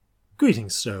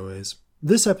Greetings, stowaways.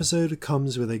 This episode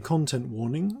comes with a content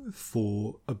warning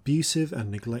for abusive and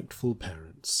neglectful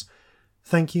parents.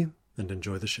 Thank you, and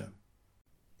enjoy the show.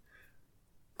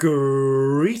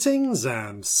 Greetings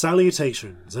and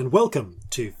salutations, and welcome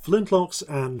to Flintlocks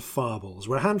and Fireballs,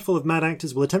 where a handful of mad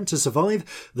actors will attempt to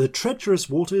survive the treacherous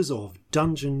waters of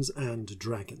Dungeons and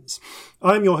Dragons.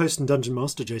 I'm your host and Dungeon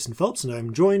Master, Jason Phelps, and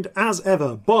I'm joined, as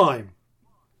ever, by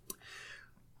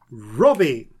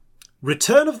Robbie,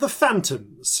 Return of the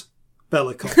Phantoms,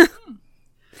 Bellicon.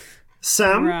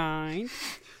 Sam, Right.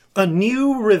 A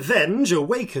New Revenge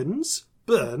Awakens,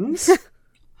 Burns.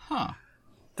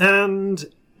 And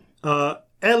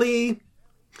Ellie,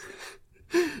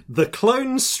 The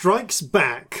Clone Strikes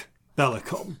Back,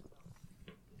 Bellicon.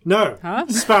 No,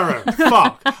 Sparrow.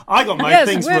 Fuck. I got my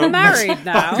things we're wrong. married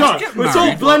now. Oh, God, it's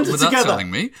all blended without together. telling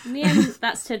me. Me and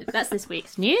that's this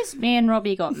week's news. Me and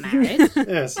Robbie got married.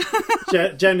 Yes.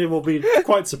 Jenny will be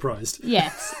quite surprised.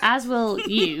 Yes, as will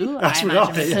you, As I will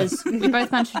imagine, I, yeah. because we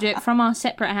both managed to do it from our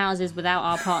separate houses without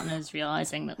our partners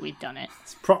realising that we'd done it.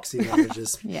 It's proxy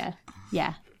marriages. Yeah,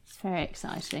 it's very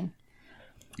exciting.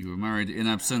 You were married in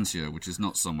absentia, which is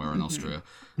not somewhere in Austria.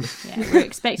 Yeah, we're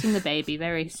expecting the baby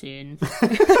very soon.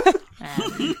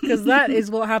 Because that is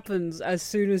what happens as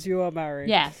soon as you are married.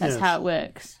 Yeah, that's Yes. how it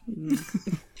works.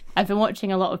 I've been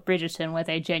watching a lot of Bridgerton where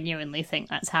they genuinely think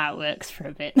that's how it works for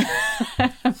a bit.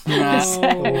 So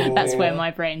that's where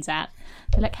my brain's at.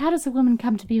 They're like, how does a woman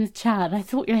come to be with child? I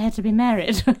thought you had to be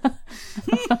married.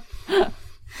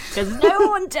 Because no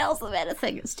one tells them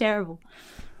anything. It's terrible.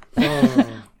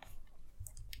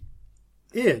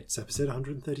 It's episode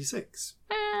 136.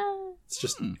 It's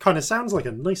just kind of sounds like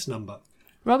a nice number.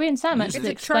 Robbie and Sam It's actually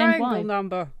a explained triangle why.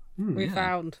 number we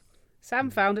found. Sam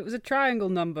found it was a triangle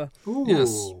number. Ooh.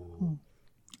 Yes.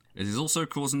 It is also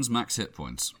Corzin's max hit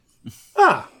points.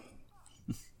 Ah.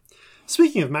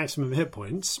 Speaking of maximum hit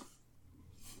points,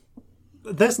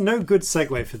 there's no good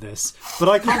segue for this, but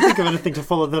I can't think of anything to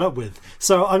follow that up with.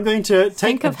 So I'm going to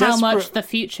Think of how much the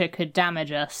future could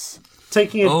damage us.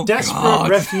 taking a Oh, desperate God.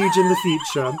 refuge in the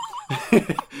future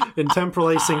in temporal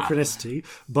asynchronicity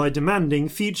by demanding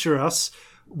future us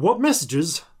what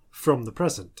messages from the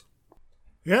present.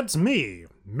 It's me,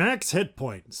 Max Hit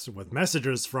Points, with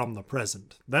messages from the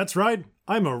present. That's right,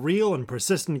 I'm a real and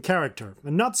persistent character,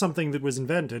 and not something that was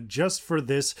invented just for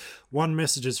this one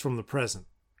messages from the present.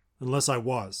 Unless I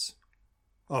was.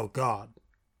 Oh God.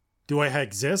 Do I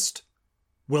exist?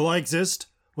 Will I exist?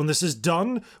 When this is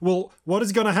done? Well, what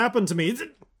is going to happen to me?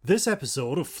 This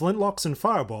episode of Flintlocks and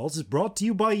Fireballs is brought to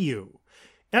you by you.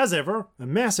 As ever, a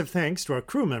massive thanks to our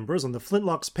crew members on the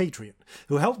Flintlocks Patreon,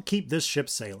 who help keep this ship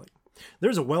sailing.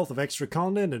 There's a wealth of extra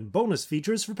content and bonus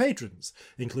features for patrons,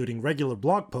 including regular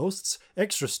blog posts,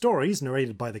 extra stories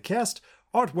narrated by the cast,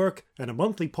 artwork, and a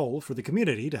monthly poll for the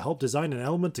community to help design an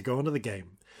element to go into the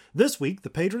game. This week, the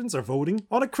patrons are voting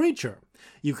on a creature.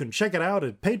 You can check it out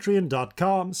at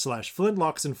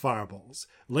patreon.com/flintlocks and fireballs.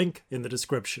 Link in the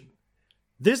description.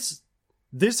 This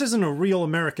isn't a real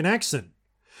American accent.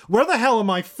 Where the hell am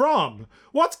I from?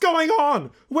 What's going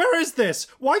on? Where is this?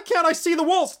 Why can't I see the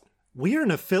walls? We're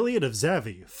an affiliate of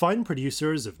Zavvi, fine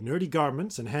producers of nerdy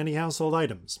garments and handy household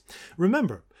items.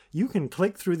 Remember, you can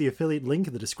click through the affiliate link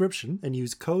in the description and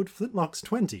use code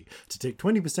FLINTLOCKS20 to take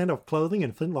 20% off clothing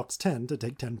and FLINTLOCKS10 to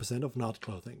take 10% off not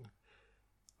clothing.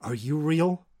 Are you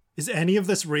real? Is any of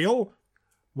this real?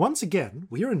 Once again,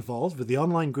 we are involved with the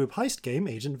online group heist game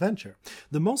Agent Venture,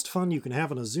 the most fun you can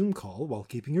have on a Zoom call while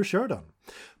keeping your shirt on.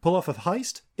 Pull off a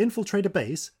heist, infiltrate a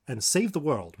base, and save the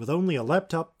world with only a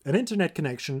laptop, an internet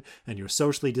connection, and your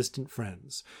socially distant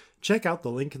friends. Check out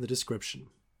the link in the description.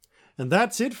 And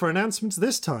that's it for announcements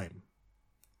this time.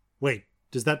 Wait,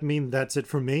 does that mean that's it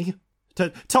for me?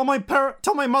 Tell my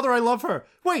mother I love her.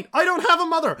 Wait, I don't have a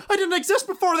mother. I didn't exist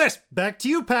before this. Back to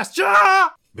you, pasture.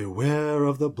 Beware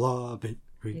of the blob. It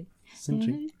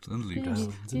recently. Suddenly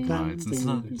downs and glides and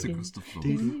slides across the floor.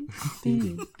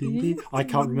 I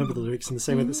can't remember the lyrics in the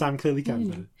same way that Sam clearly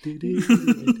can.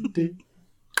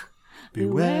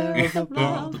 Beware of the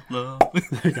blob.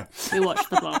 There you go. We watched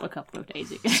The Blob a couple of days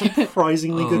ago.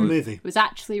 Surprisingly good movie. It was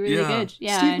actually really Yeah. good.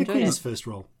 Yeah, I Steve enjoyed McQueen's it. first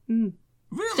role. Really?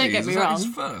 Don't get Is me that his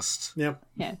wrong. first? Yeah.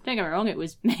 Yeah, don't get me wrong, it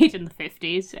was made in the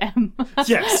 50s.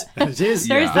 Yes, it is.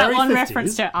 There's Yeah. that Very one 50s.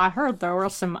 reference to, I heard there were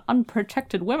some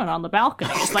unprotected women on the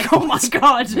balcony. It's like, oh my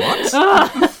God.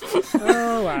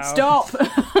 Oh, wow. Stop.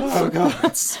 Oh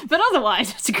God. But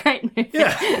otherwise, it's a great movie.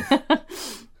 Yeah.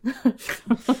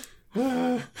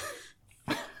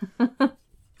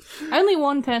 Only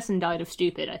one person died of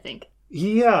stupid, I think.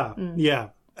 Yeah. Yeah.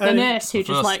 The nurse who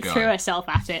just first threw guy. herself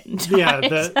at it and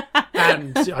died.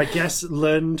 and I guess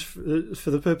learned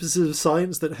for the purposes of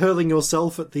science that hurling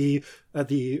yourself at the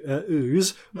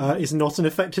ooze is not an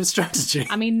effective strategy.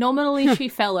 I mean, nominally she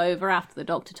fell over after the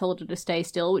doctor told her to stay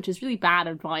still, which is really bad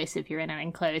advice if you're in an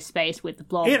enclosed space with the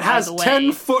blob. It has either way.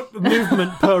 10-foot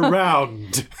movement per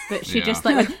round. But she Yeah. just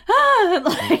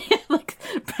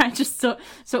Brad just sort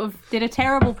of did a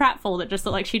terrible pratfall that just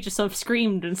looked like she just sort of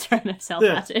screamed and thrown herself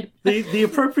Yeah. at it. The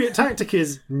appropriate tactic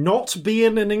is not be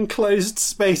in an enclosed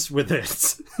space with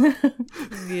it.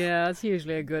 Yeah, that's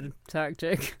usually a good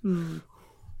tactic.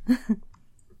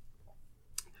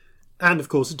 And of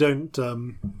course, don't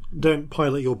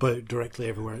pilot your boat directly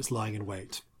everywhere it's lying in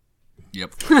wait.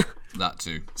 Yep. That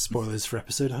too. Spoilers for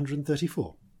episode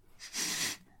 134.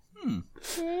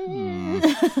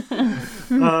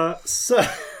 So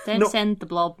Don't send the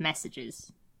blob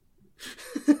messages.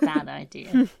 Bad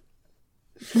idea.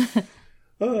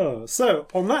 so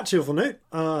on that cheerful note,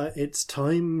 it's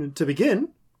time to begin.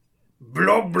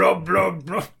 Blob blob blob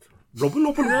blob. Blob,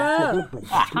 blob, blob, blob, blob.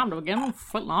 Time to begin with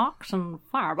flintlocks and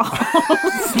fireballs.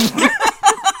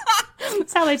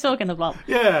 That's how they talk in the blob.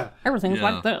 Yeah, Everything's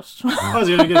Yeah. like this. I was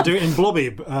going to do it in Blobby,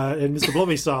 in Mr.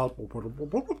 Blobby style.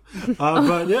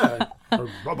 But yeah,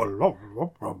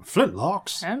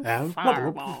 flintlocks and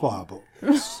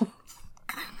fireballs.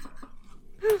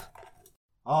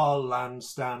 Our land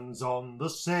stands on the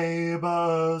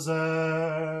sabre's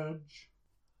edge.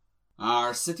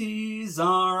 Our cities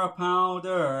are a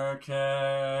powder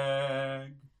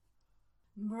keg.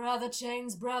 Brother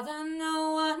chains, brother,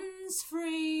 no one's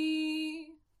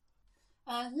free.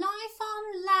 A life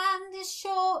on land is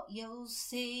short, you'll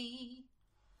see.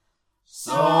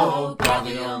 So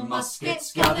gather your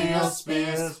muskets, gather your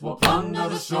spears, we'll plunder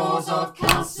the shores of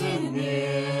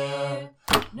Calcinear.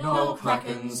 No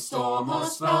kraken, storm or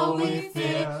spell we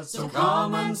fear, so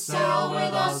come and sail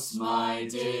with us, my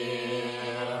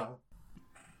dear.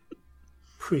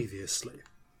 Previously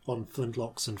on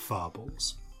Flintlocks and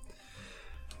Fireballs.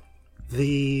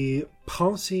 The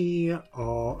party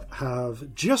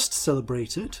have just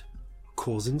celebrated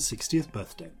Corzin's 60th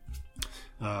birthday.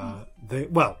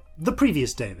 The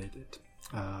previous day they did.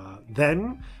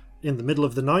 Then, in the middle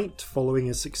of the night,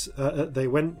 following they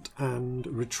went and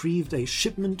retrieved a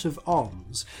shipment of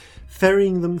arms,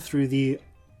 ferrying them through the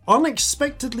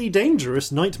unexpectedly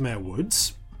dangerous Nightmare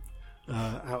Woods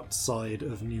outside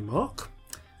of Newmark,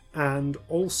 and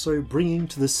also bringing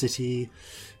to the city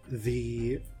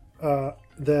the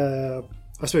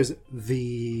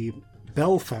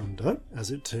bell founder,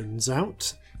 as it turns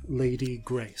out, Lady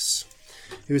Grace,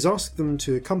 who has asked them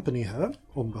to accompany her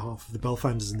on behalf of the bell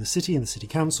founders in the city and the city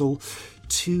council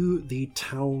to the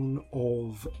town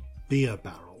of Beer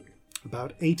Barrel,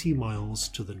 about 80 miles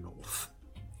to the north,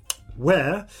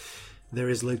 where there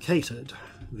is located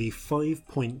the 5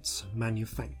 Points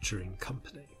Manufacturing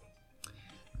Company,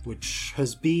 which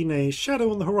has been a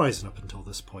shadow on the horizon up until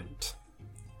this point.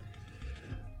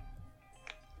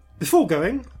 Before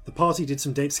going, the party did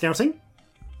some date scouting.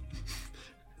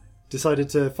 Decided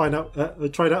to tried out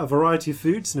a variety of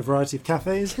foods in a variety of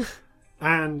cafes,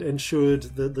 and ensured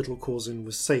that little Corzin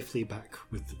was safely back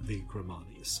with the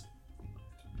Gramanis.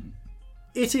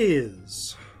 It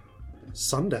is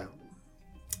sundown,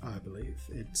 I believe.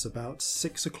 It's about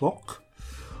 6 o'clock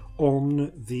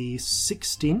on the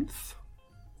 16th,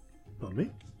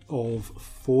 of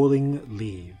Falling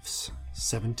Leaves,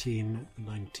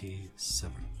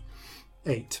 1797.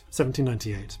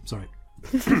 1798, sorry.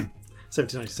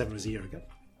 1797 was a year ago.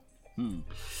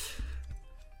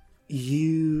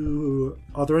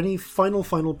 Are there any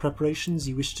final preparations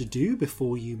you wish to do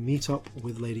before you meet up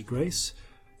with Lady Grace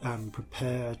and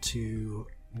prepare to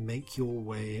make your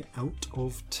way out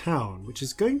of town, which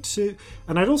is going to...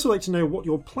 And I'd also like to know what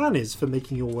your plan is for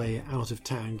making your way out of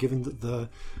town, given that the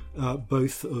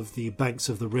both of the banks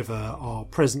of the river are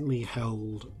presently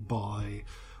held by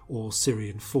all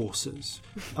Syrian forces.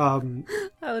 Oh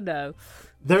no.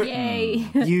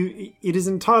 Yay. It is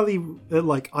entirely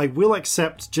I will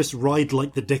accept just ride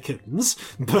like the Dickens,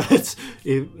 but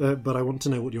I want to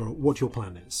know what your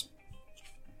plan is.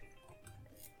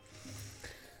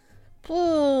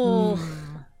 Ooh,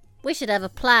 we should have a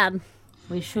plan.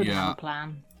 We should Yeah. have a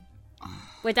plan.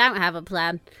 We don't have a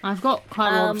plan. I've got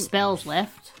quite a lot of spells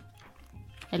left.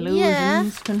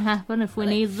 Illusions can happen if we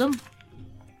need them.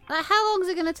 How long is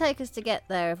it going to take us to get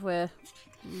there if we're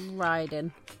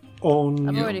riding? I've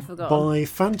already forgotten. By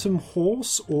Phantom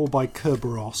Horse or by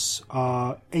Kerberos,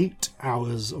 8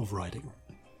 hours of riding.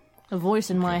 A voice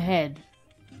in my head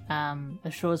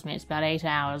assures me it's about 8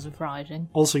 hours of riding.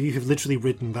 Also, you have literally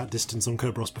ridden that distance on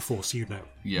Kerberos before, so you know.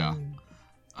 Yeah.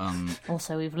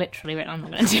 Also, we've literally written. I'm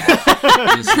not going to do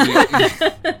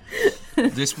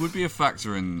it. This would be a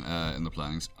factor in the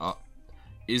plannings.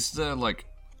 Is there like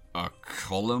a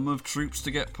column of troops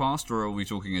to get past, or are we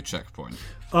talking a checkpoint?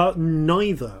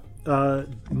 Neither.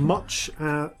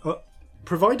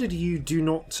 Provided you do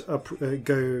not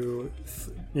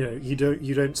you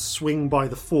don't swing by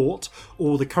the fort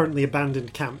or the currently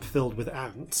abandoned camp filled with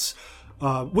ants.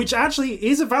 Which actually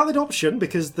is a valid option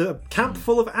because the camp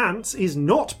full of ants is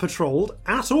not patrolled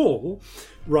at all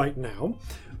right now.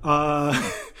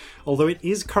 Although it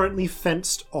is currently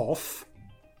fenced off,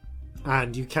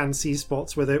 and you can see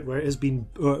spots where it has been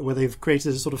where they've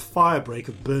created a sort of firebreak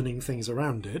of burning things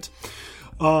around it.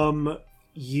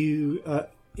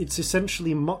 It's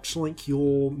essentially much like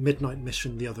your midnight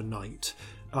mission the other night.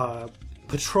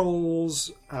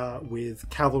 Patrols with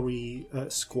cavalry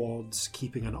squads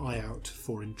keeping an eye out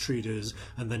for intruders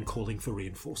and then calling for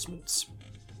reinforcements.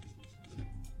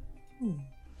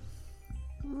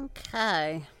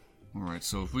 Okay. Alright,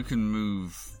 so if we can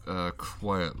move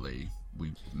quietly,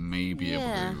 we may be able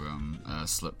to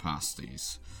slip past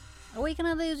these. Are we going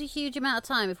to lose a huge amount of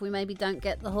time if we maybe don't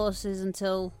get the horses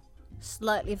until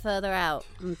slightly further out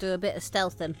and do a bit of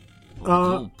stealthing? Well,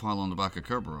 we all pile on the back of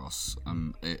Kerberos.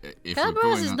 If we're Kerberos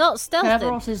going is not stealthy.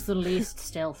 Kerberos is the least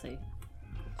stealthy.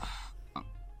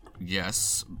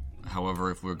 Yes. However,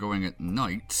 if we're going at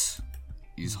night,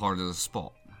 he's harder to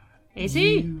spot. Is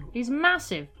he? He's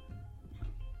massive.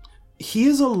 He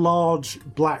is a large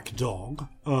black dog,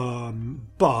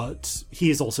 but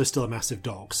he is also still a massive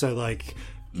dog. So, like,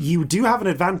 you do have an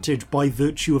advantage by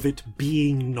virtue of it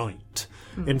being night.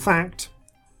 In fact,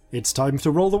 it's time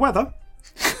to roll the weather.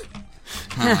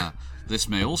 This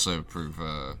may also prove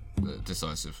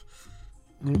decisive.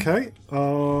 Okay.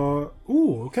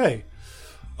 Okay.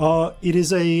 It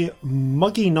is a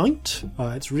muggy night.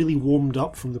 It's really warmed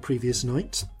up from the previous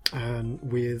night, and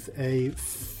with a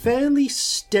fairly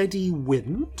steady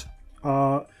wind.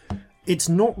 It's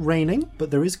not raining, but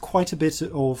there is quite a bit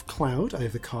of cloud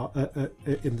over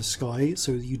in the sky,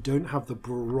 so you don't have the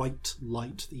bright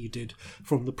light that you did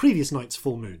from the previous night's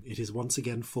full moon. It is once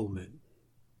again full moon.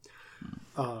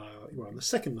 We're on the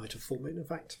second night of full moon, in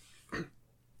fact.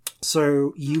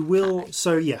 So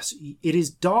yes, it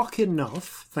is dark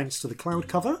enough, thanks to the cloud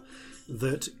cover,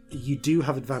 that you do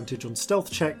have advantage on stealth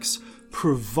checks,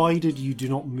 provided you do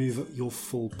not move at your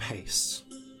full pace.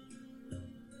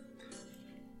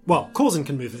 Well, Corzin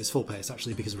can move at his full pace,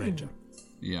 actually, because Ranger.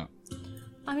 Yeah.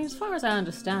 I mean, as far as I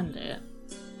understand it,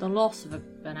 the loss of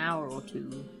an hour or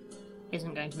two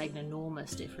isn't going to make an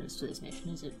enormous difference to this mission,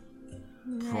 is it?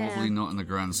 Probably not in the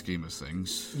grand scheme of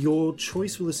things. Your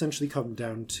choice will essentially come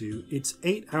down to, it's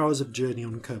 8 hours of journey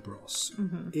on Kerberos.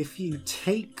 Mm-hmm. If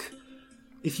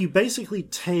you basically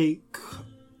take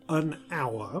an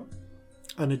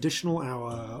additional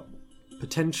hour,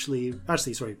 potentially,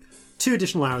 2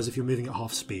 additional hours if you're moving at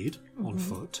half speed on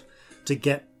foot, to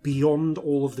get beyond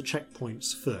all of the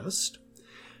checkpoints first,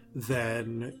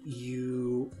 then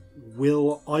you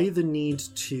will either need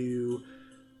to...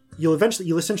 You'll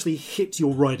essentially hit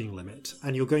your riding limit,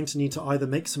 and you're going to need to either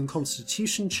make some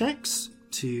constitution checks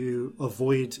to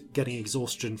avoid getting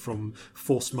exhaustion from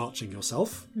forced marching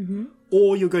yourself,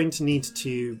 or you're going to need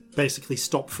to basically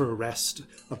stop for a rest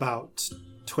about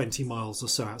 20 miles or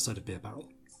so outside of Beer Barrel.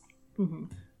 Mm-hmm.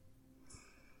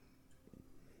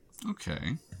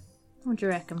 Okay. What do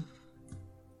you reckon?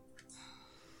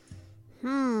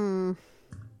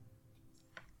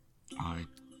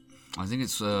 I think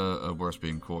it's worth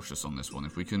being cautious on this one.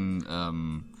 If we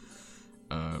can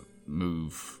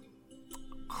move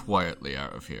quietly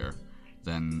out of here,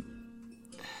 then...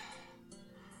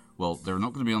 Well, they're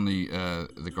not going to be on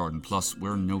the garden. Plus,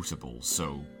 we're notable,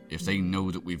 so if they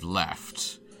know that we've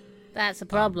left... That's a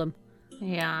problem.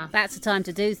 Yeah. That's the time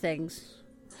to do things.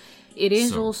 It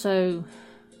is also...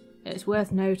 It's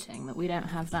worth noting that we don't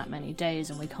have that many days,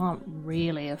 and we can't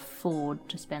really afford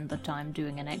to spend the time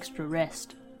doing an extra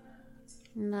rest.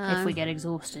 No. If we get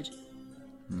exhausted.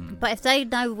 But if they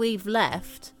know we've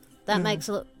left, that makes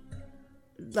it look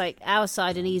like our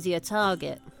side an easier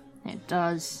target. It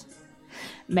does.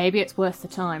 Maybe it's worth the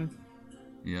time.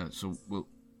 Yeah, so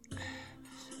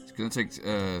it's going to take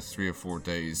 3 or 4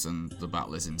 days, and the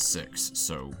battle is in 6,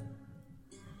 so...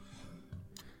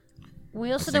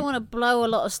 We also don't want to blow a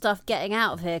lot of stuff getting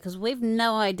out of here, because we've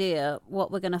no idea what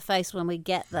we're going to face when we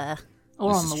get there.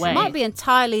 Or on the way. It might be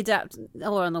entirely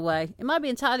or on the way. It might be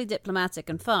entirely diplomatic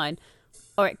and fine,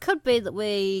 or it could be that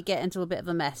we get into a bit of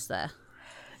a mess there.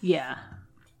 Yeah,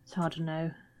 it's hard to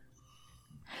know.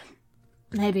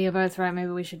 Maybe you're both right.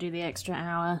 Maybe we should do the extra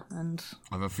hour and...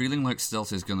 I have a feeling like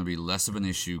stealth is going to be less of an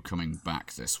issue coming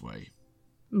back this way.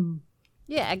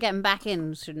 Yeah, getting back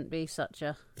in shouldn't be such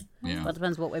a... Yeah. Well, it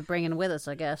depends what we're bringing with us,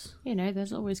 I guess. You know,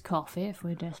 there's always coffee if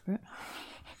we're desperate.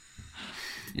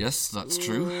 Yes, that's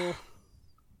true.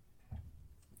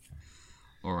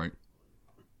 All right.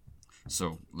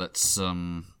 So let's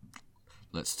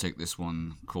take this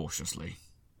one cautiously.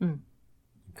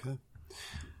 Okay.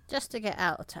 Just to get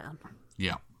out of town.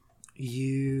 Yeah.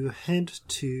 You head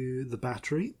to the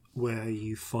Battery, where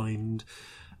you find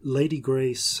Lady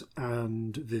Grace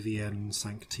and Vivienne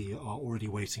Sancti are already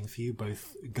waiting for you,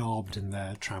 both garbed in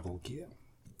their travel gear.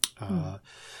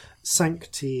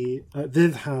 Sancti,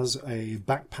 Viv has a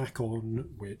backpack on,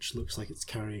 which looks like it's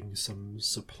carrying some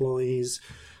supplies.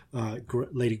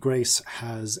 Lady Grace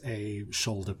has a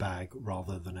shoulder bag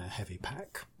rather than a heavy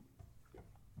pack.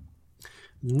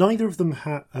 Neither of them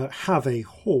have a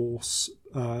horse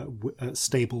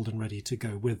stabled and ready to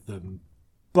go with them,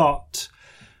 but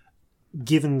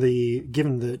given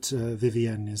that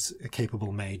Vivienne is a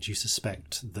capable mage, you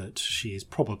suspect that she is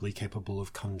probably capable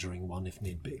of conjuring one if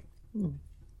need be.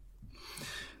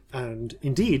 And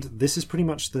indeed, this is pretty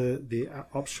much the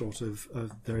upshot of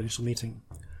their initial meeting.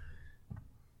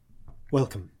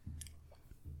 Welcome.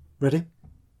 Ready?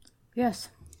 Yes.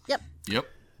 Yep.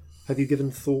 Have you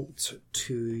given thought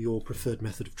to your preferred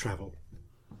method of travel?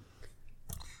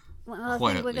 Well, I think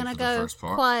Quietly we're going to for the go first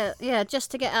part. quiet. Yeah, just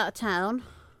to get out of town.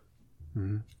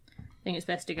 I think it's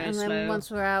best to go And slow. then once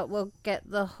we're out, we'll get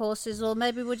the horses, or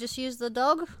maybe we'll just use the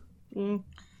dog.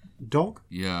 Dog?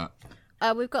 Yeah.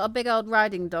 We've got a big old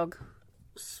riding dog.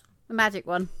 A magic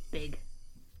one. Big.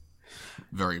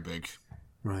 Very big.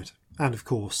 Right. And of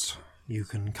course, you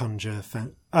can conjure the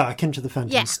phantom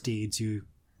Yeah. steeds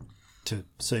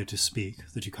so to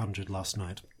speak, that you conjured last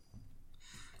night.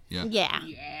 Yeah. Yeah.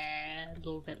 Yeah, a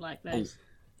little bit like those.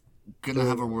 Gonna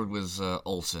have a word with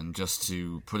Alton just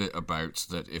to put it about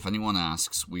that. If anyone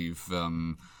asks, we've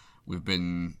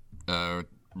been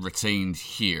retained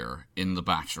here in the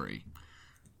Battery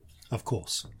Of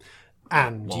course.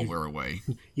 And while we're away,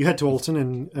 you head to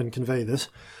Alton and convey this.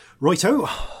 Righto,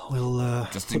 we'll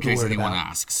just in put the case word anyone out.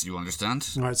 asks. You understand?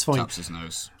 All right, it's fine. Taps his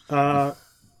nose.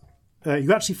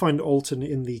 You actually find Alton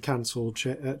in the council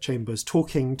chambers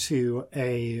talking to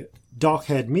a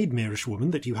dark-haired Meadmerish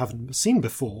woman that you haven't seen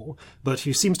before, but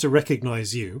who seems to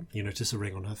recognise you. You notice a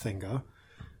ring on her finger.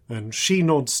 And she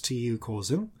nods to you,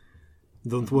 Corzin.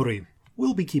 Don't worry,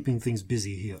 we'll be keeping things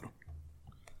busy here.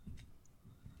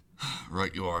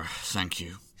 Right, you are. Thank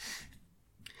you.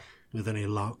 With any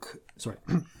luck,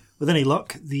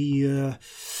 the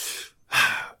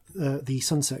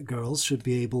Sunset Girls should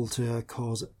be able to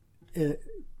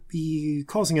be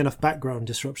causing enough background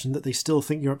disruption that they still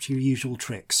think you're up to your usual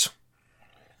tricks.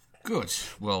 Good.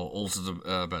 Well, all to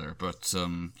the better. But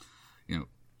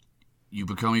you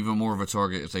become even more of a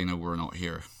target if they know we're not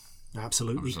here.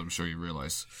 Absolutely. I'm sure you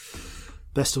realise.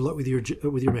 Best of luck with your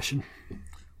mission.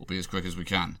 We'll be as quick as we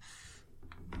can.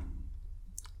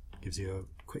 Gives you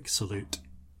a quick salute.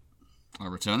 I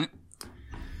return it.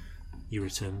 You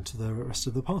return to the rest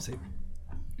of the party.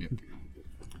 Yep.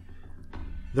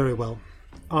 Very well.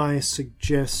 I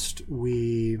suggest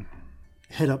we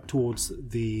head up towards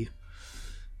the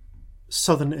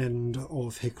southern end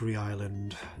of Hickory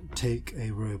Island, take a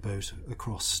rowboat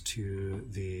across to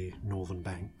the northern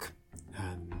bank,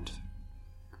 and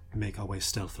make our way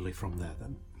stealthily from there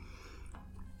then.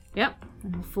 Yep,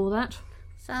 I'm all for that.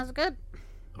 Sounds good.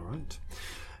 All right.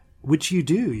 Which you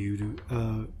do.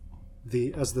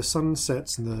 As the sun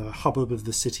sets and the hubbub of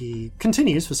the city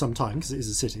continues for some time, because it is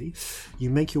a city, you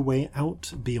make your way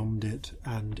out beyond it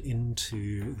and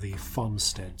into the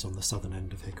farmsteads on the southern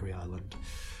end of Hickory Island.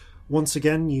 Once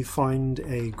again, you find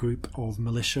a group of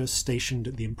militia stationed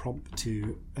at the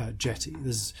impromptu jetty.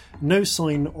 There's no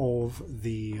sign of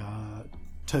the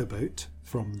towboat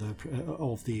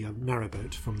of the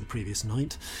narrowboat from the previous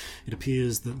night. It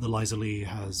appears that the Liza Lee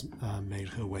has made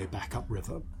her way back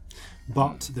upriver.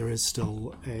 But there is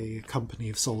still a company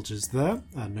of soldiers there.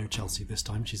 No Chelsea this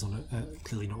time. She's on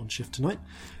clearly not on shift tonight.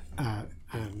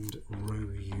 And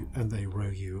they row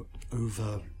you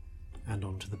over and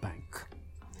onto the bank.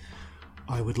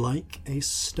 I would like a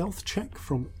stealth check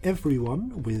from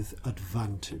everyone with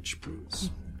advantage, please.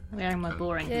 Wearing my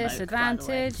boring cloak, by the way.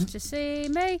 Disadvantage to see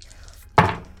me.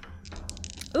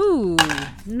 Ooh,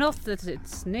 not that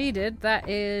it's needed. That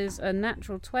is a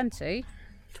natural 20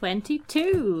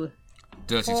 22.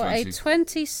 Dirty or 20. a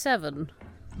 27.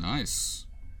 Nice.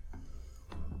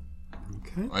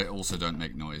 Okay. I also don't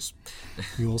make noise.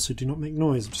 You also do not make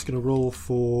noise. I'm just going to roll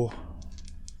for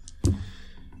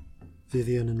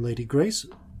Vivienne and Lady Grace,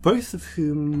 both of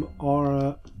whom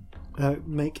are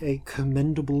make a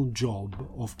commendable job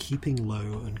of keeping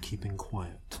low and keeping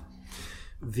quiet.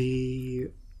 The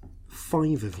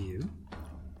 5 of you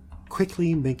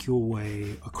quickly make your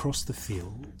way across the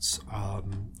fields,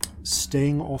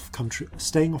 staying off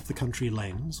the country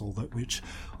lanes,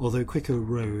 although quicker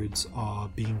roads are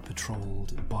being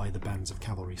patrolled by the bands of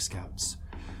cavalry scouts.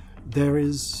 There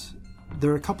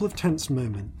are a couple of tense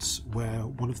moments where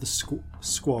one of the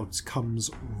squads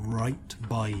comes right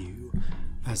by you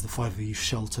as the 5 of you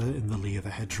shelter in the lee of a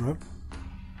hedgerow.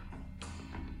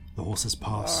 The horses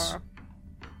pass,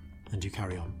 and you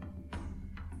carry on.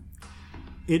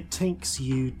 It takes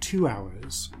you 2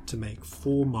 hours to make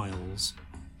 4 miles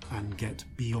and get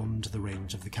beyond the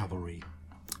range of the cavalry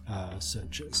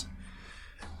searchers.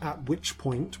 At which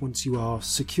point, once you are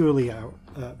securely out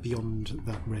beyond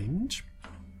that range,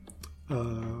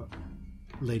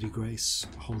 Lady Grace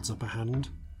holds up a hand,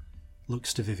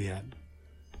 looks to Vivienne.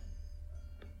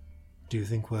 Do you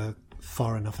think we're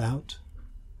far enough out?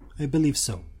 I believe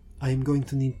so. I am going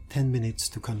to need 10 minutes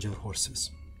to conjure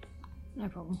horses. No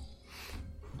problem.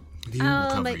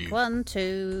 I'll make 1,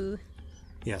 2.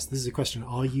 Yes, this is a question.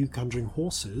 Are you conjuring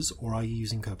horses, or are you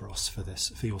using Kerberos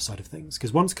for your side of things?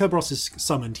 Because once Kerberos is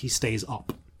summoned, he stays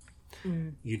up.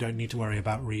 You don't need to worry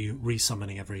about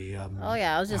re-summoning every... Oh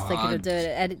yeah, I was just thinking of doing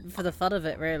it for the fun of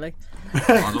it, really.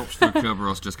 I'd opt for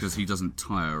Kerberos just because he doesn't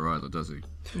tire either, does he?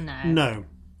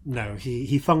 No,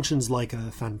 he functions like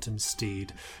a phantom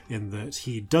steed in that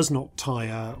he does not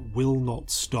tire, will not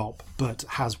stop, but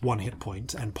has 1 hit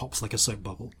point and pops like a soap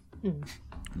bubble.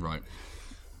 Right.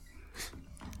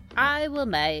 I will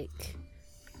make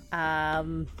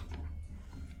a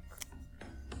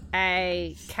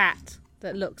cat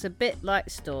that looks a bit like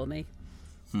Stormy.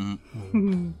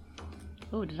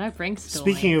 Oh, did I bring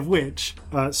Stormy? Speaking of which,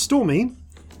 Stormy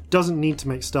doesn't need to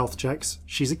make stealth checks.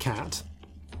 She's a cat.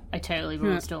 I totally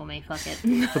brought Stormy, fuck it.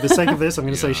 For the sake of this, I'm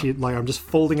going to say I'm just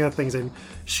folding her things in.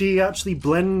 She actually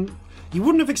you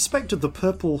wouldn't have expected the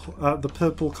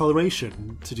purple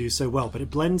coloration to do so well, but it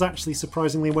blends actually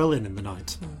surprisingly well in the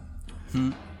night.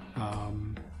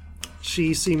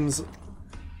 She seems,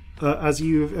 as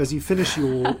you finish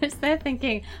your... I was there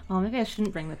thinking, maybe I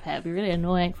shouldn't bring the pet. It'd be really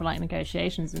annoying for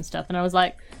negotiations and stuff. And I was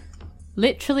like,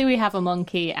 literally, we have a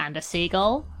monkey and a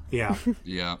seagull. Yeah.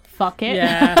 Yeah. Fuck it.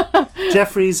 Yeah.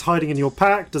 Jeffrey's hiding in your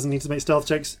pack, doesn't need to make stealth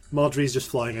checks. Marjorie's just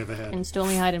flying overhead. Can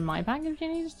Stormy hide in my pack if she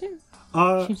needs to?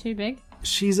 She's too big?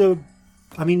 You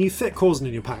fit Corzin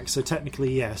in your pack, so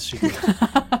technically, yes, she could.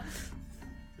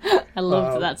 I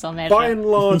love that's on measure. By and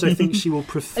large, I think she will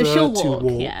prefer She'll to walk,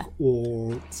 walk yeah.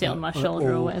 or... Sit on my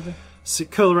shoulder or whatever.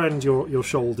 Curl around your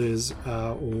shoulders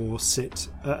or sit.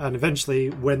 And eventually,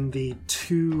 when the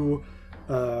two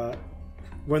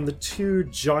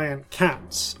giant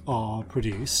cats are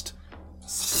produced,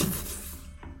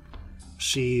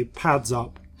 she pads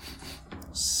up,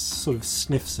 sort of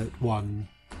sniffs at one,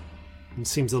 and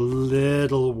seems a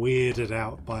little weirded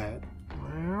out by it.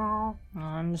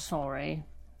 I'm sorry.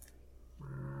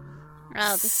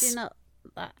 Oh, did you not...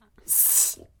 That?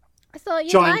 I thought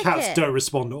you Giant like cats it. don't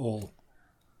respond at all.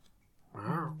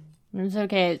 It's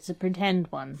okay, it's a pretend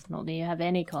one. Not that you have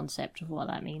any concept of what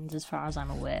that means as far as I'm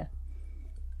aware.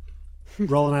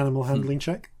 Roll an animal handling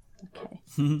check. Okay.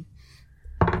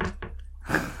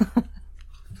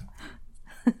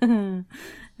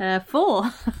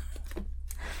 4.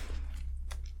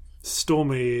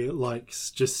 Stormy,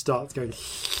 just starts going...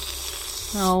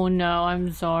 Oh no,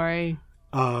 I'm sorry.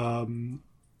 I'm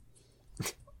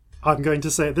going to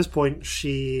say at this point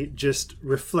she just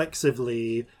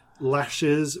reflexively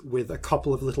lashes with a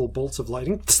couple of little bolts of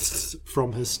lightning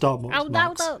from her star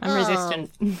marks. I'm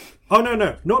resistant. Oh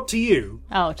no, not to you.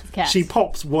 Oh, to the cat. She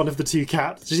pops one of the 2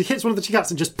 cats. She hits one of the 2 cats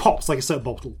and just pops like a soap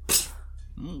bottle.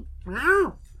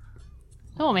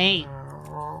 Stormy.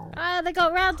 They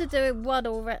got round to doing one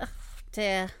already.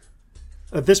 Dear.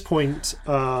 At this point,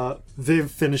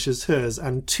 Viv finishes hers,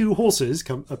 and 2 horses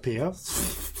appear,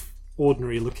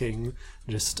 ordinary-looking,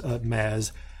 just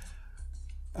mares.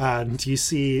 And you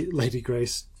see Lady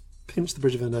Grace pinch the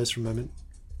bridge of her nose for a moment.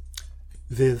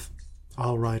 Viv,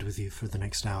 I'll ride with you for the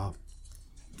next hour.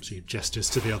 She gestures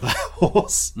to the other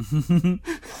horse.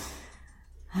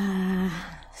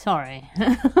 Sorry.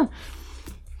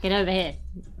 Get over here.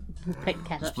 Pick the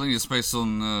cat There's up. plenty of space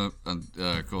on, and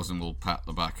Corzin will pat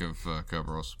the back of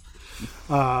Kerberos.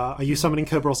 Are you summoning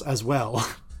Kerberos as well?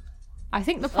 I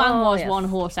think the plan was yes. 1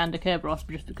 horse and a Kerberos,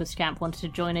 just because Scamp wanted to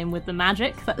join in with the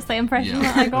magic. That's the impression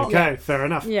that I got. Okay, fair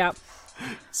enough. Yeah.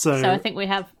 So I think we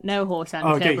have no horse and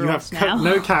okay, you have Kerberos now.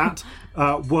 no cat,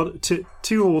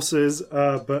 2 horses,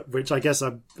 but which I guess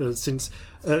since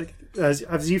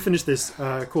as you finish this,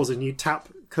 Corzin, you tap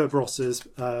Kerberos's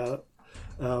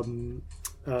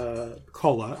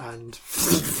collar and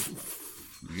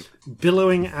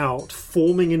billowing out,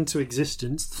 forming into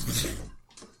existence,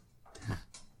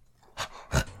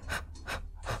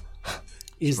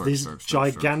 is this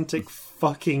gigantic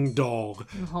fucking dog.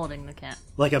 I'm holding the cat.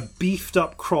 Like a beefed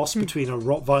up cross between a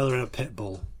Rottweiler and a pit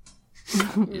bull.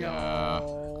 Yeah.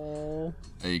 Oh.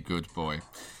 A good boy.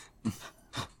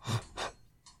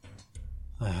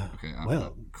 Okay,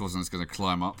 well. Cousin's going to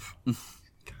climb up.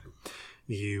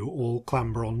 You all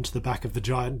clamber onto the back of the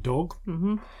giant dog.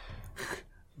 Mm-hmm.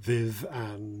 Viv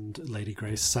and Lady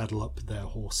Grace saddle up their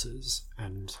horses,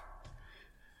 and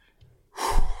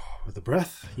with a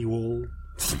breath, you all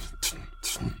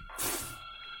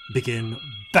begin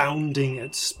bounding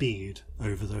at speed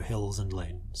over the hills and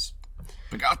lanes.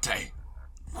 Bugatti!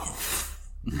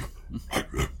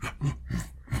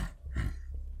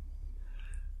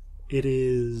 It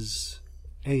is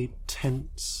a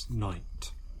tense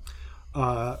night.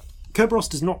 Kerberos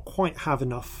does not quite have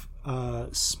enough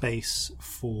space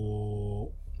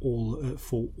for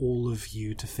all of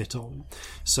you to fit on.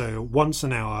 So once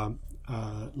an hour,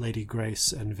 Lady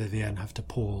Grace and Vivienne have to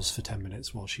pause for 10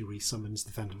 minutes while she resummons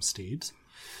the Phantom Steeds.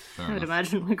 I would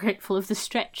imagine we're grateful of the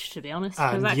stretch, to be honest.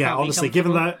 'cause And that yeah, can't be honestly,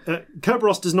 given comfortable. that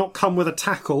Kerberos does not come with a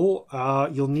tackle,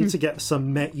 you'll need to get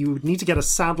you would need to get a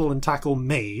saddle and tackle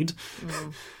made.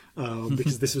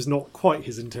 Because this was not quite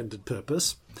his intended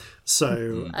purpose.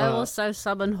 So I also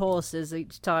summon horses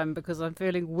each time because I'm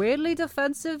feeling weirdly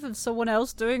defensive of someone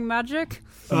else doing magic.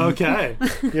 okay,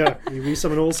 yeah, you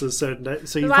resummon horses. So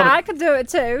you Like, kind I can do it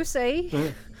too, see?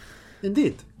 of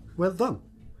indeed, well done.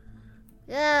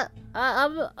 Yeah,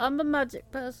 I'm a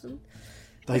magic person.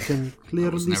 I can clearly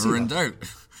I was see never in that. doubt.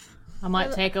 I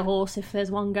might take a horse if there's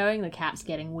one going. The cat's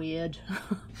getting weird.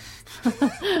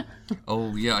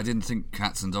 Oh, yeah, I didn't think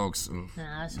cats and dogs... Oh.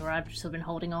 Nah, that's alright. I've just been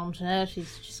holding on to her.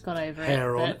 She's got over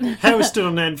Hair it. on but- hair was stood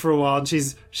on end for a while, and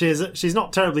she's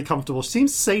not terribly comfortable. She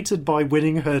seems sated by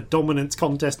winning her dominance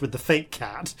contest with the fake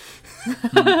cat,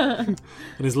 and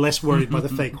is less worried by the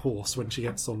fake horse when she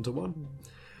gets onto one.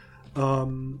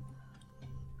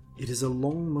 It is a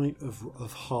long night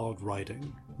of hard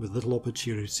riding, with little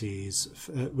opportunities,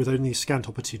 with only scant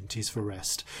opportunities for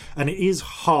rest, and it is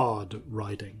hard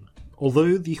riding.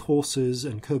 Although the horses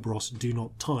and Kerberos do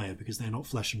not tire because they're not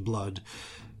flesh and blood,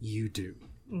 you do.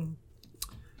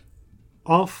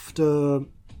 After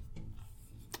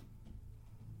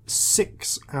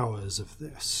 6 hours of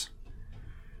this,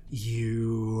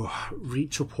 you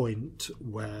reach a point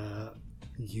where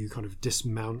you kind of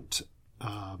dismount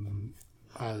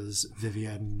as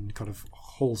Vivienne kind of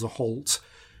holds a halt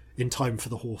in time for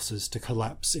the horses to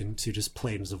collapse into just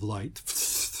plains of light.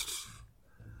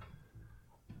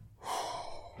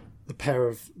 The pair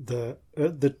of the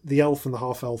elf and the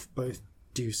half elf both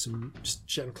do some just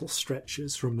gentle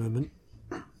stretches for a moment.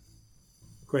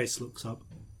 Grace looks up.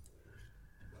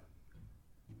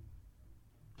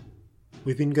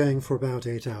 We've been going for about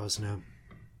 8 hours now.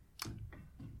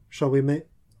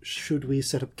 Should we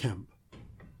set up camp?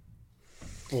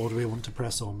 Or do we want to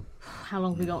press on? How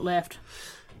long have we got left?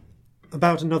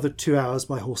 About another 2 hours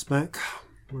by horseback.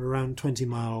 We're around 20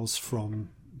 miles from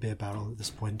Beer Barrel at this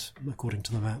point, according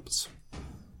to the maps.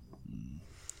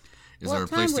 Is What there a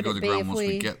place time to would go it to be ground if once we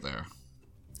we- get there?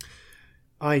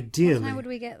 Ideally, What time would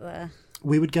we get there?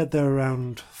 we would get there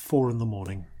around 4 in the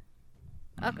morning.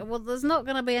 Okay, well, there's not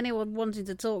going to be anyone wanting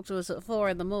to talk to us at 4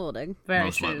 in the morning. Very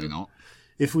Most true. likely not.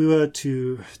 If we were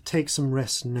to take some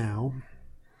rest now,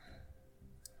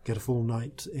 get a full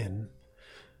night in,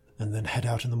 and then head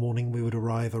out in the morning, we would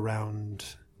arrive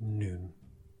around noon.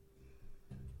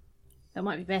 That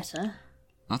might be better.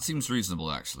 That seems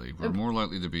reasonable, actually. We're more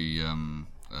likely to be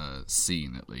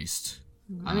seen, at least.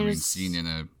 And I mean, it's- seen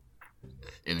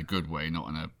in a good way, not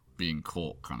in a being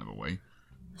caught kind of a way,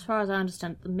 As far as I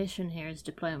understand, the mission here is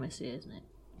diplomacy, isn't it?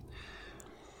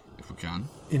 if we can.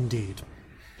 Indeed.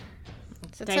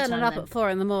 So Daytime, turning up then. at 4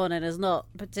 in the morning is not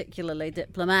particularly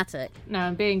diplomatic. No,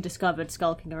 and being discovered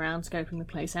skulking around, scoping the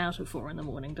place out at 4 in the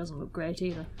morning doesn't look great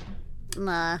either.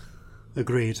 Nah.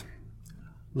 Agreed.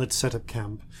 Let's set up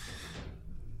camp.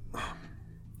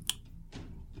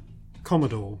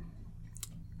 Commodore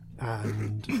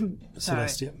and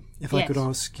Celestia, if I could Yes.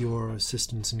 ask your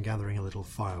assistance in gathering a little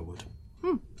firewood.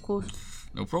 Of course.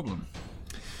 No problem.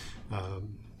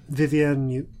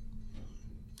 Vivienne,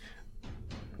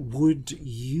 would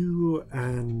you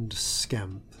and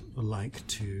Scamp like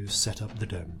to set up the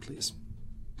dome, please?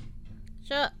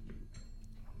 Sure.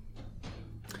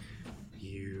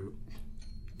 You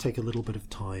take a little bit of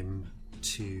time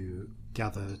to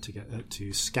gather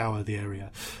to scour the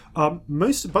area. By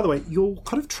the way, you're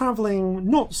kind of travelling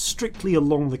not strictly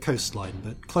along the coastline,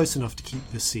 but close enough to keep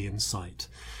the sea in sight.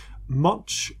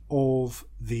 Much of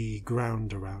the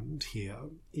ground around here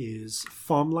is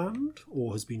farmland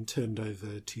or has been turned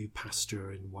over to pasture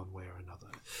in one way or another.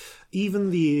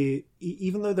 Even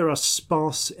though there are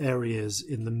sparse areas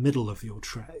in the middle of your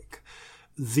trek,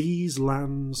 these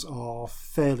lands are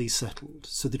fairly settled.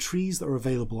 So the trees that are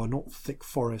available are not thick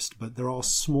forest, but there are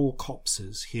small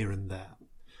copses here and there.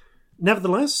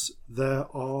 Nevertheless, there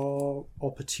are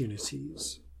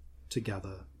opportunities to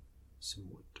gather some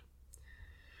wood.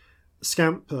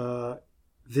 Scamp,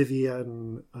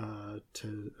 Vivian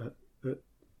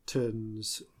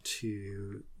turns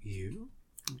to you.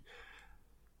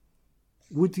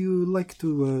 Would you like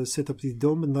to set up the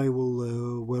dome, and I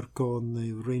will work on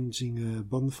arranging a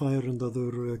bonfire and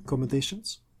other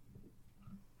accommodations?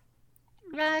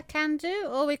 Can do,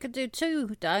 or we could do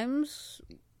 2 domes.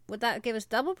 Would that give us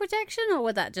double protection, or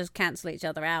would that just cancel each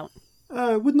other out?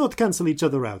 Would not cancel each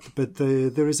other out, but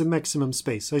there is a maximum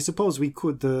space. I suppose we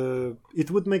could.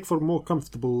 It would make for more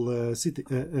comfortable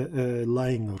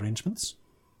lying arrangements.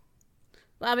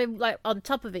 Well, I mean, like on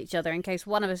top of each other in case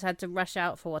one of us had to rush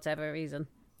out for whatever reason.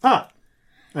 I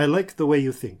like the way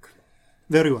you think.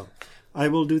 Very well. I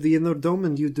will do the inner dome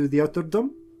and you do the outer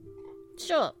dome.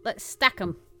 Sure, let's stack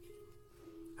them.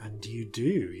 And you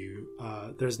do.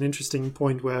 There's an interesting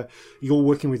point where you're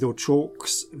working with your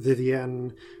chalks.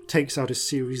 Vivienne takes out a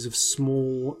series of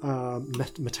small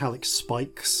metallic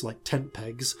spikes, like tent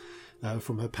pegs,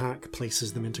 from her pack,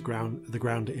 places them into the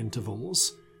ground at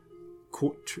intervals,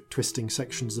 twisting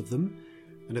sections of them,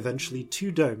 and eventually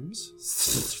 2 domes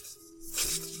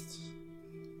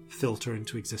filter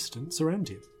into existence around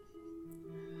you.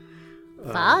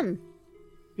 Fun.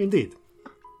 Indeed.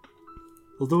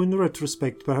 Although in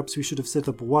retrospect, perhaps we should have set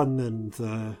up one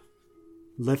and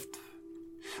left...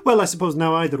 Well, I suppose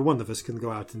now either one of us can go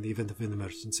out in the event of an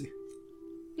emergency.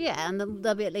 Yeah, and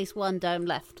there'll be at least 1 dome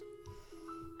left.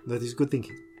 That is good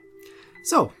thinking.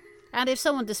 So... And if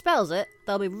someone dispels it,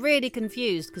 they'll be really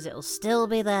confused because it'll still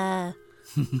be there.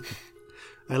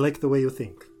 I like the way you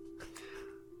think.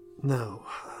 Now,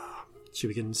 she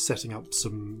begins setting up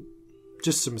some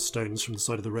stones from the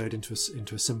side of the road into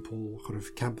a simple kind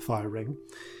of campfire ring.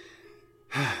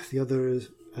 The others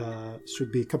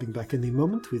should be coming back any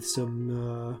moment with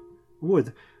some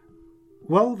wood.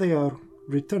 While they are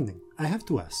returning, I have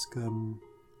to ask,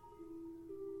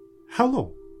 how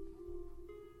long?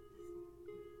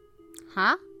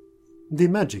 Huh? The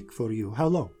magic for you, how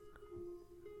long?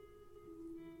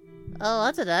 Oh,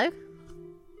 I don't know.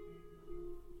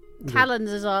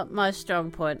 Calendars aren't my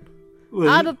strong point. Well,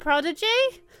 I'm a prodigy?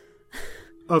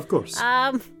 Of course.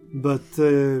 But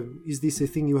is this a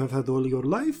thing you have had all your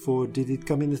life, or did it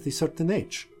come in at a certain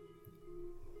age?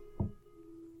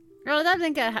 Well, I don't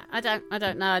think I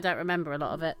don't know. I don't remember a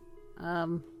lot of it.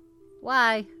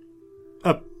 Why?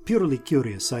 Purely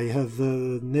curious. I have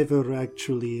never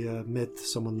actually met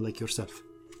someone like yourself.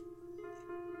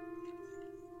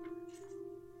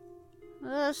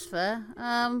 Well, that's fair.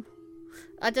 I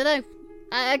don't know.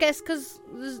 I guess because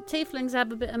the tieflings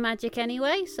have a bit of magic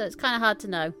anyway, so it's kind of hard to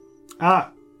know.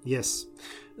 Ah, yes.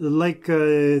 Like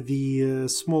the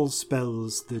small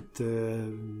spells that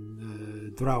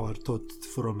Drow are taught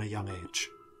from a young age.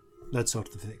 That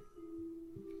sort of thing.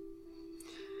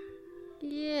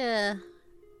 Yeah.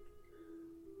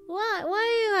 Why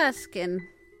are you asking?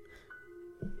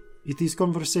 It is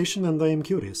conversation and I am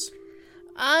curious.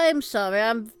 I'm sorry,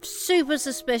 I'm super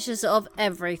suspicious of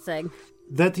everything.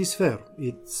 That is fair.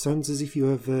 It sounds as if you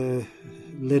have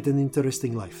led an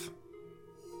interesting life.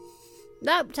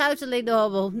 Nope, totally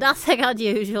normal. Nothing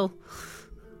unusual.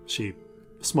 She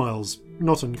smiles,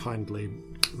 not unkindly,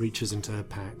 reaches into her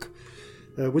pack.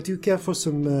 Would you care for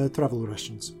some travel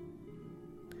rations?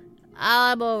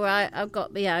 I'm alright. I've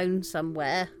got my own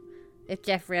somewhere. If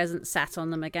Jeffrey hasn't sat on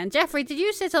them again. Jeffrey, did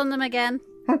you sit on them again?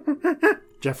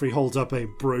 Jeffrey holds up a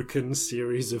broken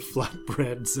series of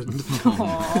flatbreads and...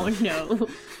 Oh, no.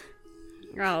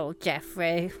 Oh,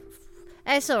 Jeffrey.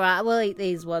 It's alright, we'll eat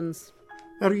these ones.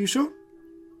 Are you sure?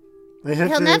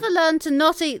 He'll never learn to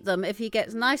not eat them if he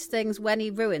gets nice things when he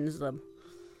ruins them.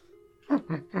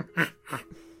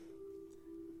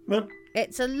 Well,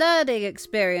 it's a learning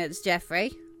experience,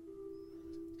 Jeffrey.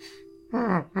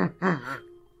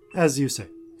 As you say.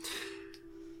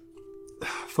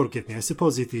 Forgive me, I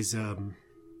suppose it is a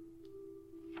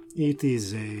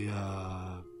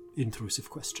intrusive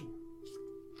question.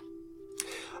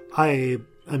 I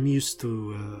am used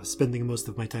to spending most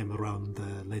of my time around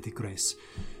Lady Grace.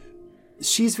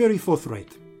 She's very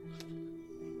forthright.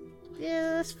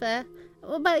 Yeah, that's fair.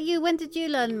 What about you? When did you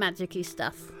learn magic-y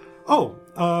stuff? Oh,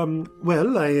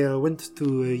 well, I went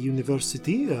to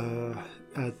university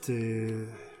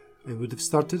I would have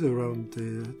started around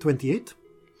 28.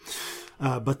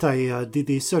 But I did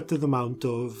a certain amount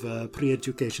of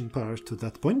pre-education prior to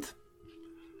that point.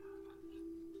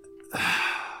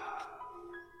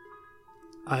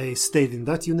 I stayed in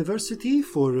that university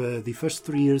for the first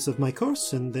 3 years of my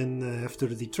course, and then after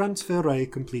the transfer, I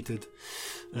completed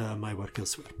my work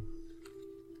elsewhere.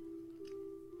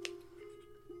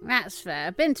 That's fair.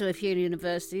 I've been to a few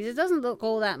universities. It doesn't look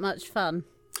all that much fun.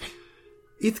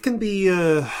 It can be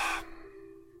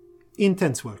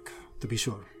intense work, to be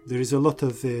sure. There is a lot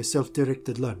of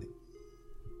self-directed learning.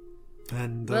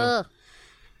 And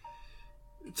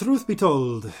truth be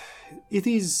told, it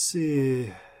is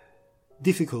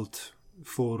difficult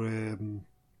for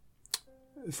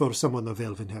someone of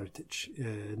elven heritage.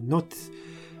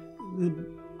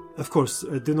 Of course,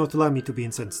 do not allow me to be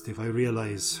insensitive. I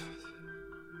realize,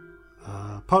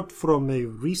 apart from a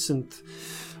recent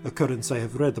occurrence I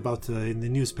have read about in the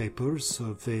newspapers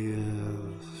of a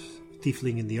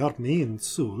tiefling in the army in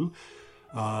Seoul,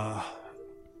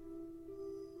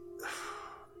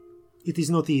 it is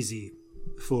not easy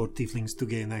for tieflings to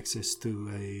gain access to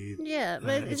a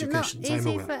but is it not education.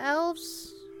 easy for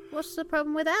elves? What's the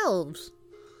problem with elves?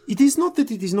 It is not that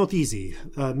it is not easy.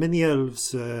 Many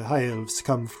elves, high elves,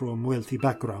 come from wealthy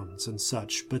backgrounds and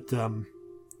such, but a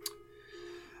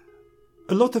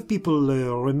lot of people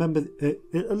remember.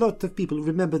 A lot of people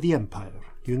remember the Empire.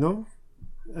 You know,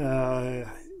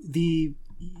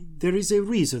 there is a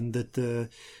reason that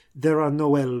there are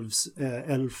no elf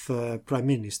prime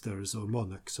ministers or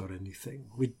monarchs or anything.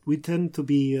 We tend to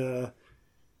be.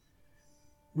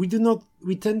 We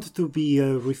tend to be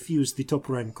refused the top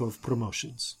rank of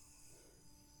promotions.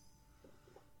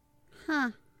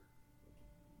 Huh.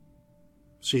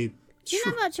 Do you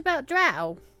know much about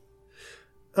Drow?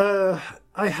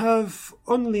 I have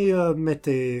only met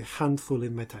a handful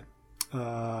in my time.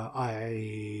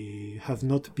 I have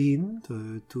not been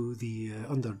to the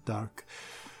Underdark,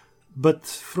 but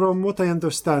from what I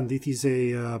understand, it is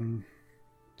a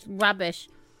It's rubbish.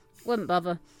 Wouldn't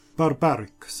bother.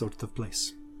 Barbaric sort of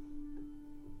place.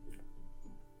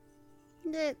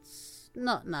 It's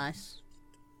not nice.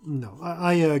 No,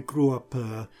 I grew up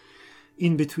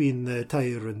in between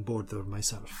Tyre and Border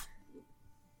myself.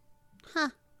 Huh.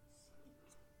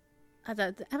 Have I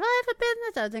ever been?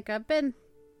 I don't think I've been.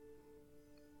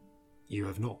 You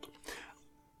have not.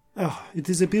 It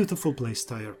is a beautiful place,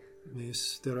 Tyre.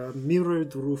 Yes, there are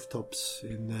mirrored rooftops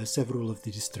in several of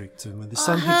the districts, and when the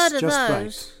sun hits just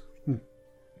right.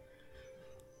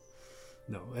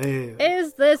 No.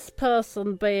 Is this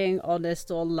person being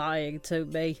honest or lying to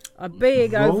me? I'm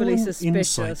being overly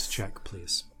suspicious. Insight check,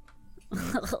 please.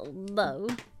 No.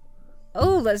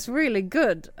 Oh, that's really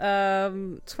good.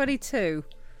 22.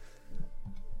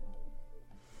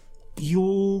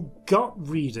 Your gut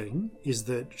reading is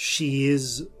that she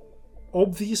is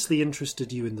obviously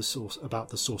interested you in about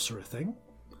the sorcerer thing,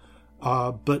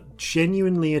 but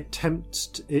genuinely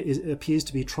appears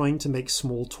to be trying to make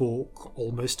small talk,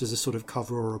 almost as a sort of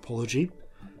cover or apology.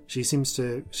 She seems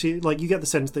to you get the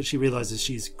sense that she realizes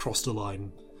she's crossed a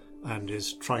line and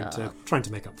is trying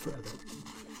to make up for it.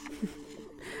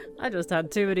 I just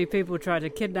had too many people try to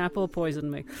kidnap or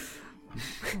poison me.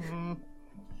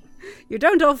 You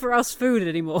don't offer us food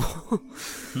anymore.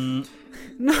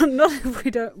 Not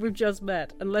if we've just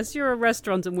met. Unless you're a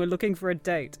restaurant and we're looking for a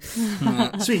date.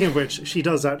 Speaking of which, she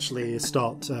does actually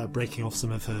start breaking off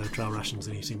some of her drow rations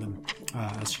and eating them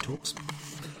as she talks.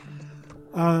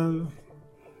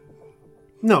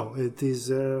 No, it is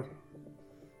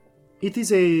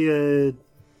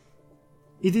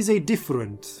a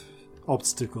different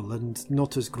obstacle and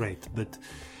not as great, but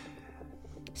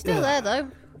Still there though.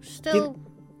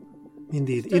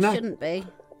 Indeed. Still shouldn't be.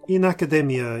 In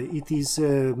academia, it is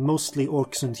mostly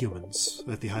orcs and humans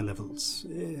at the high levels.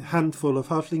 A handful of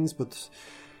halflings, but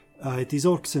it is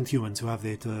orcs and humans who have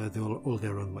it all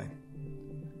their own way.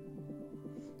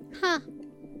 Huh.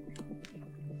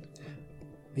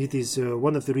 It is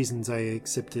one of the reasons I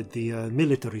accepted the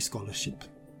military scholarship.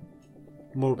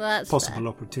 More possible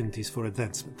opportunities for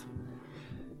advancement.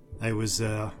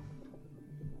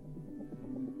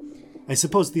 I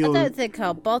suppose I don't think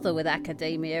I'll bother with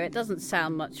academia. It doesn't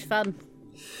sound much fun.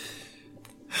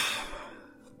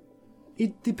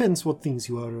 It depends what things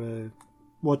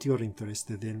what you're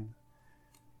interested in.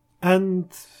 And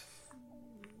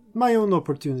my own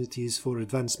opportunities for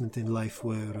advancement in life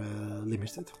were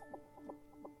limited.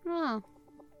 Oh.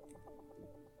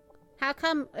 How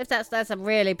come? If that's a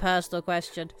really personal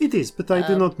question. It is, but I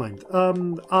do not mind.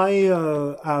 I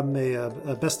am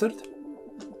a bastard.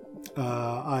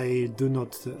 I do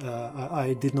not.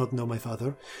 I did not know my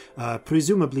father.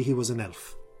 Presumably, he was an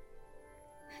elf.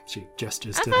 She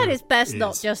gestures. I to find her it's best ears.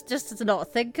 not just to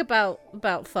not think about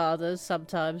fathers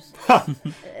sometimes.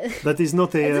 That is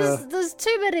not a. There's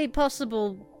too many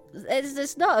possible.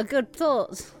 It's not a good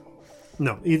thought.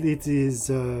 No, it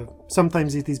is.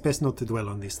 Sometimes it is best not to dwell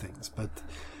on these things, but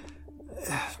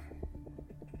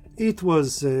it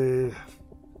was.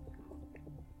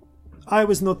 I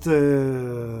was not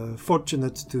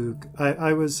fortunate to.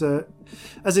 I was,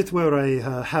 as it were, I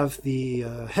have the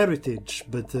heritage,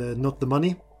 but not the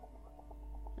money.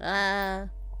 And,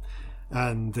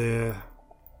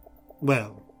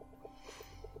 well,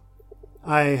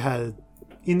 I had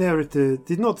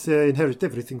did not inherit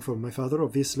everything from my father,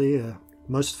 obviously,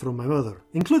 most from my mother,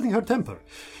 including her temper,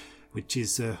 which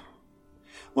is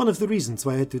one of the reasons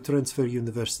why I had to transfer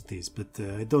universities, but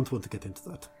I don't want to get into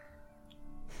that.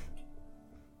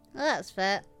 Well, that's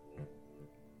fair.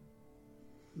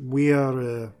 We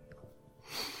are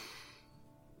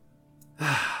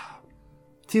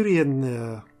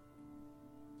Tyrian.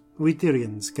 We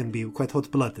Tyrians can be quite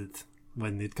hot-blooded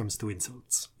when it comes to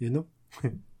insults, you know?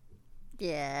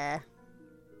 Yeah.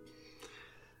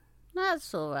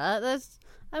 That's alright.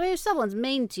 If someone's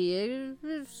mean to you,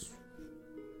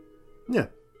 Yeah,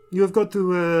 you have got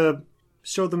to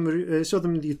show them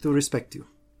to respect you,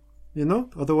 you know?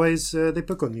 Otherwise, they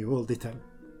pick on you all the time.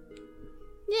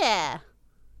 yeah,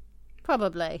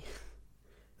 probably.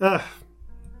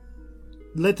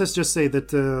 Let us just say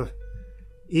that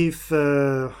if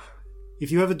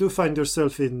you ever do find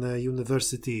yourself in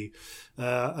university,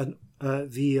 an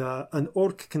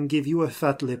orc can give you a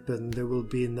fat lip and there will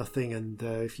be nothing, and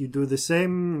if you do the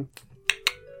same...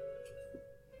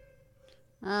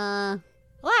 Well,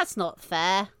 that's not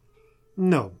fair.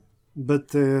 No,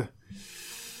 but...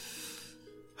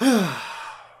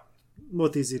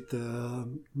 what is it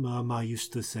Mama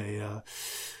used to say?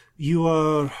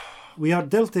 We are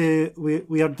dealt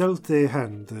a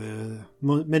hand.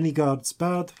 Many cards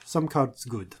bad, some cards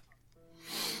good.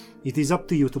 It is up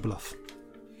to you to bluff.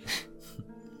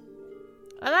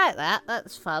 I like that.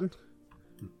 That's fun.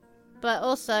 But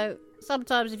also,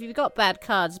 sometimes if you've got bad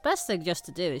cards, the best thing just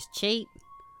to do is cheat.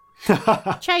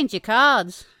 Change your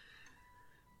cards.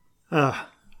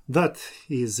 That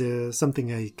is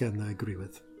something I can agree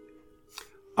with.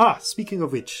 Speaking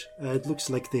of which, it looks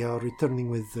like they are returning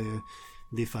with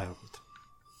the firewood.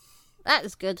 That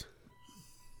is good.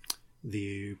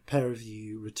 The pair of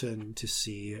you return to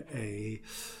see a...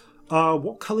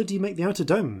 what colour do you make the outer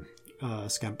dome,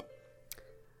 Scamp?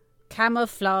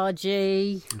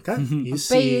 Camouflagey. Okay, you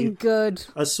see Being good.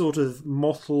 a sort of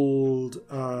mottled,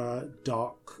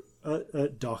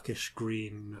 darkish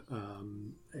green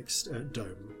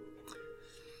dome.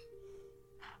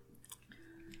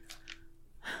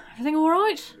 Everything all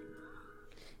right?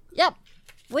 Yep.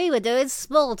 We were doing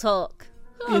small talk.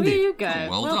 Oh, Indeed. here you go.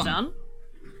 Oh, well done.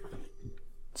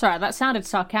 Sorry, that sounded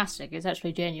sarcastic. It's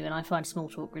actually genuine. I find small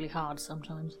talk really hard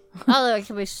sometimes. Although it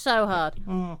can be so hard.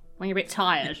 When you're a bit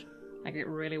tired, I get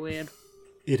really weird.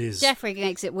 It is. Jeffrey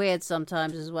makes it weird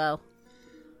sometimes as well.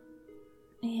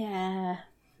 Yeah.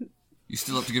 You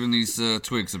still up to giving these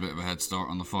twigs a bit of a head start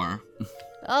on the fire?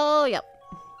 Oh, yep.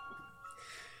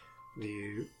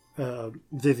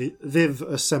 Viv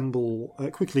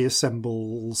quickly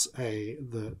assembles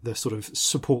the sort of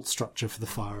support structure for the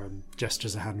fire and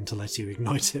gestures a hand to let you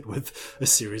ignite it with a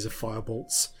series of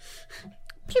firebolts.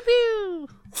 Pew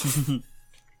pew!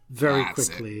 Very That's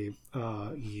quickly,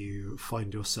 you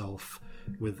find yourself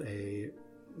with a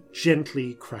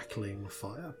gently crackling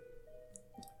fire.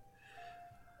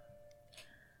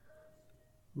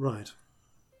 Right.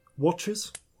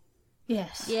 Watchers?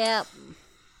 Yes. Yep.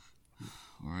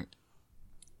 Alright.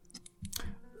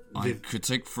 I could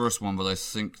take first one, but I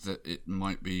think that it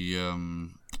might be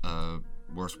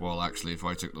worthwhile actually if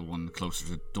I took the one closer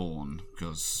to dawn,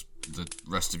 because the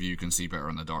rest of you can see better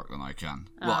in the dark than I can.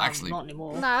 Well, actually, Not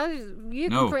anymore. No, you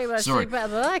No, can pretty much sorry. do better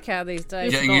than I can these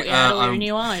days. Getting Got it, you had all your I'm-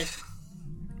 new eyes.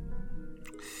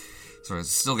 sorry,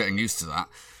 still getting used to that.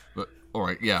 But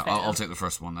alright, yeah, I'll take the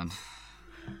first one then.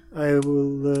 I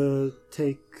will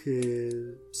take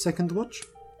second watch.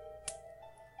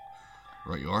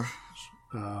 Right, you are.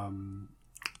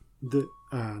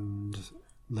 And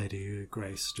Lady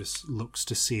Grace just looks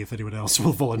to see if anyone else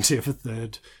will volunteer for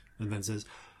third, and then says,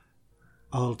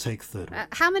 "I'll take third one."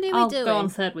 How many are we I'll doing? go on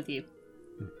third with you.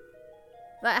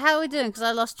 Like, how are we doing? Because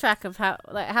I lost track of how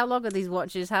long are these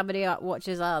watches? How many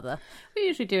watches are there? We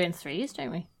usually do in threes,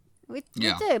 don't we? We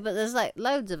Yeah. do, but there's like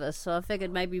loads of us, so I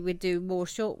figured maybe we'd do more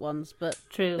short ones, but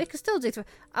True. we could still do 3.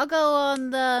 I'll go on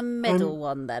the middle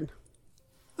one then.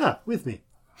 With me.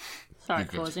 Sorry,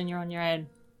 Good. Corzin, you're on your own.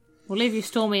 We'll leave you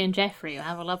Stormy and Jeffrey. You'll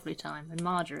have a lovely time. And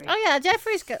Marjorie. Oh yeah,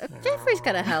 Jeffrey's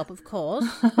gonna help, of course.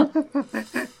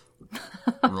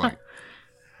 Right.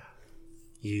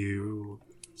 You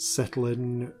settle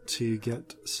in to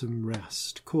get some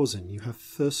rest. Corzin, you have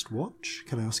first watch.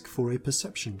 Can I ask for a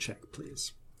perception check,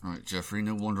 please? Right, Jeffrey,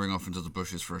 no wandering off into the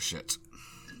bushes for a shit.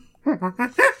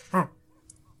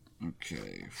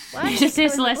 Okay. Why You are just see you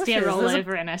going in the Celestia bushes? roll There's a-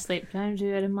 over in her sleep. Don't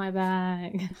do it in my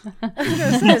bag.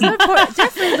 There's no point.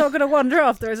 Jeffrey's not going to wander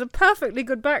off. There is a perfectly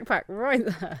good backpack right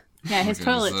there. Yeah, his Okay,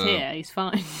 toilet's so- here. He's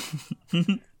fine.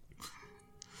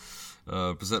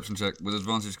 Perception check with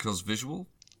advantage because visual?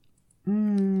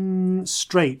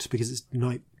 Straight, because it's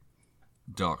night.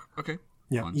 Dark. Okay.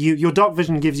 Yeah, Fine. your dark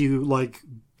vision gives you like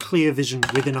clear vision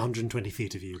within 120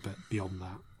 feet of you, but beyond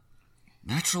that.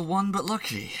 Natural 1, but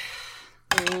lucky.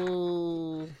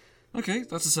 Ooh. Okay,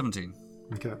 that's a 17.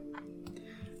 Okay.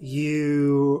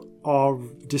 You are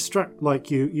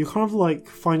you kind of like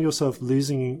find yourself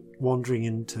wandering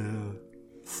into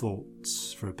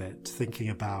thoughts for a bit, thinking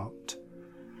about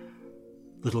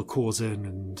little Corzin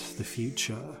and the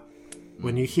future.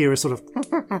 When you hear a sort of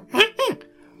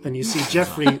and you see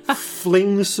Jeffrey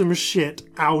fling some shit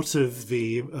out of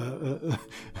the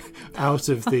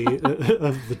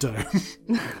dome.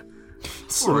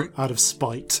 So, Alright. out of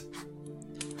spite.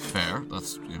 Fair.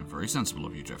 That's very sensible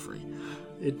of you, Jeffrey.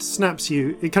 It snaps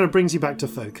you, it kind of brings you back to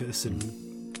focus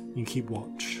and you keep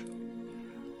watch.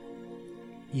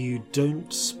 You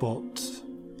don't spot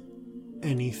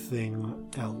anything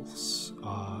else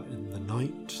in the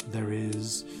night. There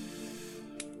is,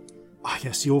 I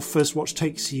guess your first watch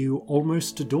takes you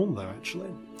almost to dawn though,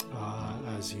 actually.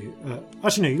 As you,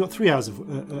 actually no, you got 3 hours of,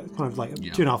 kind of like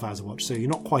 2.5 hours of watch, so you're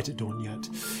not quite at dawn yet.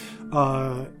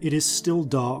 It is still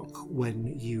dark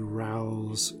when you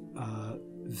rouse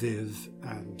Viv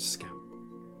and Scamp.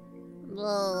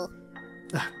 Well,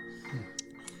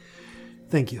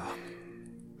 Thank you.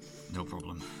 No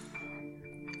problem.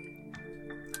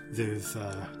 Viv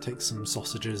takes some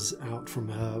sausages out from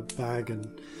her bag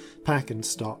and pack and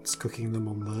starts cooking them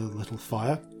on the little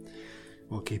fire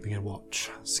while keeping a watch.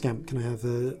 Scamp, can I have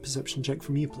a perception check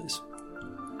from you, please?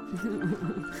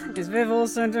 Is Viv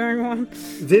also doing one?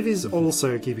 Viv is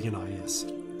also keeping an eye, yes.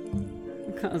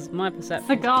 Because my perception.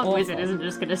 The guard wizard isn't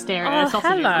just going to stare at Oh, her sausage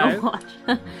hello. and watch.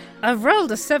 I've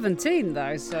rolled a 17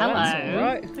 though, so Hello. that's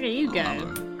alright. Look at you go.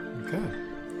 Okay.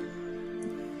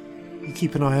 You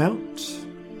keep an eye out.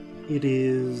 It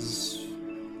is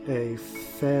a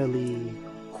fairly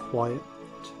quiet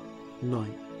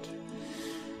night.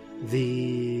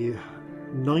 The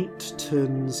night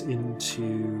turns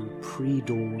into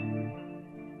pre-dawn,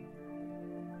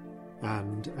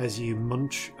 and as you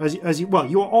munch,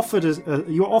 you are offered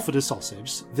a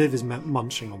sausage. Viv is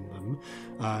munching on them.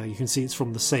 You can see it's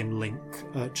from the same link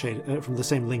from the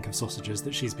same link of sausages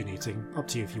that she's been eating. Up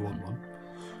to you if you want one.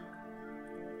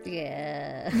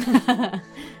 yeah.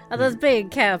 And there's being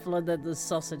careful, and then there's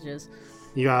sausages.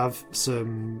 You have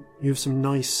some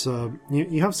nice.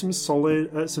 You have some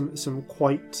solid, some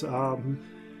quite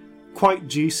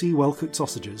juicy, well cooked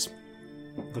sausages.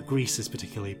 The grease is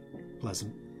particularly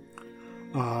pleasant.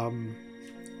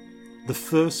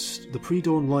 The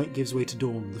pre-dawn light gives way to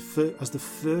dawn. As the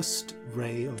first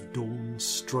ray of dawn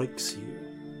strikes you,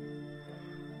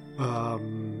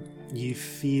 you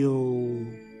feel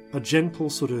a gentle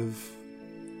sort of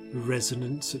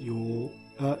resonance at your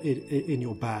in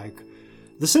your bag.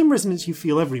 The same resonance you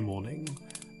feel every morning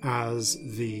as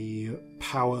the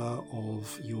power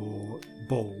of your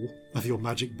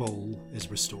magic bowl,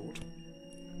 is restored.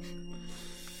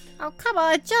 Oh, come on,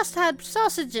 I just had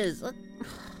sausages.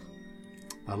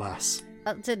 Alas.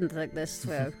 I didn't think this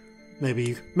through.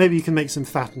 Maybe you can make some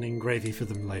fattening gravy for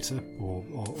them later, or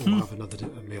have another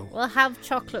meal. We'll have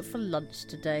chocolate for lunch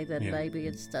today, then, Yeah. maybe,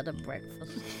 instead of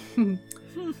breakfast.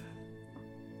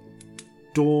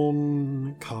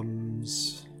 Dawn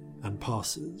comes and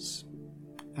passes,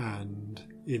 and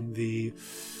in the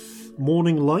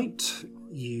morning light,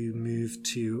 you move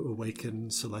to awaken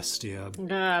Celestia.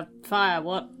 Fire,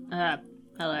 what?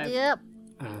 Hello. Yep.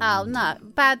 And Oh, no.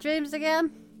 Bad dreams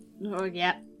again? Oh,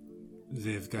 yeah.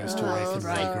 Viv goes to Oh, awaken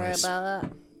Lady sorry Grace. about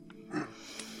that.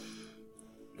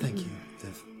 Thank you,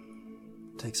 Viv.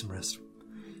 Take some rest.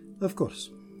 Of course.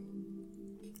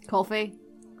 Coffee?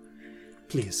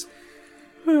 Please.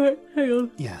 Alright, hang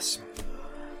on. Yes.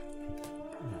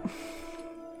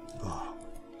 Oh.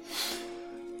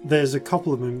 There's a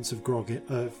couple of moments of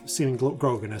seeming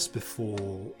grogginess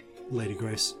before Lady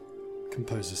Grace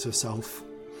composes herself,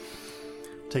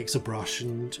 takes a brush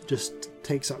and just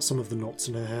takes out some of the knots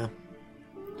in her hair.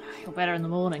 You're better in the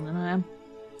morning than I am.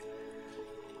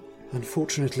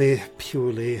 Unfortunately,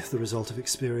 purely the result of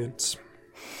experience.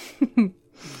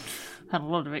 Had a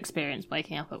lot of experience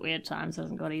waking up at weird times.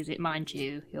 Hasn't got easy. Mind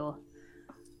you, you're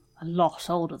a lot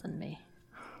older than me.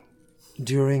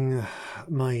 During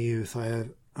my youth, I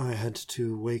had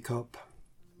to wake up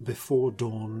before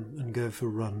dawn and go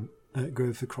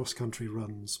for cross-country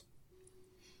runs.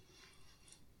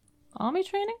 Army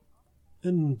training?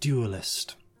 And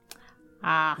duelist.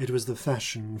 Ah. It was the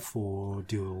fashion for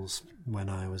duels when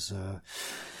I was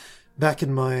back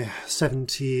in my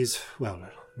 70s. Well,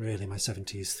 really my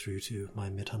 70s through to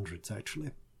my mid-hundreds,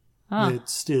 actually. Ah.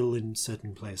 It's still in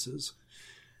certain places.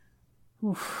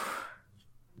 Oof.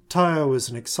 Tyre was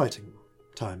an exciting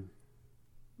time.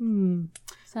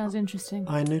 Sounds interesting.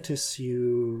 I notice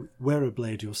you wear a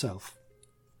blade yourself.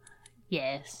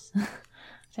 Yes.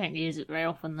 Don't use it very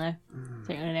often, though.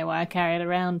 Don't really know why I carry it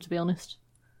around, to be honest.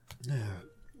 No.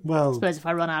 I Well, suppose if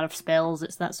I run out of spells,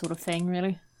 it's that sort of thing,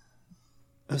 really.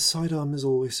 a sidearm is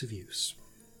always of use.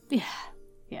 Yeah.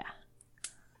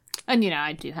 And,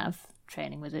 I do have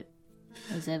training with it,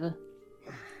 as ever.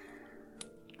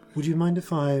 Would you mind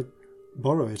if I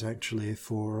borrow it, actually,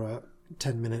 for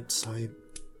 10 minutes? I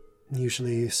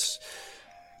usually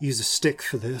use a stick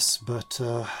for this, but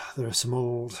there are some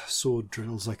old sword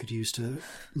drills I could use to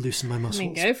loosen my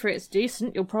muscles. Go for it. It's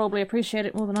decent. You'll probably appreciate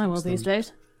it more than I will these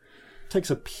days. Takes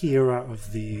a peer out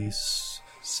of the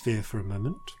sphere for a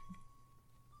moment.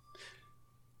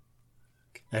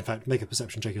 In fact, make a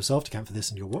perception check yourself to count for this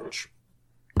in your watch.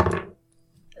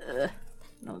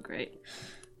 Not great.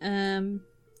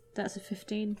 That's a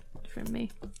 15 from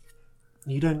me.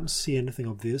 You don't see anything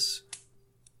obvious.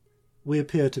 We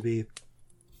appear to be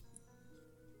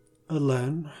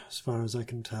alone, as far as I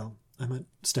can tell. I might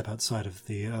step outside of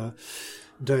the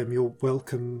dome. You're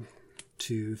welcome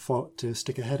to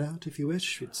stick a head out if you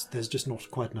wish. There's just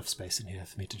not quite enough space in here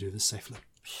for me to do this safely.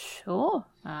 Sure.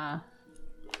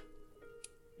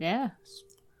 Yeah.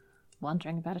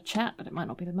 Wondering about a chat, but it might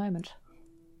not be the moment.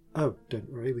 Oh,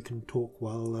 don't worry. We can talk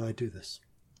while I do this.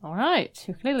 All right.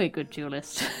 You're clearly a good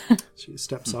duelist. She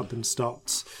steps up and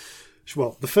starts...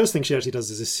 Well, the first thing she actually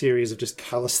does is a series of just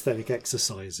calisthenic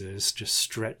exercises, just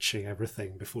stretching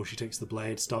everything before she takes the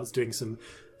blade, starts doing some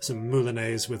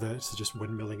moulinets with it, so just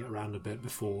windmilling it around a bit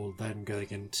before then going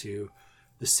into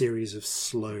a series of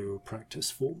slow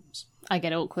practice forms. I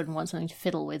get awkward and want something to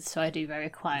fiddle with, so I do very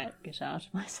quiet guitar to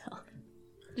myself.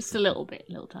 Just a little bit,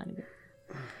 a little tiny bit.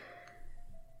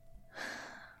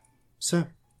 So...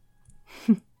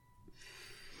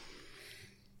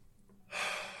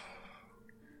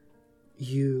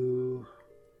 You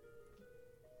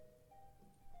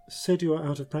said you were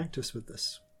out of practice with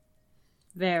this.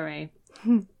 Very.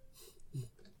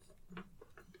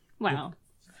 Well,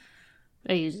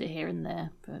 I use it here and there,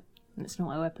 but it's not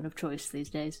my weapon of choice these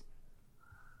days.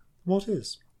 What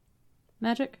is?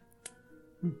 Magic?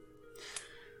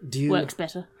 Do you... Works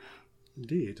better.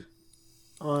 Indeed.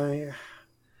 I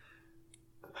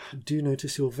do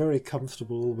notice you're very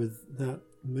comfortable with that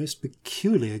most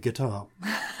peculiar guitar.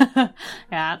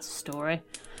 Yeah, that's a story.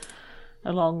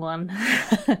 A long one.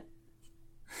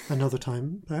 Another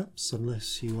time, perhaps,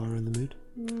 unless you are in the mood.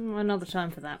 Another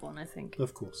time for that one, I think.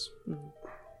 Of course.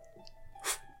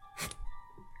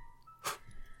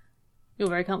 You're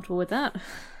very comfortable with that.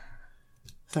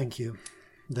 Thank you.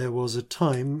 There was a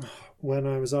time when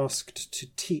I was asked to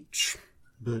teach,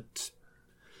 but...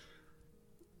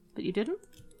 But you didn't?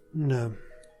 No.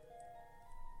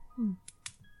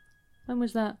 When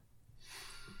was that?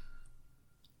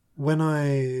 When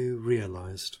I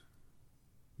realised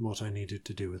what I needed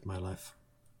to do with my life.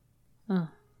 Oh.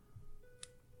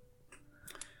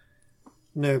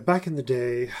 No, back in the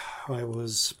day, I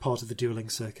was part of the duelling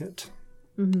circuit.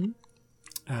 Mm-hmm.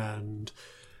 And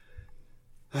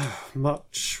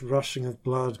much rushing of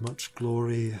blood, much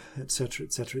glory, etc.,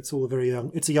 etc. It's all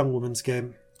it's a young woman's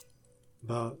game.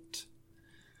 But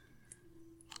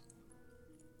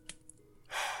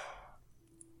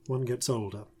one gets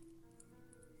older.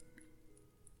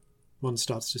 One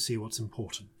starts to see what's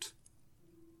important.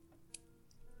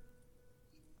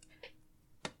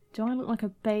 Do I look like a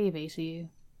baby to you?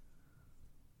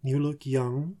 You look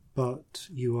young, but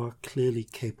you are clearly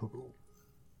capable.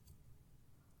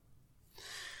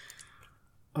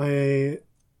 She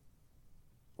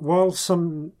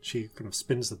kind of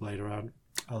spins the blade around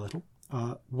a little.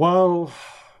 While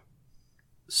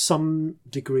some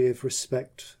degree of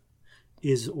respect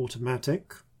is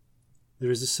automatic,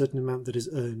 there is a certain amount that is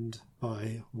earned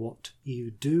by what you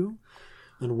do.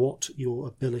 and what your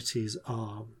abilities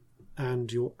are,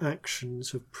 and your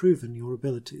actions have proven your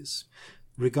abilities,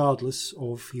 regardless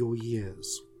of your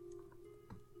years.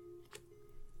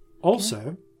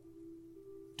 Also,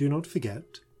 do not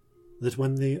forget that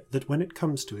when it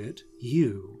comes to it,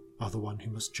 you are the one who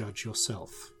must judge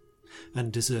yourself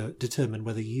and determine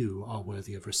whether you are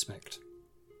worthy of respect.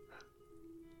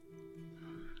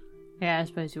 Yeah, I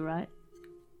suppose you're right.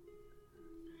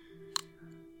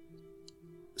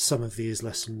 Some of these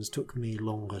lessons took me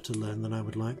longer to learn than I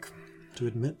would like to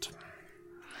admit.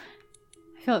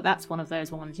 I feel like that's one of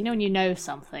those ones. You know when you know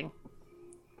something?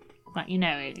 Like, you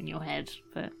know it in your head,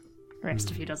 but the rest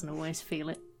of you doesn't always feel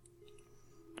it.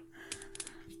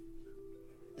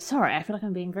 Sorry, I feel like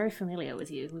I'm being very familiar with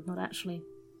you. We've not actually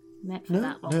met for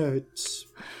that long. No, it's...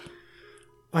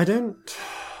 I don't...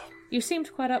 You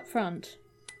seemed quite upfront.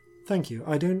 Thank you.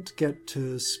 I don't get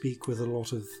to speak with a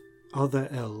lot of other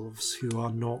elves who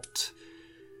are not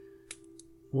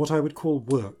what I would call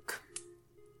work.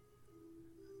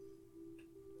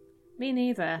 Me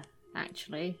neither,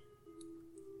 actually.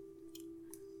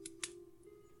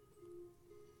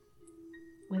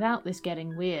 Without this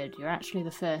getting weird, you're actually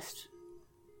the first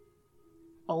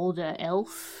older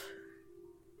elf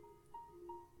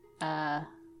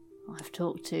I've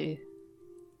talked to.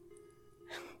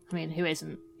 I mean, who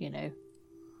isn't, you know,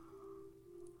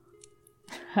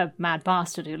 a mad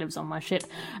bastard who lives on my ship.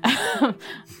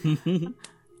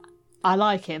 I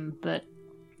like him, but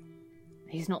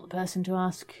he's not the person to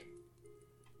ask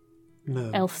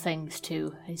elf things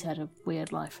to. He's had a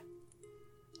weird life.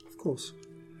 Of course.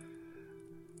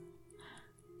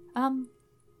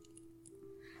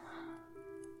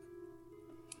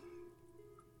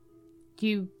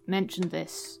 You mentioned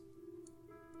this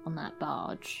on that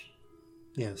barge.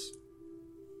 Yes.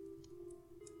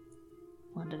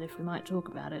 Wondered if we might talk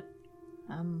about it.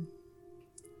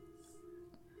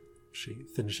 She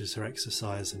finishes her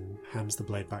exercise and hands the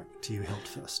blade back to you, hilt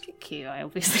first. Thank you. I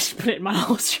obviously just put it in my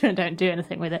holster and don't do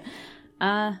anything with it.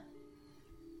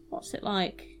 What's it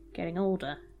like getting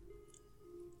older?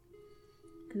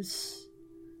 Because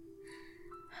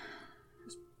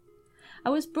I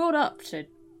was brought up to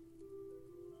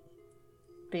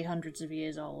be hundreds of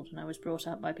years old, and I was brought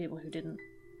up by people who didn't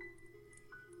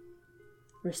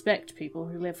respect people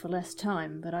who live for less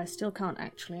time, but I still can't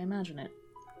actually imagine it.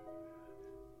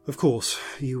 Of course,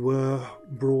 you were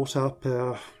brought up,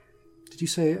 did you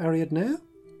say Ariadne?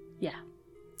 Yeah,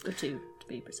 the two, to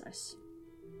be precise.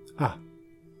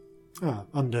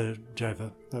 Under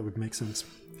Jova, that would make sense.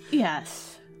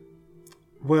 Yes.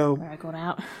 Well, Where I got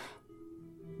out.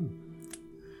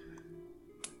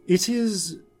 It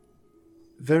is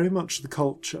very much the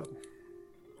culture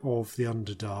of the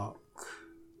Underdark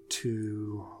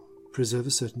to preserve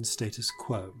a certain status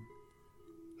quo.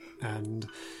 And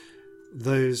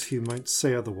those who might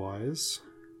say otherwise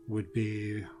would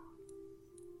be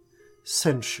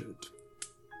censured,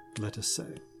 let us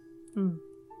say.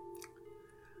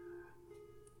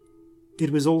 It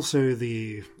was also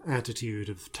the attitude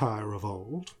of Tyre of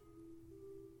old,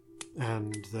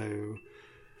 and though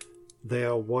they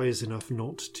are wise enough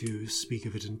not to speak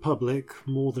of it in public,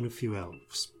 more than a few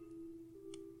elves.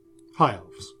 High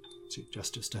elves, she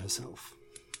gestures to herself.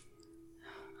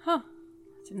 Huh.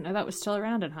 Didn't know that was still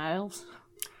around in High Elves.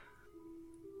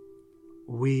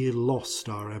 We lost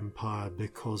our empire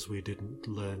because we didn't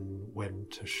learn when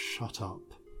to shut up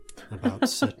about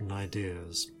certain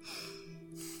ideas.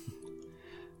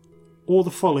 Or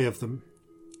the folly of them.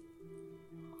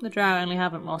 The Drow only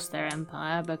haven't lost their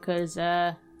empire because,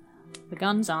 the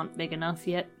guns aren't big enough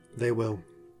yet. They will.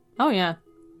 Oh, yeah.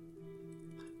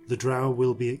 The Drow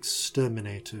will be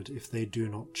exterminated if they do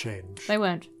not change. They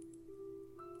won't.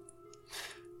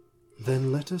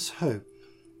 Then let us hope,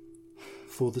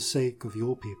 for the sake of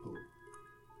your people,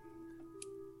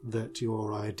 that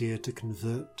your idea to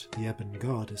convert the Ebon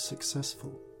Guard is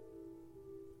successful.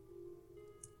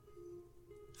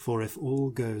 For if all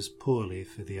goes poorly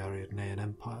for the Ariadnean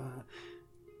Empire,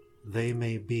 they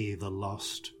may be the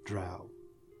lost Drow.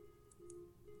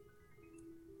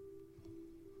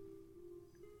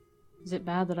 Is it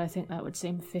bad that I think that would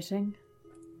seem fitting?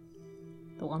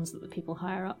 The ones that the people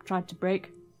higher up tried to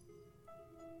break?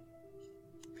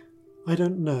 I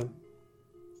don't know,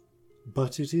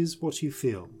 but it is what you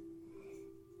feel.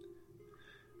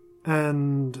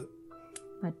 And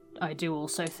I do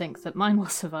also think that mine will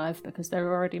survive because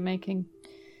they're already making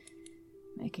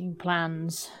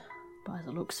plans by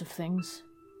the looks of things.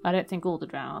 I don't think all the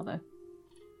Drow are, though.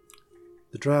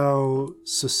 the Drow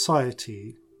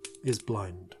society is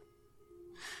blind.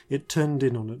 It turned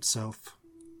in on itself,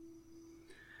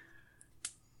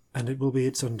 and it will be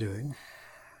its undoing.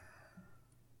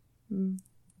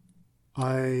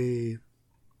 I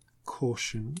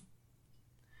caution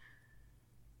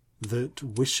that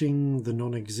wishing the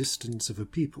non-existence of a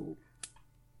people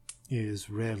is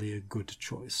rarely a good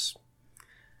choice.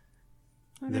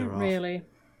 Really.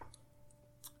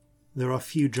 There are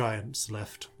few giants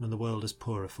left, and the world is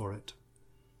poorer for it.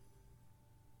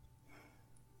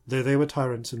 Though they were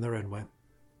tyrants in their own way.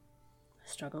 I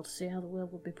struggle to see how the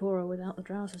world would be poorer without the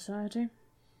Drow Society.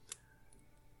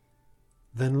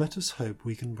 Then let us hope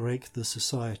we can break the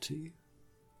society.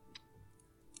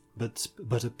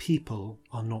 But a people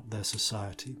are not their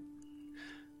society.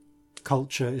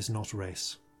 Culture is not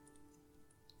race.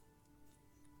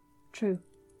 True.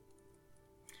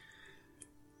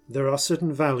 There are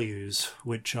certain values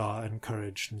which are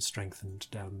encouraged and strengthened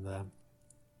down there.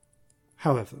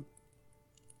 However,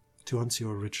 to answer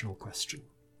your original question,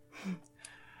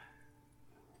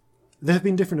 there have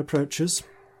been different approaches.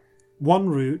 One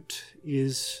route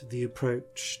is the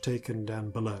approach taken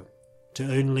down below,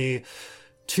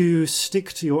 to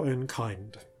stick to your own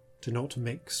kind, to not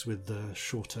mix with the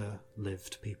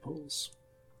shorter-lived peoples.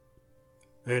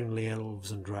 Only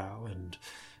elves and dwarves,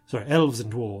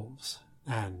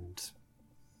 and,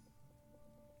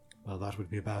 well, that would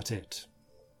be about it.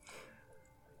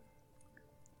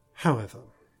 However...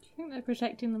 Do you think they're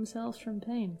protecting themselves from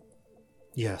pain?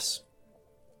 Yes.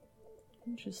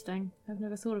 Interesting. I've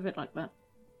never thought of it like that.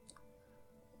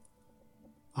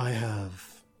 I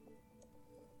have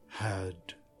had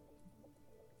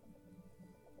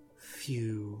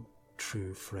few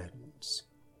true friends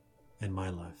in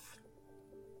my life.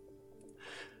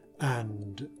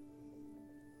 And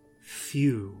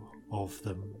few of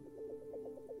them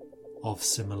of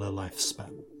similar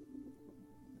lifespan.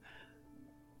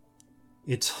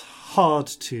 It's hard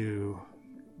to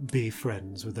be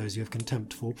friends with those you have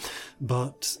contempt for,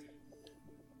 but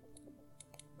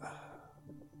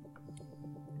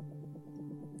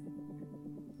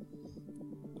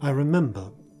I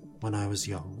remember when I was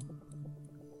young,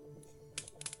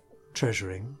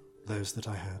 treasuring those that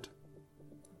I had.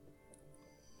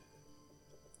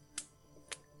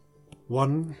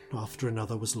 One after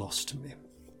another was lost to me.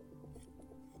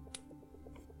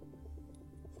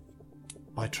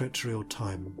 By treachery or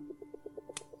time.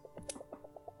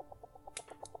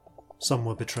 Some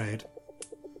were betrayed.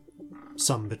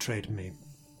 Some betrayed me.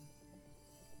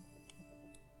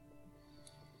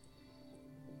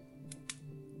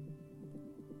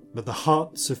 But the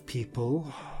hearts of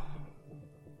people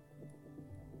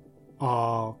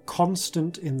are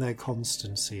constant in their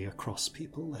constancy across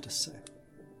people, let us say.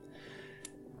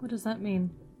 What does that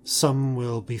mean? Some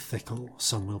will be fickle,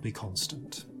 some will be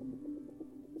constant.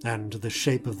 And the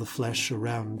shape of the flesh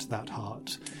around that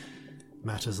heart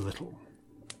matters little.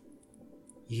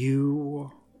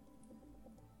 You...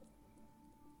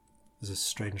 There's a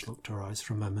strange look to her eyes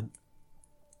for a moment.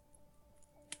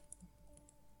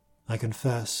 I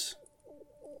confess,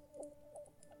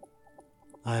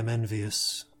 I am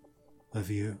envious of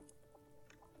you.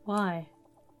 Why?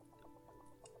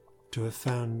 To have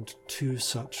found two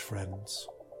such friends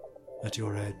at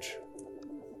your age.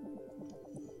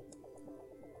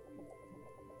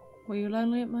 Were you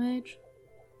lonely at my age?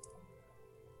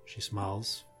 She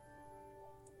smiles.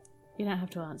 You don't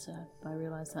have to answer. I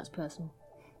realise that's personal.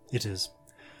 It is.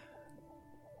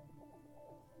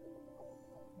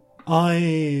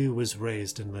 I was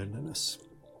raised in loneliness.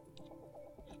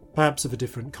 Perhaps of a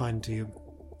different kind to you.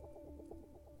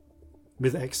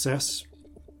 With excess.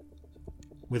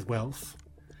 With wealth.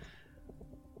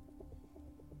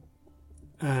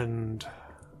 And,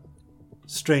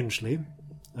 strangely,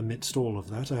 amidst all of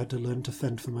that, I had to learn to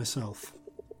fend for myself.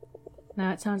 No,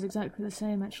 it sounds exactly the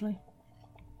same, actually.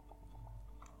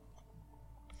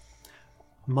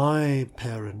 My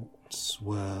parents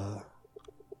were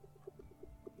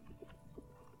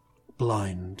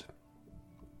blind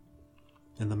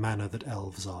in the manner that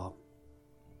elves are.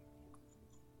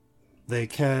 They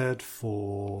cared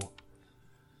for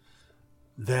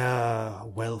their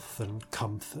wealth and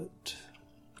comfort,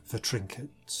 for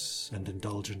trinkets and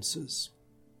indulgences.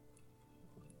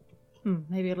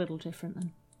 Maybe a little different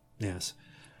then. Yes.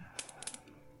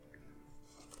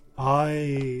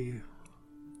 I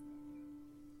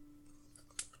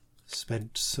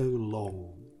spent so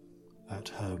long at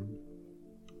home.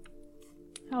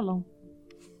 How long?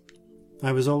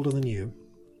 I was older than you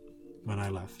when I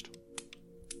left.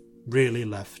 Really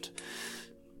left.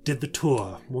 Did the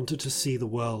tour, wanted to see the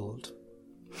world.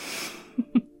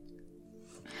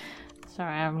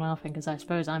 Sorry, I'm laughing because I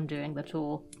suppose I'm doing the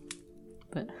tour.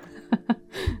 But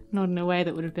not in a way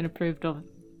that would have been approved of.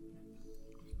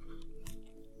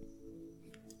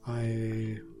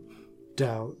 I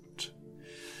doubt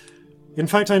In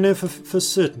fact, I know for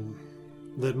certain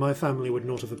that my family would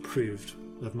not have approved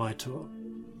of my tour.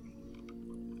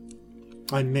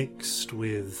 I mixed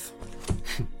with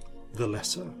the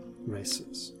lesser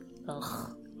races.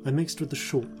 Ugh. I mixed with the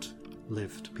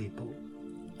short-lived people.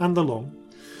 And the long.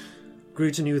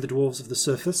 Grew to know the dwarves of the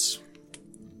surface.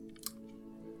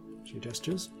 She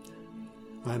gestures.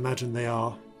 I imagine they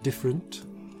are different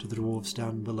to the dwarves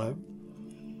down below.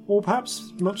 Or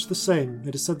perhaps much the same.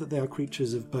 It is said that they are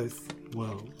creatures of both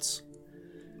worlds.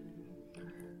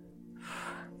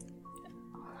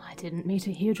 I didn't meet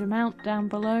a huge amount down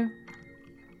below.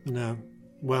 No.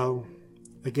 Well,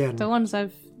 again... The ones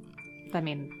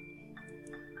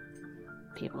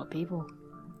people are people.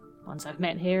 Ones I've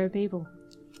met here are people.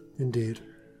 Indeed.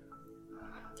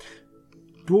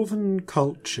 Dwarven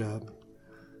culture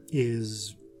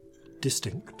is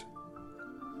distinct.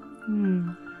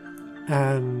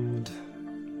 And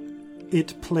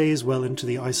it plays well into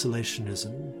the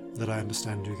isolationism that I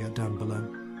understand you get down below.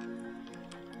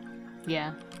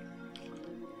 Yeah.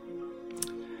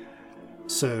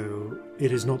 So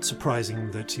it is not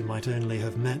surprising that you might only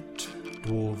have met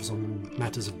dwarves on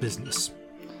matters of business.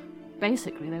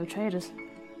 Basically, they were traders.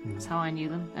 That's how I knew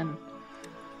them, and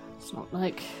it's not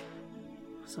like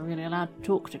I was really allowed to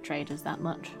talk to traders that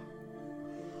much.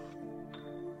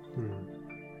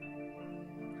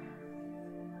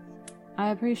 I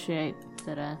appreciate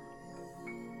that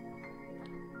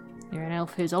you're an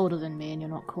elf who's older than me and you're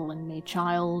not calling me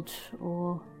child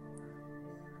or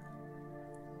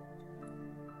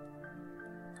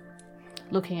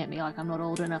looking at me like I'm not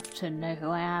old enough to know who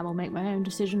I am or make my own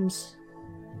decisions.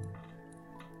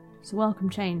 It's a welcome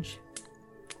change.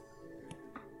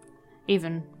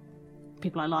 Even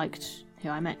people I liked, who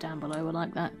I met down below, were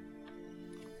like that.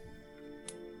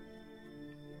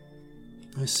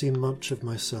 I see much of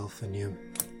myself in you.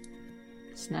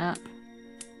 Snap.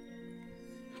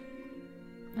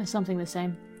 There's something the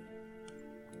same.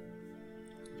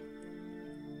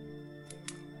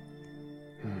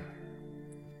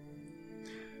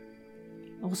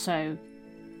 Also,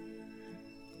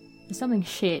 there's something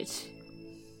shit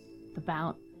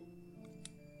about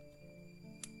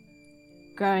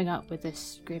growing up with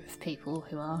this group of people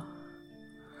who are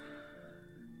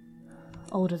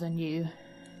older than you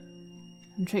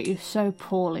and treat you so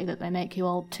poorly that they make you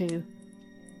old too.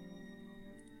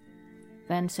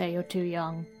 Then say you're too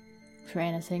young for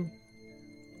anything.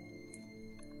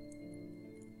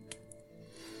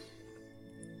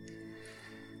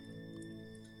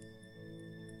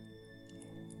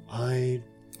 I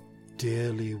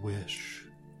dearly wish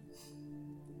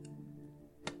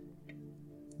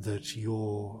that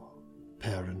your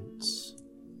parents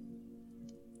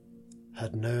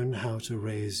had known how to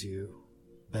raise you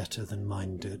better than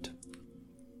mine did.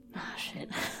 Ah, shit.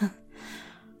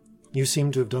 You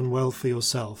seem to have done well for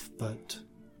yourself, but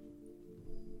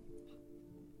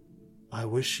I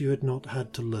wish you had not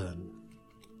had to learn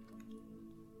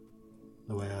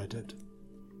the way I did.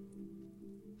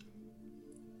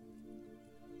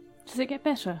 Does it get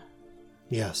better?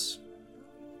 Yes.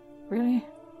 Really?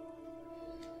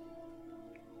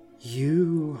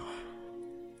 You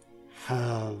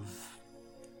have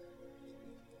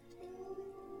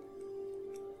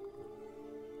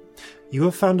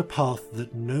found a path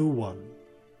that no one,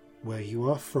 where you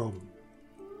are from,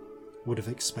 would have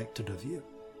expected of you.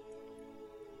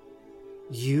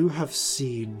 You have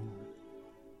seen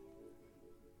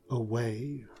a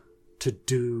way to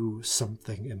do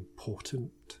something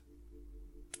important.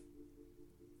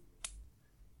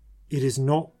 It is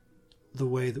not the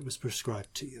way that was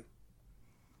prescribed to you.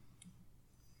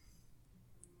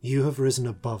 You have risen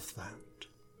above that.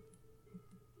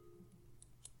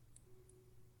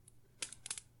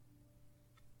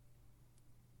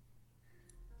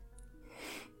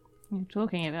 You're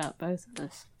talking about both of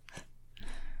us.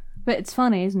 But it's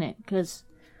funny, isn't it? Because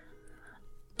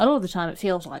a lot of the time it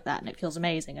feels like that, and it feels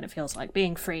amazing, and it feels like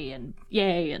being free, and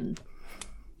yay, and,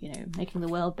 making the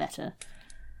world better.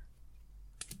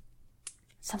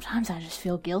 Sometimes I just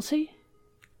feel guilty.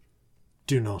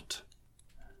 Do not.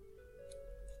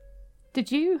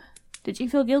 Did you? Did you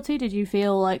feel guilty? Did you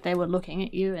feel like they were looking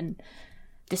at you and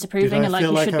disapproving and like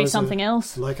you should be something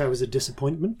else? Like I was a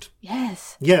disappointment?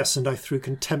 Yes. Yes, and I threw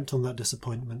contempt on that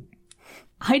disappointment.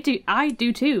 I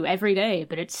do too, every day,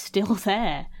 but it's still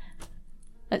there.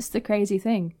 That's the crazy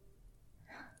thing.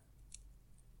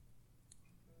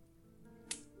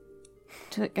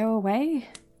 Does it go away?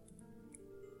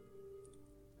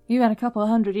 You had a couple of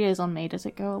 100 years on me, does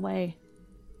it go away?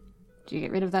 Do you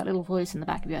get rid of that little voice in the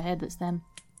back of your head that's them?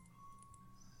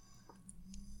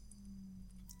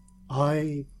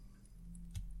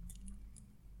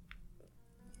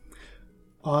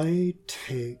 I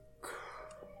take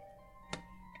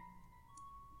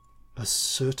a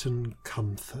certain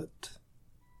comfort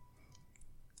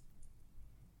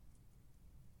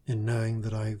in knowing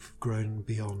that I've grown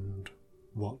beyond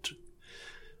what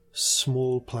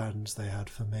small plans they had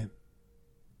for me.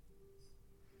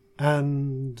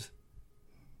 And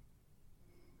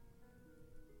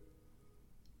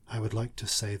I would like to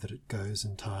say that it goes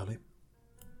entirely.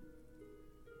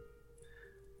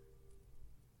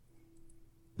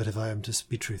 But if I am to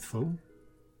be truthful,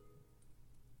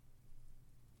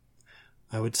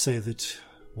 I would say that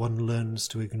one learns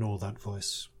to ignore that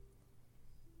voice.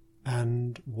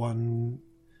 And one's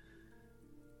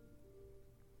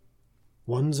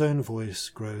own voice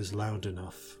grows loud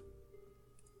enough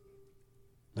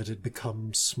that it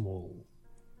becomes small.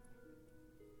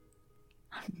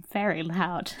 Very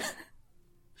loud.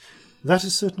 That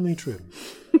is certainly true.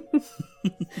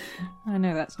 I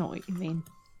know that's not what you mean.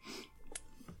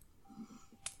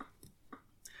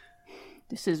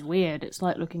 This is weird. It's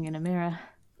like looking in a mirror.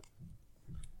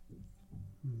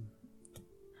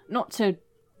 Not to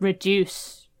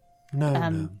reduce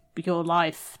No. your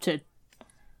life to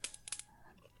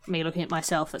me looking at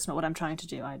myself. That's not what I'm trying to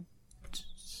do. I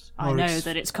know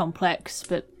that it's complex,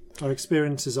 but Our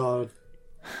experiences are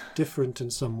different in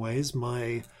some ways.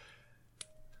 My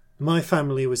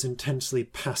family was intensely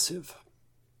passive.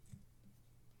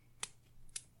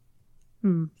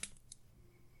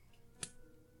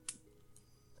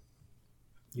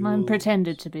 Mine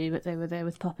pretended to be, but they were there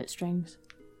with puppet strings.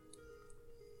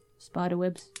 Spider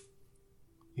webs.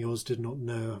 Yours did not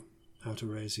know how to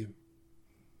raise you.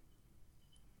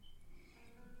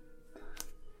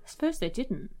 I suppose they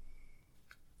didn't.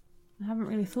 I haven't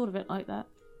really thought of it like that.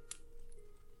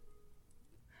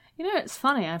 You know, it's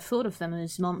funny, I've thought of them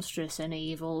as monstrous and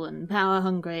evil and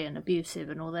power-hungry and abusive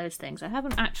and all those things. I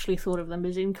haven't actually thought of them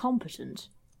as incompetent.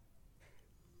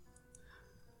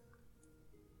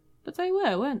 But they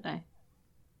were, weren't they?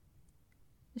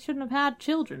 They shouldn't have had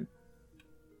children.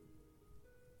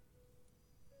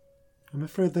 I'm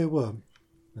afraid they were,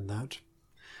 in that.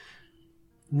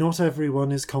 Not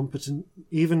everyone is competent.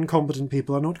 Even competent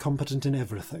people are not competent in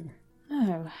everything.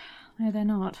 No, they're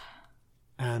not.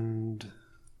 And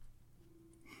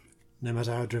no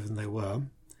matter how driven they were,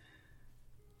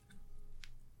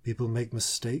 people make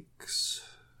mistakes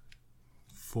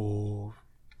for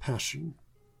passion.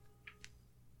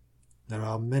 There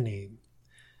are many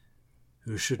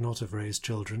who should not have raised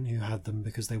children who had them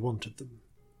because they wanted them.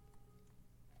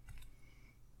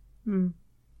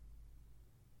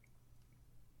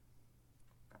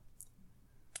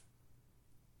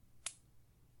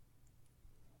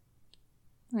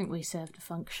 I think we served a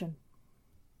function.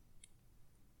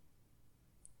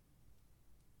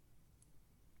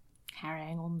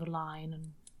 Carrying on the line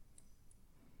and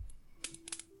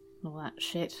all that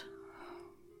shit.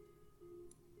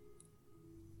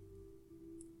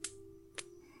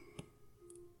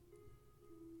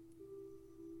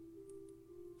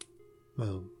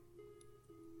 Well,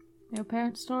 Your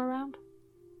parents still around?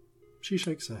 she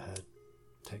shakes her head,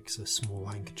 takes a small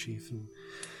handkerchief and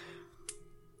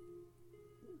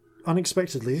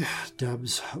unexpectedly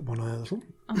dabs one eye a little.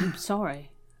 I'm sorry.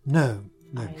 No,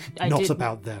 I not didn't-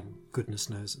 about them, goodness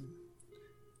knows.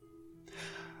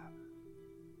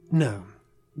 No,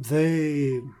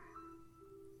 they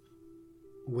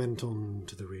went on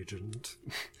to the Regent.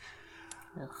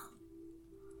 Ugh.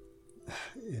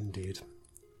 Indeed.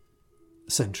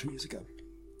 Centuries ago.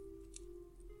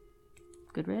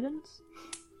 Good riddance?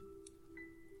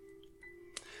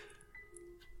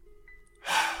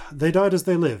 They died as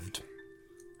they lived,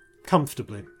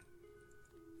 comfortably,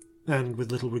 and with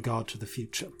little regard to the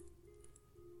future.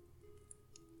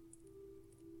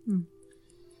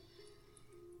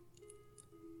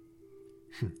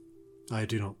 I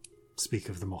do not speak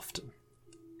of them often.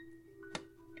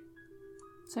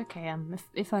 It's okay,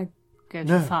 if I go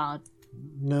No. too far.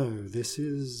 No, this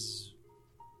is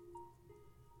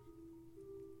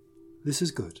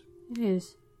good. It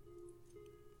is.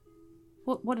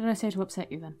 What did I say to upset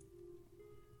you then?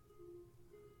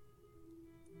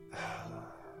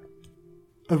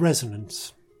 A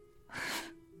resonance,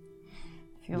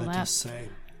 Feel let that? us say.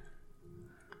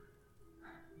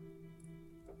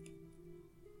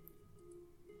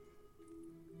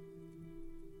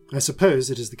 I suppose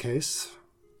it is the case,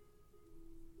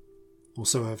 or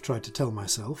so I have tried to tell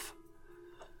myself,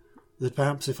 that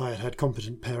perhaps if I had had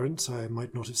competent parents I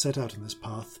might not have set out on this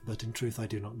path, but in truth I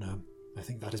do not know. I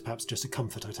think that is perhaps just a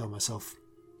comfort I tell myself.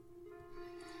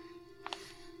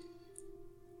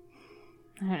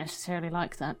 I don't necessarily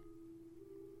like that.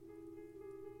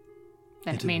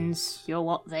 Then It it means is. you're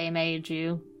what they made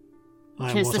you.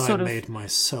 I am what I made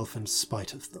myself in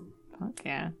spite of them. Fuck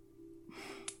yeah.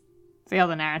 The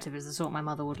other narrative is the sort my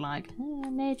mother would like. I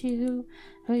made you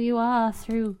who you are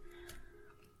through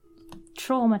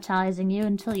traumatizing you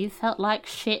until you felt like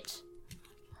shit.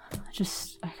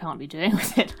 I can't be doing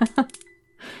with it.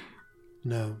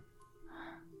 No.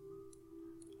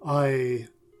 I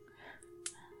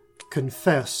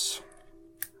confess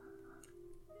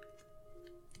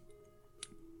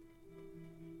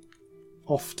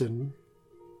often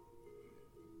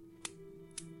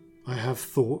I have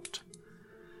thought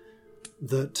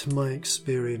that my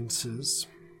experiences,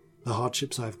 the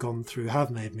hardships I've gone through, have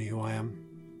made me who I am.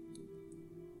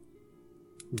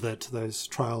 That those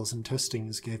trials and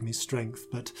testings gave me strength,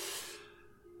 but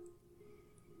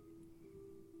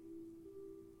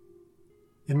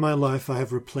in my life I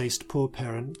have replaced poor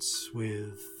parents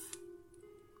with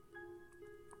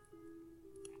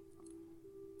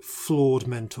flawed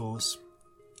mentors.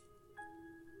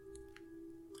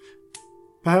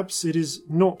 Perhaps it is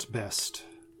not best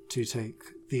to take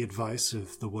the advice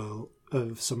of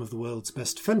some of the world's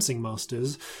best fencing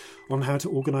masters on how to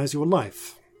organize your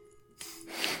life.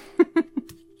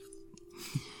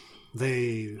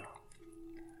 They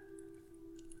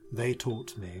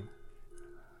taught me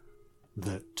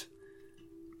that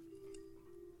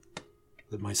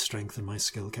my strength and my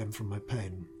skill came from my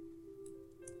pain.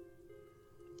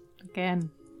 Again,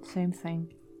 same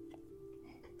thing.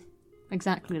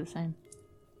 Exactly the same.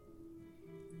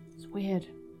 It's weird.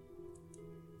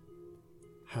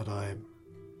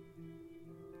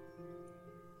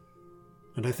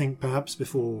 And I think perhaps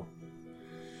before,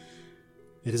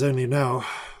 it is only now,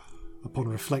 upon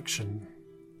reflection,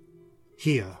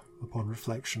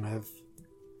 I have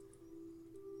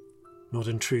not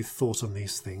in truth thought on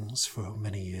these things for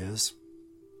many years.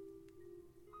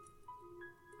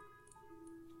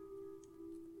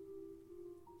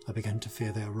 I began to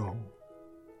fear they are wrong.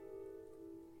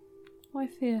 Why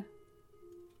fear?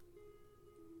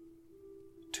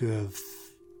 I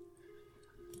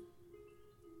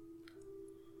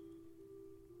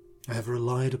have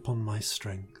relied upon my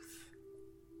strength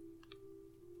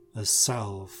as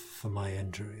salve for my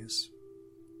injuries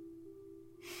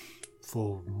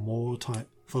for more time,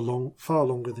 far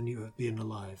longer than you have been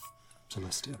alive,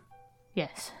 Celestia.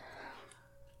 Yes.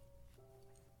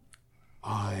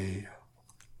 I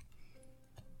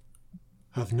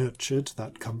have nurtured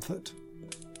that comfort,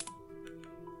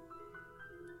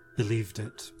 believed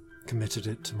it, committed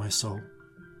it to my soul.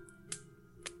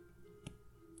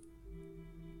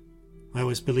 I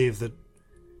always believed that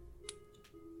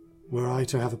were I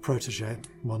to have a protege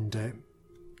one day,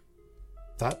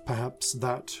 that perhaps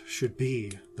that should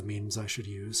be the means I should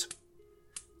use.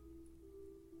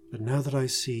 But now that I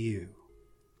see you,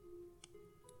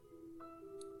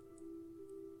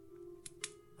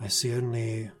 I see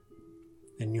only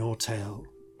in your tale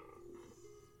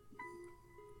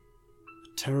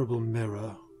a terrible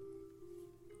mirror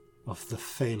of the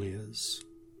failures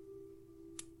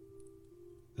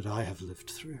that I have lived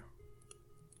through.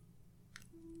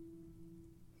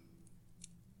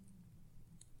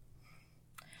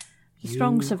 The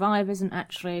strong survive isn't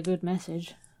actually a good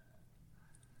message.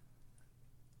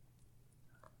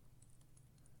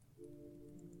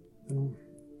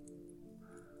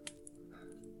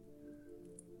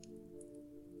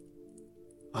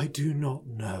 I do not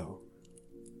know.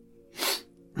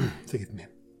 Forgive me.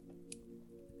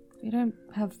 You don't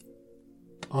have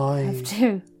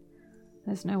to.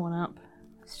 There's no one up.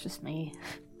 It's just me.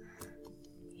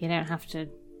 You don't have to.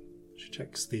 She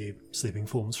checks the sleeping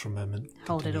forms for a moment.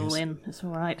 Hold it all in. It's all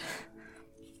right.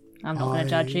 I'm not going to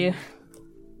judge you.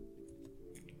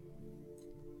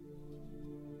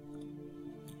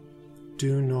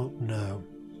 Do not know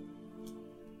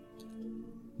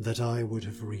that I would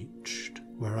have reached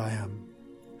where I am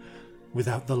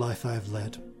without the life I have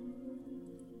led.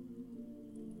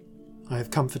 I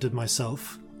have comforted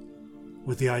myself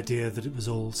with the idea that it was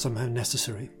all somehow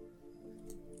necessary,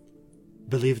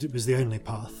 believed it was the only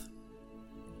path.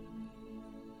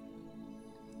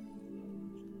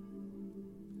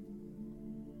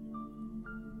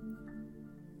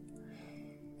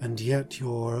 And yet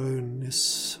your own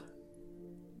is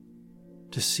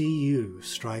to see you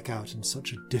strike out in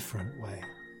such a different way.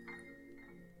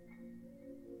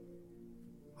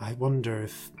 I wonder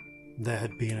if there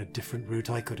had been a different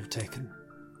route I could have taken.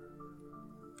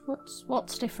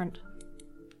 What's different?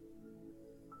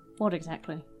 What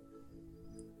exactly?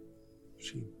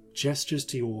 She gestures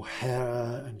to your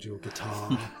hair and your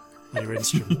guitar and your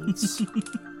instruments.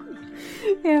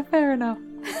 Yeah, fair enough.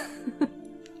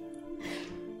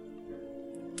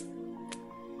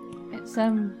 It's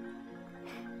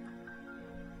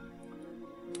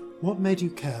What made you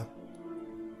care?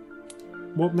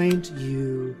 What made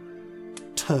you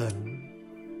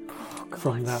turn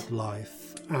from that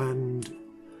life? And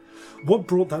what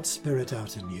brought that spirit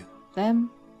out in you?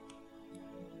 Them.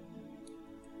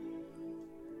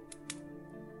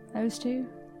 Those two.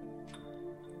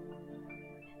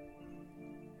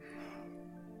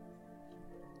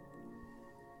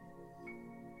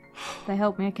 They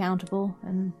held me accountable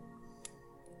and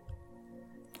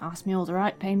asked me all the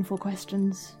right painful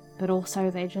questions, but also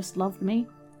they just loved me.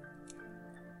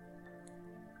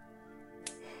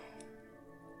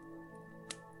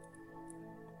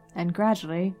 And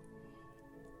gradually,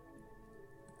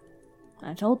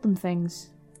 I told them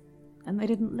things, and they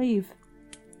didn't leave.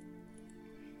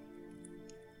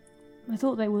 I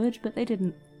thought they would, but they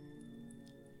didn't.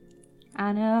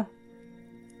 And,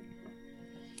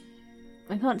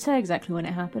 I can't say exactly when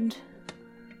it happened.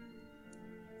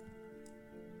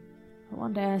 But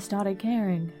one day I started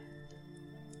caring.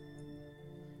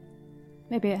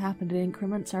 Maybe it happened in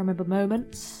increments. I remember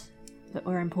moments that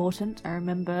were important. I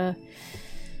remember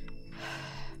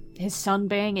his son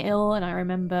being ill, and I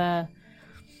remember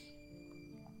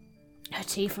a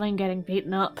tiefling getting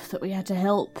beaten up that we had to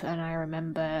help, and I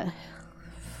remember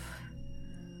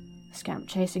Scamp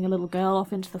chasing a little girl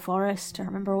off into the forest. I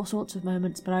remember all sorts of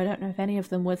moments, but I don't know if any of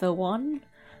them were the one,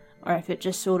 or if it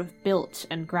just sort of built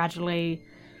and gradually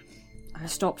I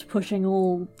stopped pushing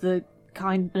all the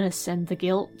kindness and the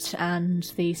guilt and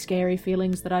the scary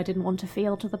feelings that I didn't want to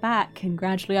feel to the back, and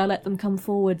gradually I let them come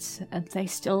forwards, and they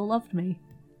still loved me.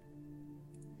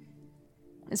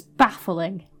 It's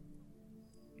baffling.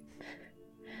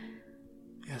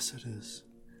 Yes, it is.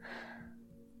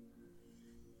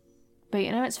 But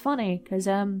you know, it's funny, because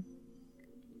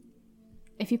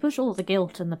if you push all the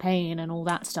guilt and the pain and all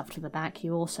that stuff to the back,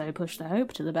 you also push the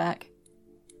hope to the back.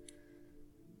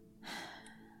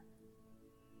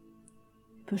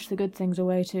 Push the good things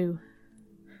away too.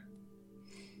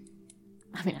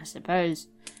 I mean, I suppose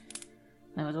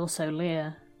there was also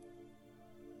Leah.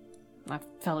 I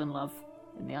fell in love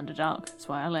in the Underdark, that's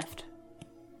why I left.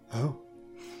 Oh.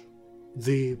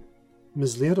 The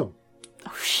Ms. Leodom.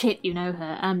 Oh shit, you know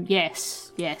her.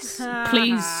 Yes.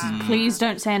 Please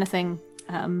don't say anything.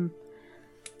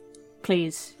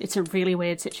 Please. It's a really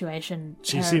weird situation.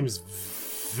 She seems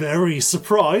very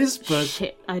surprised, but...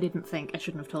 Shit, I didn't think. I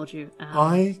shouldn't have told you.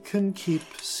 I can keep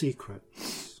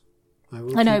secrets. I know,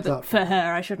 keep but that for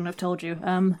her, I shouldn't have told you.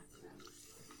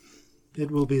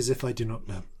 It will be as if I do not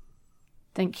know.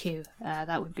 Thank you.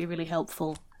 That would be really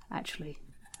helpful, actually.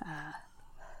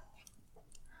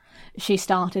 She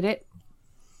started it,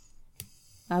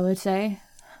 I would say.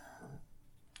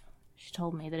 She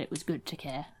told me that it was good to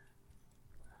care.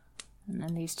 And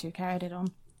then these two carried it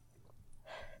on.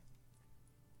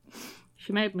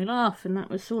 She made me laugh, and that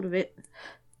was sort of it.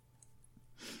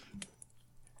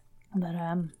 But,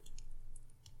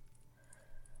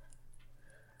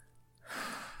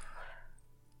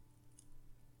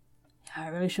 I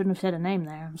really shouldn't have said a name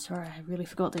there. I'm sorry, I really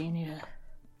forgot that you knew her.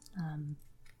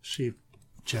 She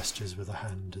gestures with a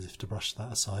hand as if to brush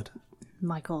that aside.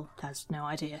 Michael has no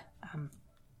idea.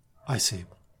 I see.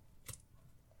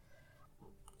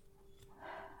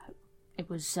 It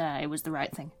was the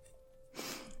right thing.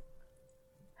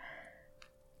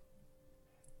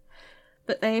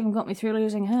 But they even got me through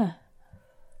losing her.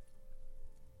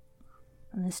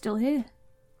 And they're still here.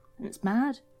 And it's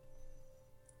mad.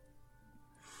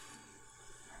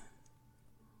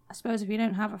 I suppose if you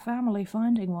don't have a family,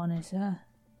 finding one is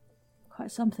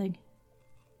quite something.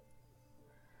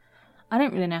 I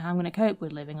don't really know how I'm going to cope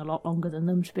with living a lot longer than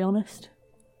them, to be honest.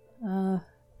 When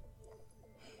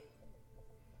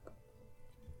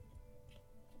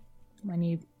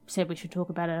you said we should talk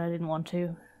about it, I didn't want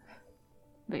to.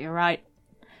 But you're right.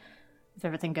 If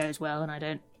everything goes well and I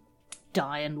don't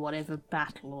die in whatever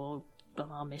battle or on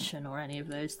our mission or any of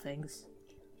those things,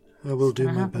 I will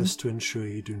do my best to ensure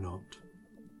you do not.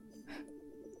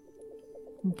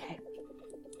 Okay.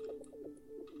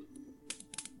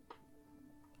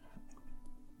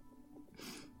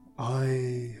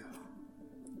 I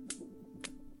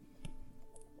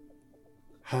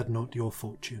had not your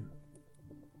fortune.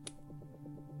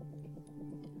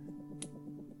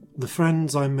 The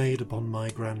friends I made upon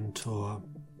my grand tour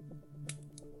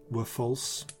were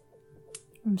false.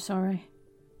 I'm sorry.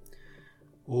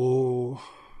 Or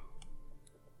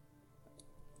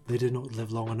they did not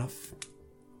live long enough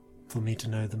for me to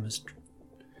know them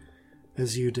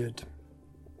as you did.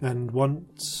 And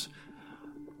once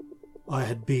I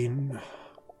had been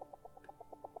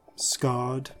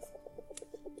scarred,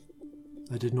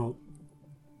 I did not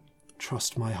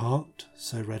trust my heart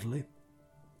so readily.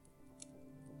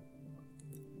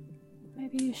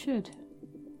 Maybe you should.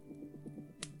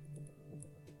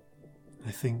 I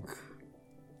think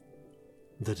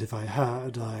that if I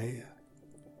had, I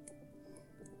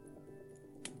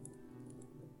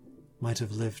might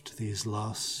have lived these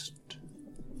last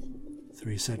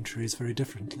 3 centuries very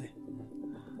differently.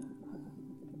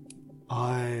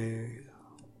 It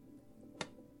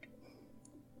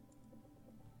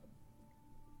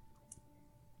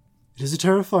is a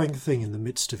terrifying thing in the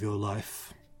midst of your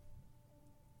life,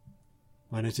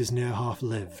 when it is near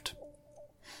half-lived,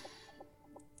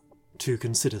 to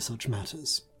consider such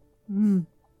matters.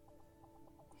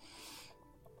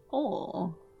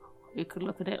 Or you could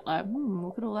look at it like,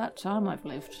 look at all that time I've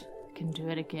lived. I can do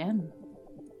it again.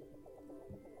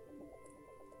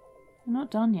 You're not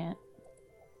done yet.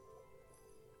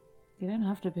 You don't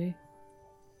have to be.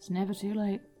 It's never too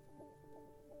late.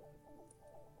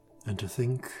 And to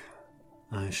think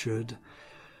I should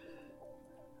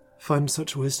find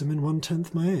such wisdom in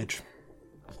 1/10 my age.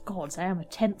 God, I am a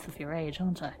 10th of your age,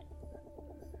 aren't I?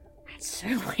 That's so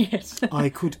weird. I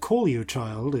could call you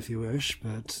child if you wish,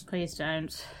 but Please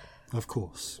don't. of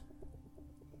course.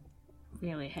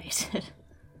 Really hate it.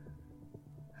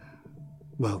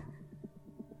 Well,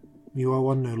 you are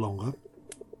one no longer.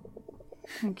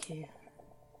 Thank you.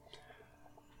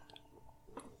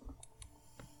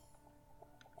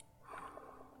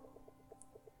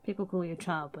 People call you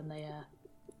child when they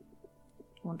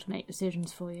want to make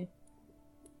decisions for you.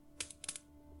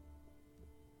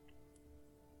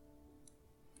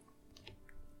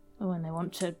 Or when they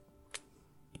want to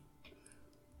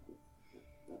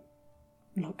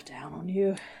look down on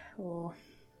you, or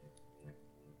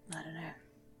I don't know,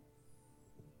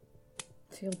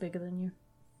 feel bigger than you.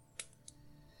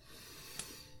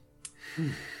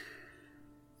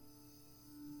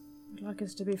 I'd like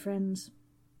us to be friends.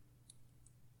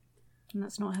 And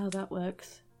that's not how that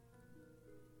works.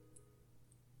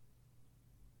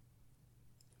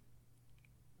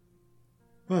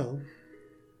 Well,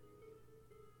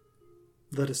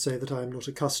 let us say that I am not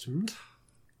accustomed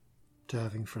to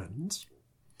having friends.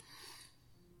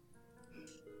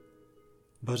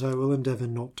 But I will endeavour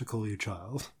not to call you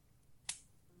child.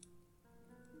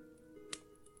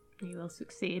 You will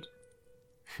succeed.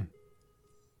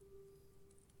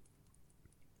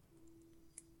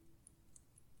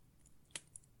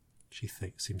 She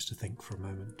seems to think for a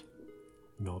moment.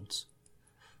 Nods.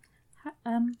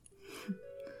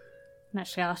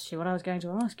 Actually asked you what I was going to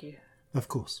ask you. Of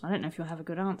course. I don't know if you'll have a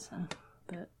good answer,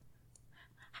 but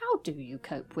how do you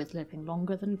cope with living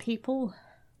longer than people?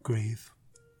 Grieve.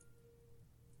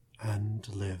 And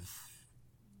live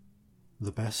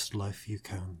the best life you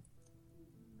can.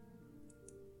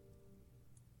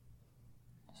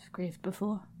 I've grieved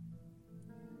before.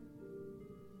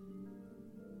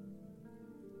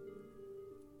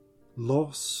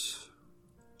 Loss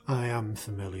I am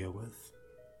familiar with,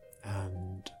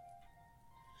 and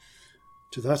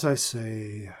to that I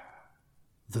say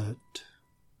that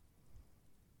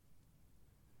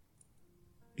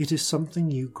it is something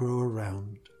you grow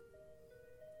around,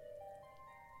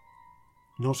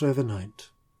 not overnight,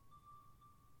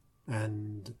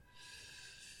 and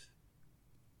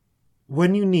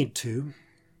when you need to,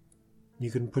 you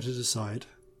can put it aside,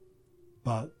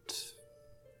 but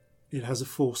it has a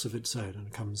force of its own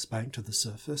and comes back to the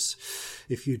surface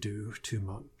if you do too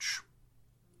much.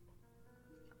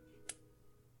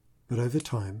 But over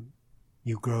time,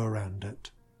 you grow around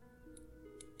it.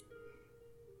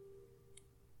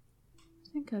 I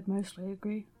think I'd mostly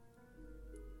agree.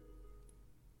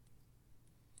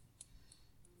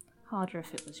 Harder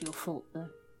if it was your fault,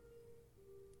 though.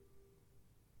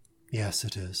 Yes,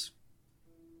 it is.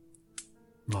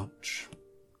 Much.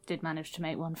 Did manage to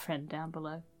make one friend down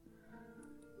below.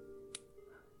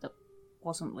 That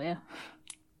wasn't Leah.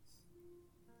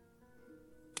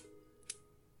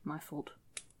 My fault.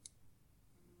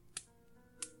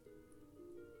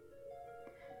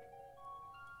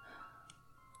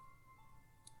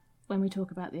 When we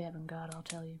talk about the Evangard, I'll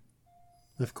tell you.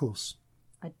 Of course.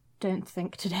 I don't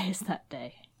think today is that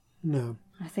day. No.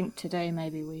 I think today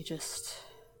maybe we just...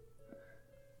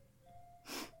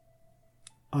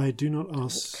 I do not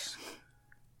ask...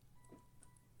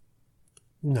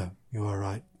 No, you are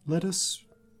right. Let us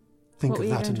think What of were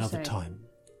you that going to another say? time.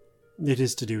 It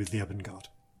is to do with the Evangard.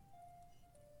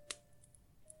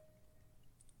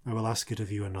 I will ask it of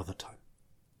you another time.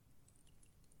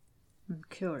 I'm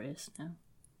curious now.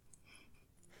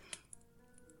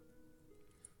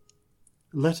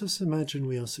 Let us imagine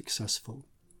we are successful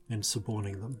in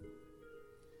suborning them.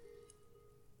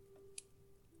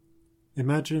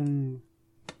 Imagine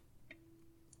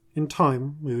in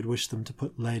time we would wish them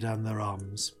to lay down their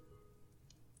arms.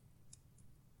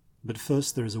 But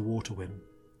first there is a war to win.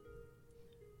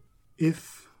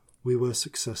 If we were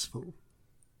successful,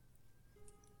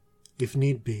 if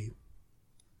need be,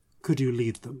 could you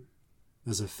lead them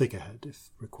as a figurehead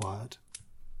if required?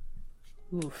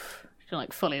 Oof. She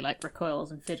fully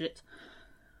recoils and fidgets.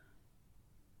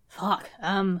 Fuck.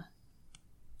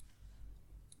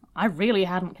 I really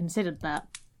hadn't considered that.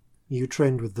 You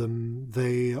trained with them.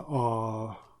 They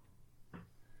are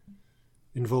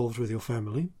involved with your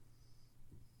family.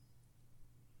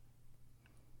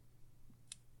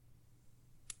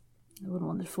 I wouldn't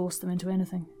want to force them into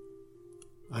anything.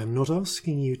 I am not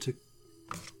asking you to...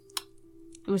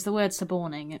 It was the word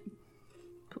suborning. It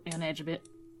put me on edge a bit.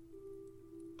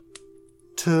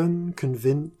 Turn,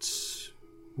 convince...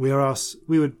 We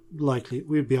would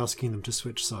be asking them to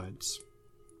switch sides.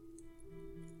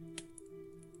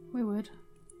 We would.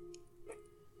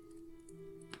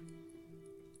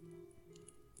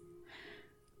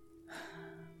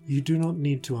 You do not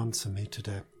need to answer me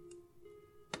today.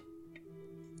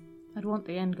 I'd want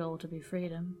the end goal to be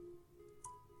freedom.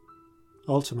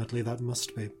 Ultimately, that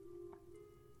must be.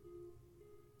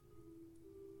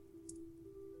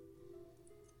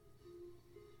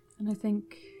 And I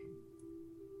think...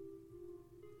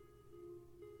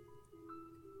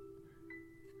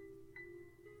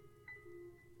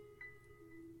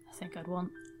 I'd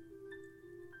want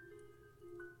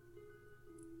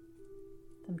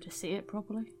them to see it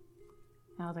properly.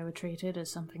 How they were treated as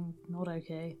something not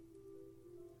okay.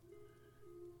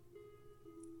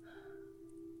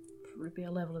 Probably be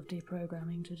a level of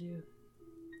deprogramming to do.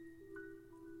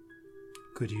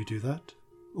 Could you do that?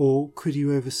 Or could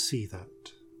you oversee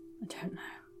that? I don't know.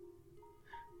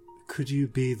 Could you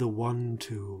be the one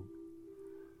to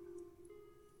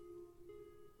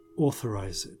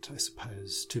authorize it, I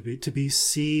suppose, to be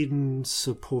seen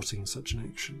supporting such an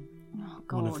action? Oh,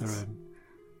 God. One of their own.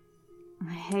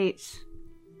 I hate...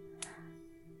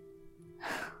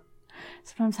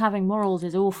 Sometimes having morals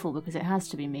is awful because it has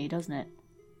to be me, doesn't it?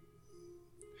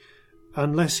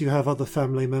 Unless you have other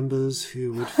family members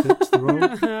who would fit the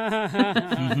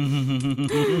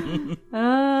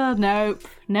role. Nope.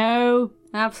 No,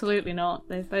 absolutely not.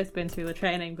 They've both been through the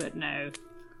training, but no.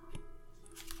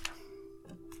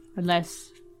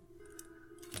 Unless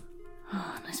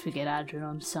we get Adrian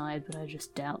on side, but I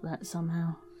just doubt that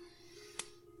somehow.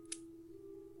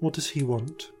 What does he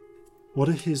want? What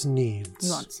are his needs? He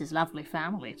wants his lovely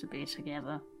family to be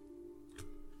together.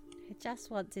 He just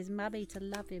wants his mummy to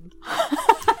love him.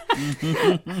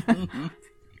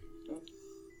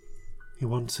 He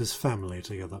wants his family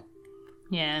together.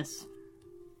 Yes.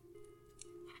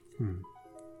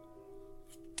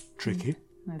 Tricky.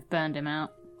 I've burned him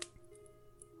out.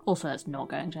 Also, that's not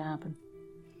going to happen.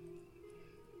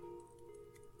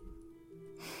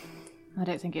 I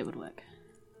don't think it would work.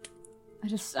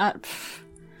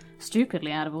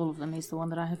 Stupidly, out of all of them, he's the one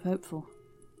that I have hope for.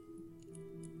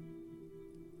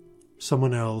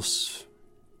 Someone else...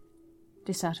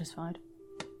 Dissatisfied.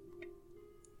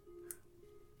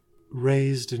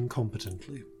 Raised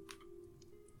incompetently.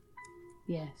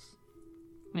 Yes.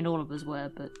 I mean, all of us were,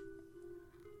 but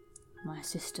my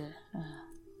sister...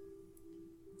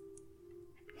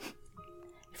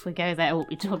 If we go there, we'll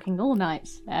be talking all night.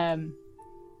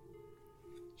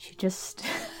 She just...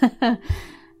 she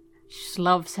just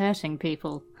loves hurting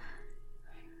people.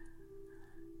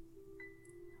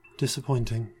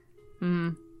 Disappointing.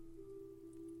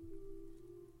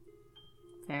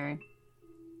 Very.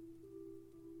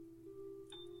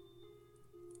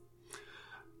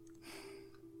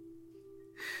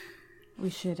 We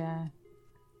should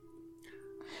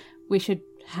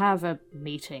have a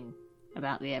meeting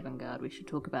about the Evangard. We should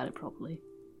talk about it properly.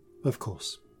 Of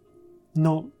course.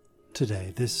 Not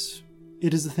today.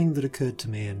 It is a thing that occurred to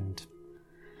me, and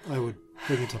I would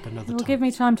bring it up another time. It'll give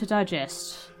me time to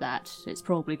digest that. It's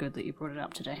probably good that you brought it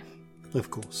up today. Of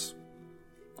course.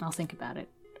 I'll think about it.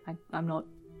 I'm not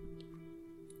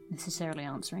necessarily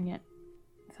answering it,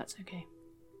 if that's okay.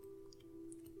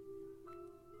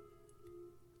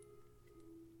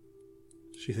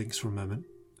 She thinks for a moment.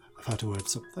 I've had to word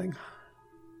something.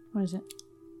 What is it?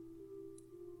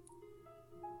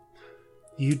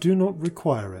 You do not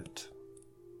require it.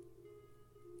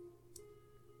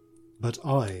 But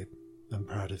I am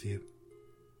proud of you.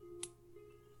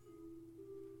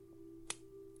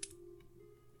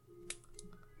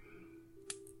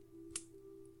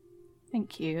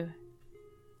 Thank you.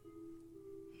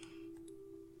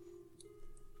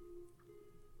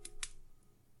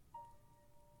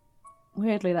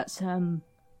 Weirdly, that's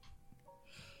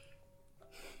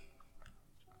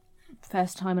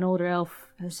first time an older elf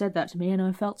has said that to me, and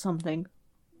I felt something.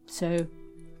 So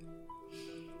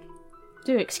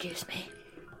Do excuse me.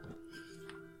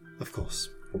 Of course.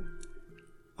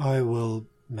 I will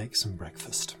make some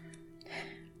breakfast.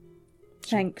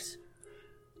 Thanks.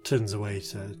 Turns away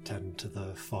to tend to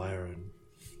the fire and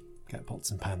get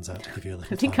pots and pans out to give you a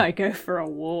little I think time. I go for a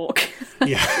walk.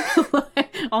 Yeah.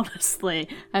 Honestly,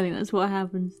 I think that's what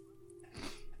happens.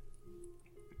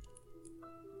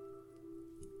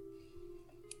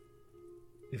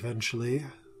 Eventually,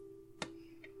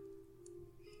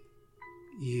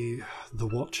 the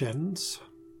watch ends,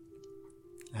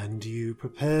 and you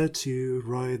prepare to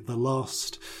ride the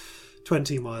last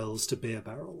 20 miles to Beer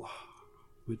Barrel,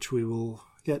 which we will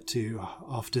get to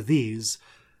after these,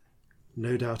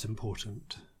 no doubt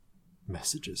important,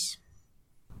 messages.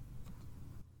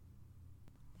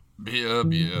 Beer,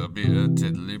 beer, beer,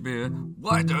 tiddly beer.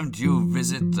 Why don't you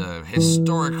visit the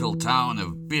historical town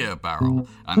of Beer Barrel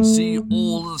and see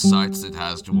all the sights it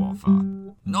has to offer?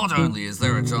 Not only is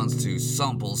there a chance to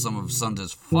sample some of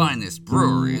Sunder's finest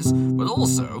breweries, but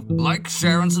also like,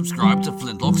 share and subscribe to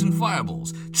Flintlocks and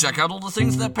Fireballs. Check out all the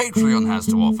things their Patreon has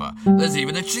to offer. There's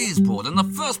even a cheese board and the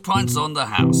first pints on the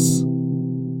house.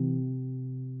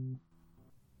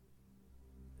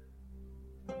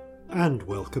 And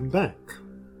welcome back.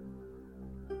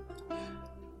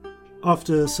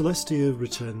 After Celestia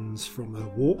returns from her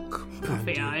walk,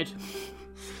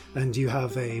 and you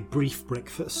have a brief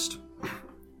breakfast,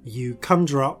 you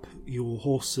conjure up your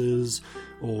horses,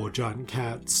 or giant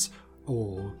cats,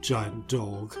 or giant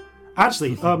dog.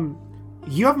 Actually,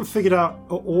 you haven't figured out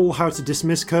all how to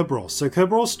dismiss Kerberos. So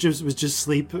Kerberos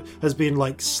has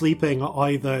been sleeping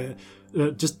either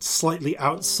just slightly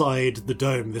outside the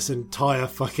dome this entire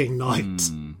fucking night.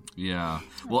 Yeah.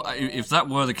 Well, if that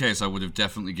were the case, I would have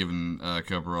definitely given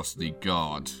Kerberos the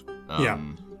guard. Yeah.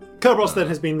 Kerberos then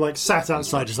has been sat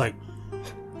outside, just like.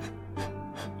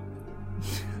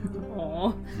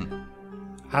 Aww.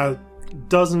 How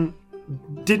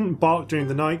didn't bark during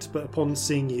the night, but upon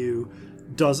seeing you,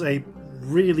 does a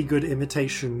really good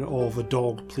imitation of a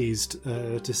dog pleased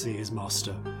to see his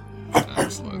master.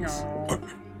 Excellent.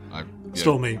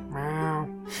 Stormy.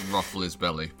 Ruffle his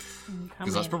belly.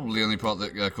 Because that's probably the only part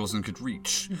that Coulson could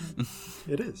reach.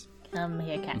 It is. Come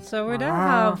here, cat. So we now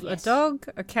have a dog,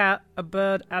 a cat, a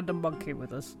bird, and a monkey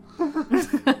with us.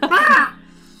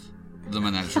 The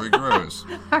menagerie grows.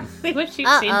 I wish you'd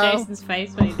seen Jason's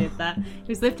face when he did that. He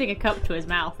was lifting a cup to his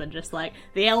mouth and just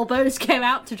the elbows came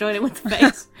out to join in with the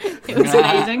face. It was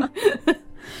amazing.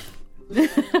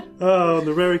 Oh, on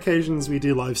the rare occasions we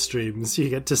do live streams, you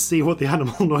get to see what the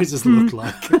animal noises look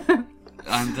like.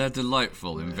 And they're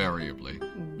delightful, invariably.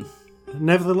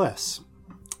 Nevertheless,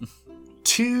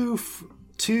 two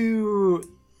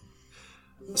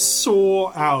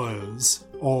sore hours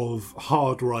of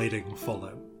hard riding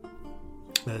follow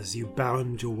as you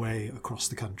bound your way across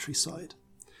the countryside.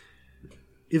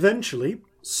 Eventually,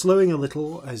 slowing a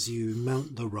little as you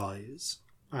mount the rise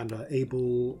and are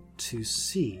able to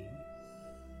see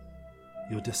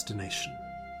your destination.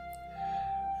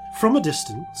 From a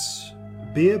distance,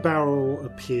 Beer Barrel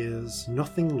appears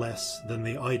nothing less than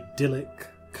the idyllic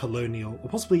colonial, or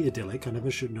possibly idyllic, I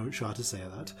never should know how to say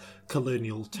that,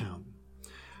 colonial town.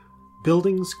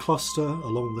 Buildings cluster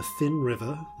along the thin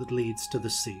river that leads to the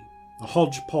sea, a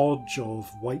hodgepodge of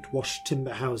whitewashed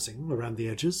timber housing around the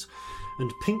edges,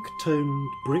 and pink-toned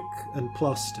brick and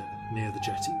plaster near the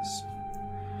jetties.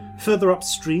 Further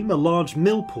upstream, a large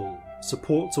mill pool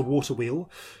supports a water wheel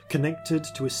connected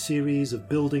to a series of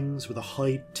buildings with a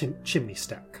high chimney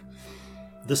stack.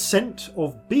 The scent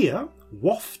of beer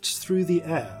wafts through the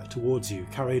air towards you,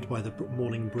 carried by the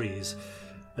morning breeze,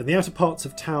 and the outer parts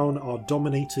of town are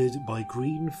dominated by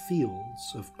green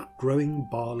fields of growing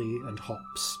barley and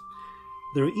hops.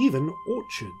 There are even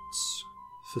orchards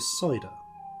for cider.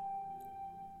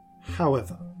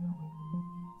 However,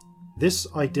 this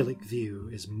idyllic view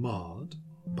is marred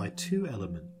by two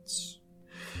elements.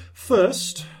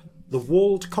 First, the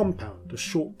walled compound a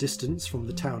short distance from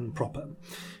the town proper,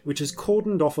 which has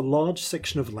cordoned off a large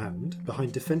section of land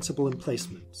behind defensible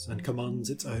emplacements and commands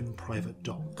its own private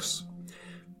docks.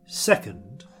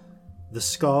 Second, the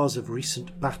scars of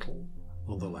recent battle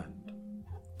on the land.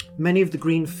 Many of the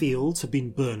green fields have been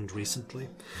burned recently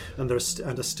and are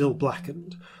still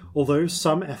blackened, although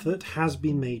some effort has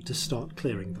been made to start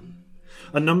clearing them.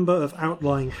 A number of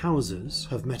outlying houses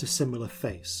have met a similar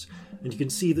face, and you can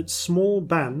see that small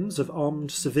bands of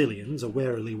armed civilians are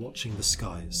warily watching the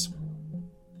skies.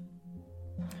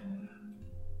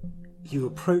 You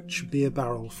approach Beer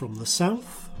Barrel from the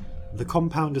south. The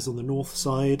compound is on the north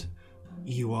side.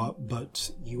 You are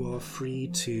free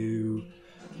to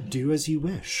do as you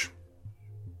wish.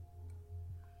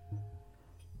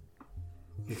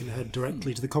 You can head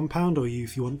directly to the compound, or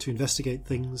if you want to investigate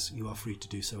things, you are free to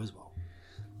do so as well.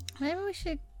 Maybe we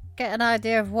should get an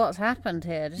idea of what's happened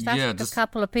here. Just ask a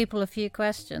couple of people a few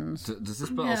questions. Does this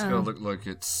battle look like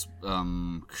it's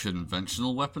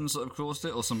conventional weapons that have caused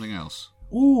it, or something else?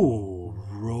 Ooh,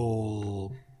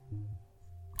 roll.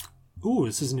 Ooh,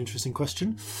 this is an interesting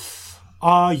question.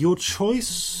 Your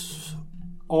choice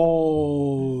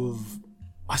of...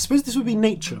 I suppose this would be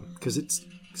nature, because it's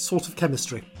sort of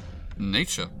chemistry.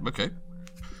 Nature, okay.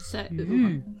 So, let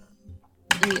me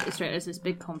get this straight. There's this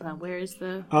big compound. Where is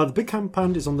the... The big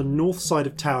compound is on the north side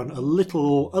of town, a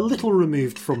little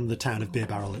removed from the town of Beer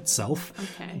Barrel itself.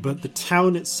 Okay. But the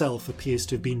town itself appears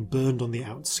to have been burned on the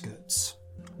outskirts.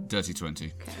 Dirty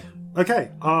 20. Okay,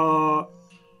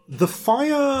 the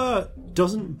fire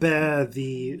doesn't bear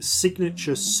the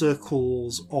signature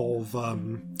circles of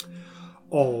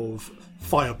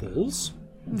fireballs.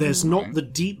 There's not the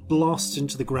deep blast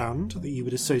into the ground that you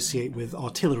would associate with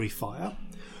artillery fire.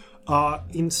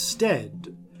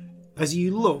 Instead, as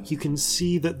you look, you can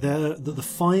see that the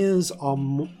fires are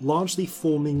largely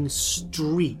forming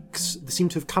streaks. They seem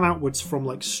to have come outwards from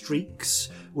like streaks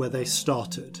where they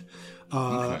started.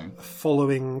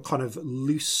 Following kind of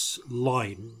loose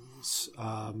lines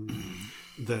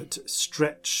that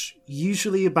stretch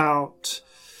usually about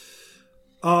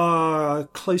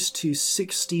close to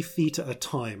 60 feet at a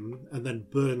time and then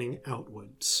burning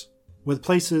outwards. With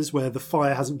places where the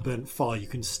fire hasn't burnt far, you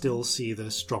can still see the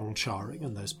strong charring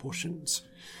in those portions.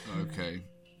 Okay.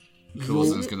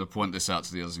 Coulson's going to point this out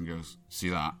to the others and goes, see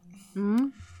that?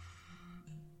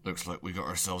 Looks like we got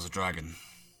ourselves a dragon.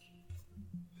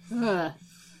 Oh.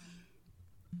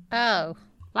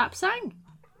 Lapsang?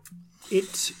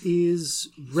 It is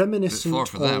reminiscent Bit far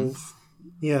for them. of...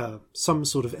 Yeah, some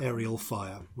sort of aerial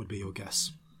fire would be your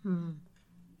guess.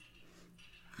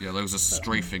 Yeah, those are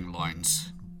strafing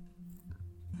lines.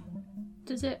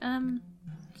 Does it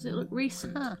look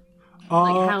recent? Like,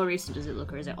 how recent does it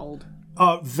look, or is it old?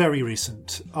 Very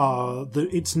recent.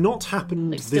 It's not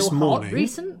happened Like, this still morning. hot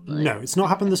recent? Like... No, it's not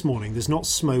happened this morning. There's not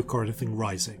smoke or anything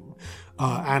rising.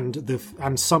 And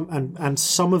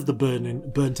some of the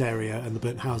burnt area and the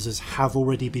burnt houses have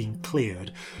already been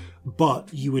cleared,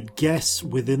 but you would guess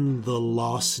within the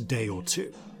last day or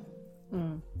two.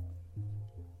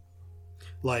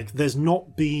 Like there's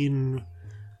not been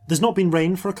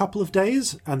rain for a couple of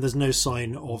days, and there's no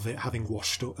sign of it having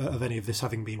of any of this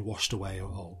having been washed away at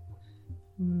all.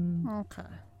 Okay.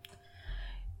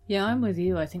 Yeah, I'm with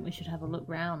you. I think we should have a look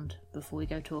round before we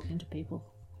go talking to people.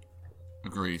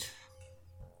 Agreed.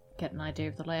 Get an idea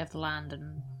of the lay of the land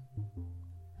and...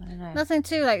 I don't know. Nothing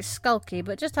too like skulky,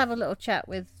 but just have a little chat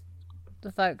with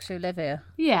the folks who live here.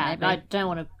 Yeah, maybe. I don't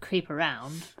want to creep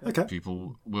around. Okay.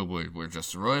 People, we're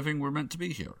just arriving, we're meant to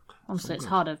be here. Honestly, it's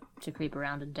harder to creep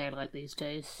around in daylight these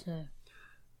days, so...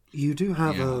 You do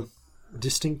have a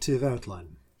distinctive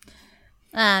outline.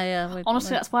 Yeah.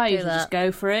 Honestly, that's why I do usually just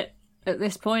go for it at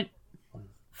this point.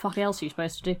 Fuck else are you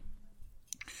supposed to do?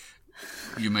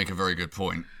 You make a very good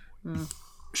point.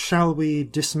 Shall we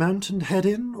dismount and head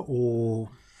in, or...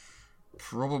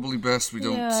 Probably best we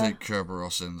don't take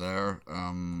Kerberos in there.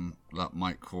 That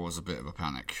might cause a bit of a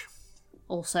panic.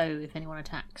 Also, if anyone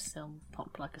attacks, they'll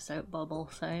pop like a soap bubble,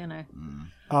 so, you know.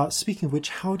 Speaking of which,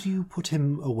 how do you put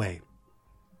him away?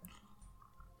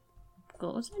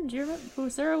 Was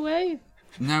there a way?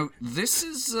 Now, this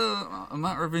is a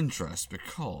matter of interest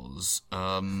because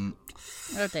Oh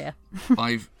dear.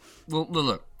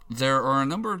 look, there are a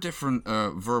number of different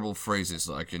verbal phrases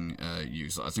that I can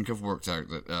use that I think I've worked out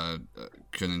that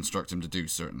can instruct him to do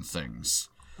certain things.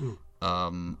 I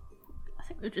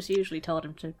think we've just usually told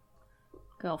him to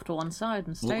go off to one side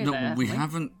and stay there. We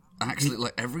haven't actually.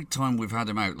 Like every time we've had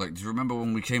him out, like, do you remember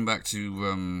when we came back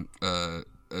to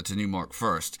Newmark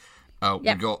first?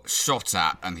 We got shot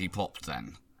at and he popped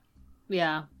then.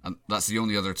 Yeah. And that's the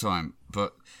only other time.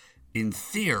 But in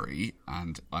theory,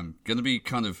 and I'm going to be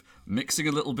kind of mixing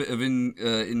a little bit of in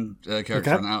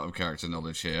character and out of character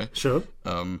knowledge here. Sure.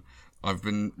 I've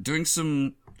been doing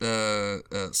some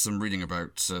reading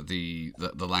about the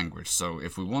language. So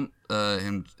if we want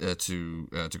him to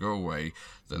go away,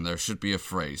 then there should be a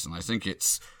phrase, and I think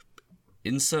it's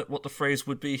insert what the phrase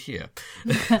would be here.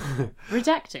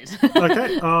 Redacted.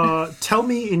 Okay. Tell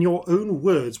me in your own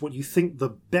words what you think the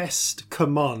best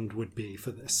command would be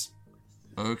for this.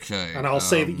 Okay. And I'll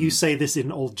say that you say this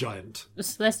in Old Giant.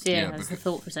 Celestia has the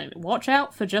thought for a second. Watch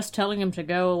out for just telling him to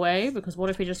go away, because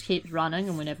what if he just keeps running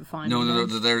and we never find him? No.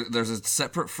 There's a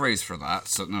separate phrase for that.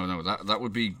 So no, that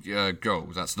would be go.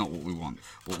 That's not what we want.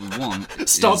 What we want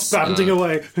starts bounding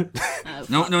away.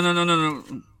 No.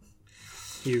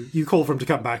 You You call for him to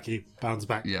come back. He bounds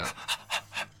back. Yeah.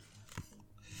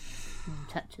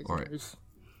 touch his Right. nose.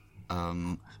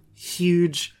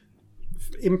 Huge,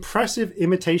 impressive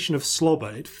imitation of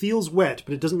slobber. It feels wet,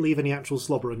 but it doesn't leave any actual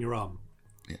slobber on your arm.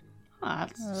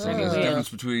 That's So there's a difference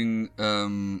between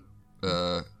come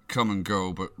and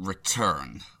go, but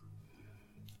return.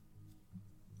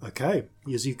 Okay.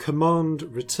 As you command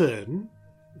return,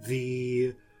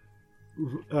 the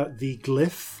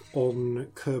glyph on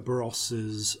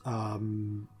Kerberos's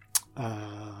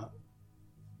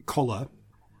collar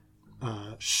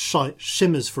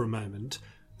shimmers for a moment,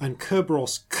 and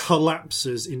Kerberos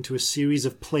collapses into a series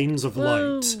of planes of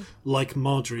light, like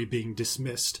Marjorie being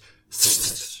dismissed,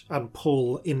 and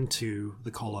pull into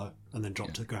the collar and then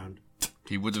drop to the ground.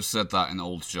 He would have said that in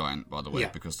Old Giant, by the way, Yeah.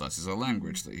 because that is a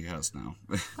language that he has now.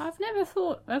 I've never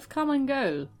thought of come and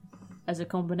go as a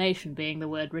combination being the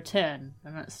word return,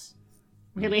 and that's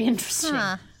really interesting.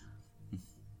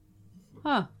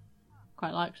 Huh.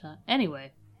 Quite like that.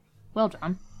 Anyway, well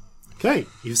done. Okay,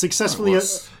 you've successfully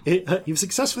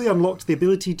unlocked the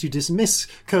ability to dismiss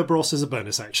Kerberos as a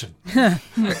bonus action.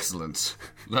 Excellent.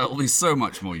 That will be so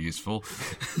much more useful.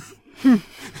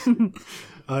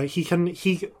 If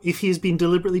he has been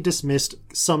deliberately dismissed,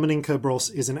 summoning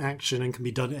Kerberos is an action and can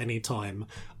be done at any time.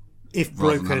 If Rather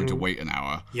broken, than having to wait an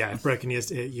hour. yeah, if broken,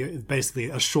 basically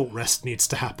a short rest needs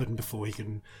to happen before he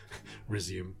can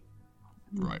resume.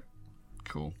 Right.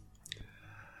 Cool.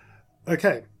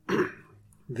 Okay.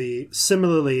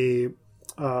 Similarly,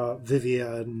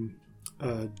 Vivian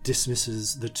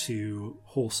dismisses the two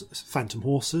phantom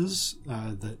horses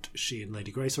that she and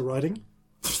Lady Grace are riding.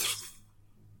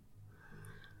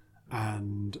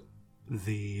 And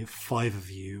the five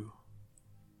of you...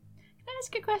 Can I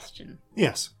ask a question?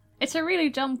 Yes. It's a really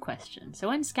dumb question. So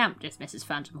when Scamp dismisses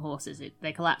phantom horses,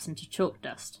 they collapse into chalk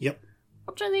dust. Yep.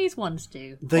 What do these ones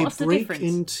do? They What's the break difference?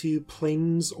 into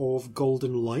planes of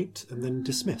golden light and then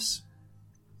dismiss.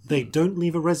 They don't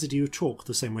leave a residue of chalk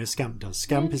the same way as Scamp does.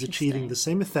 Scamp is achieving Interesting. the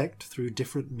same effect through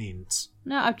different means.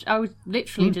 No, I was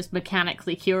literally just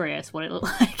mechanically curious what it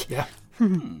looked like. Yeah.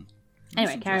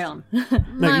 Anyway, carry on.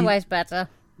 My way's better.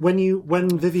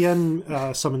 When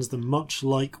Vivienne summons them, much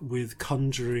like with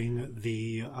conjuring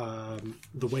the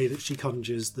way that she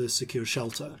conjures the secure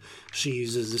shelter, she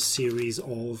uses a series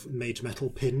of mage metal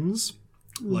pins,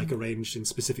 like arranged in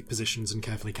specific positions and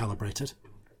carefully calibrated.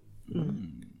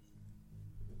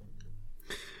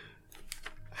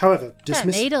 However, Don't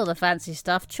need all the fancy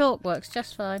stuff. Chalk works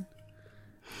just fine.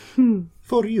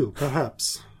 for you,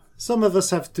 perhaps. Some of us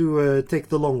have to take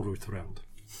the long route around.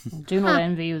 Do not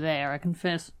envy you there, I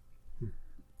confess.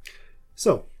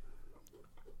 So,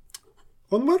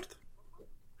 onward.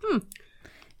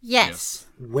 Yes.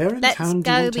 Where in Let's town do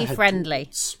you go want to be head friendly.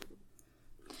 towards?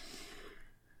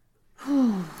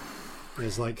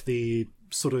 There's like the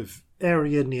sort of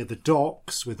area near the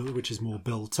docks, which is more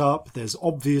built up. There's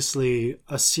obviously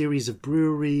a series of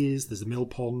breweries. There's a mill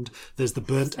pond. There's the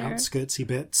burnt outskirtsy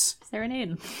bits. Is there an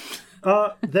inn?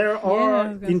 There are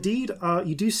indeed.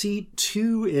 You do see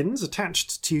two inns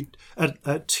attached to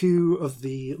two of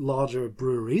the larger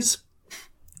breweries.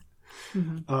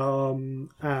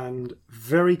 And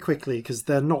very quickly, because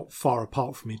they're not far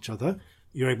apart from each other,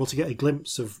 you're able to get a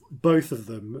glimpse of both of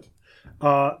them.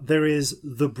 There is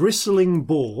the Bristling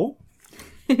Boar.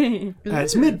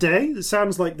 It's midday. It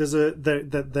sounds like there's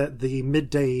the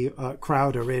midday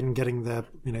crowd are in getting their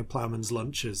ploughmen's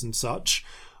lunches and such.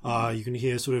 You can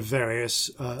hear sort of various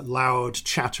loud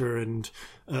chatter and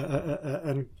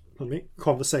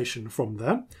conversation from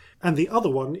there. And the other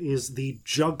one is the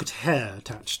Jugged Hare,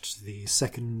 attached to the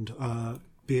second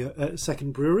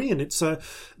second brewery, and it's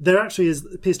there actually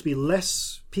appears to be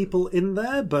less people in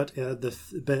there, but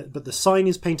the sign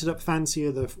is painted up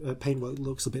fancier. The paintwork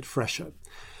looks a bit fresher.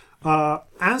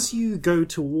 As you go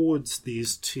towards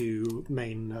these two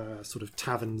main sort of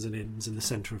taverns and inns in the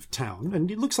centre of town,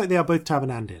 and it looks like they are both tavern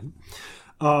and inn,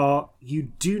 you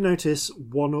do notice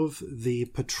one of the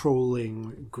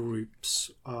patrolling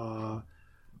groups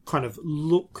kind of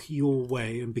look your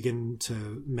way and begin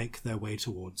to make their way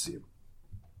towards you.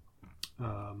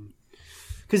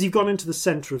 Because you've gone into the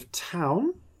centre of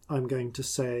town, I'm going to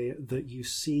say that you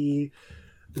see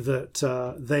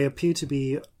that they appear to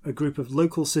be a group of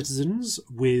local citizens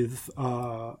with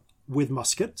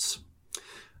muskets,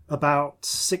 about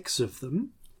 6 of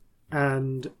them,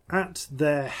 and at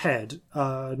their head,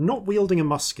 not wielding a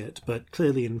musket, but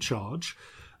clearly in charge,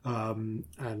 and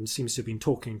seems to have been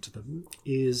talking to them,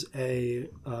 is a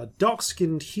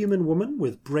dark-skinned human woman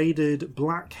with braided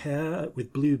black hair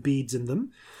with blue beads in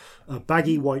them, a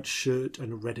baggy white shirt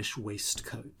and a reddish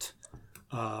waistcoat.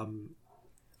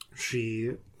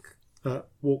 She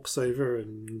walks over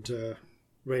and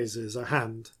raises a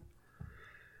hand.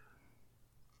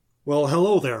 Well,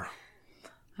 hello there.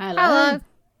 Hello.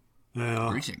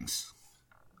 Greetings.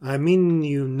 I mean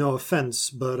you no offense,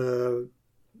 but do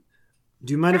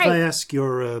you mind if I ask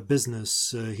your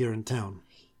business here in town?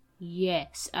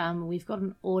 Yes, we've got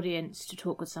an audience to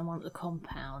talk with someone at the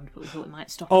compound, but we thought we might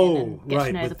stop Oh, in and get right,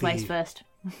 to know with the place the- first.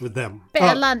 With them. Bit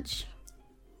of lunch.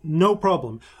 No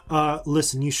problem.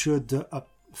 Listen, you should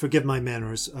forgive my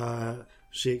manners.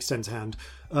 She extends a hand.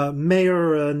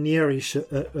 Mayor Nieri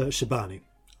Shabani.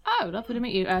 Oh, lovely to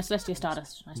meet you. Celestia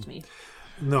Stardust, nice to meet you.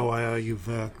 No, you've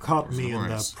caught me in the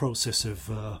Dolores. process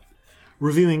of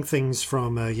reviewing things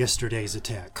from yesterday's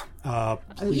attack.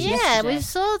 Please. Yeah, Yesterday. we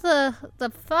saw the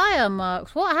fire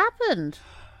marks. What happened?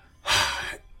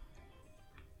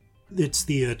 It's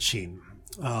the Chin.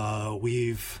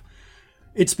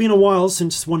 It's been a while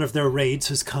since one of their raids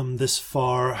has come this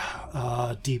far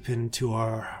deep into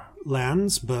our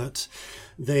lands, but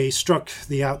they struck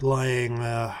the outlying,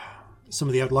 some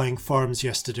of the outlying farms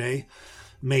yesterday,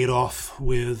 made off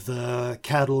with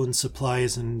cattle and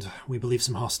supplies, and we believe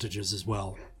some hostages as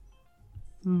well.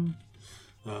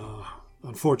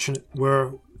 Unfortunate.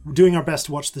 We're doing our best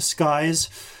to watch the skies,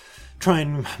 try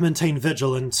and maintain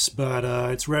vigilance, but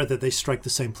it's rare that they strike the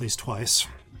same place twice.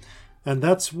 And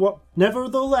that's what...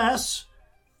 Nevertheless,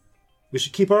 we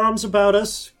should keep our arms about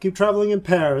us, keep traveling in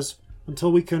pairs,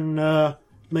 until we can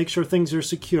make sure things are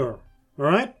secure.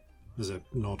 Alright? There's a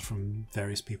nod from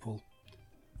various people.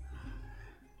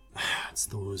 It's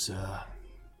those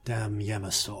damn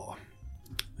Yemasaw.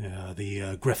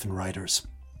 The Griffin Riders.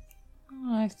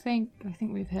 Oh, I think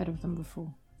we've heard of them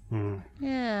before.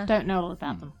 Yeah. Don't know a lot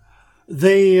about them.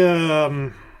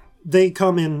 They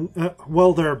come in.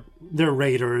 Well, they're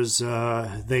raiders.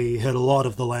 They hit a lot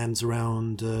of the lands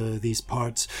around these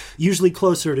parts, usually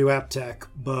closer to Aptek.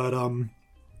 But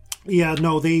yeah,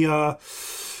 no, they've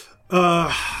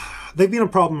been a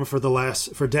problem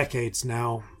for decades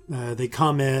now. They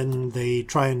come in, they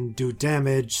try and do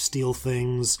damage, steal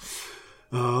things.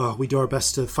 We do our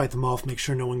best to fight them off, make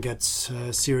sure no one gets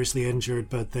seriously injured.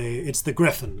 But it's the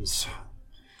Griffins.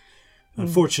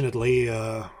 Unfortunately,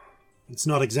 it's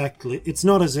not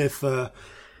as if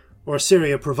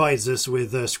Orsyria provides us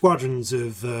with squadrons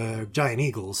of giant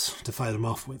eagles to fight them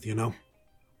off with, you know?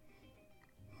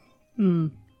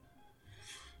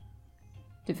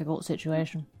 Difficult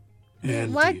situation.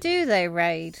 And Why do they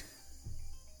raid?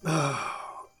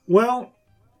 Well,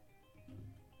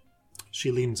 she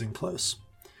leans in close.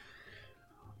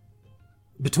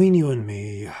 Between you and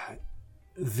me,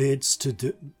 it's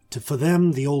for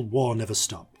them, the old war never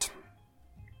stopped.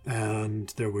 And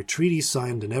there were treaties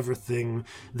signed and everything.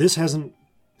 This hasn't...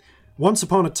 Once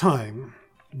upon a time,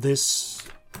 this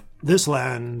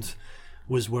land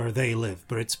was where they lived,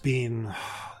 but it's been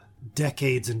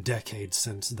decades and decades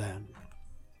since then.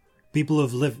 People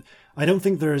have lived... I don't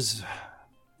think there's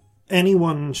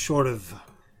anyone short of,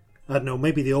 I don't know,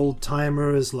 maybe the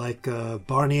old-timers like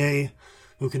Barnier,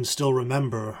 who can still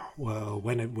remember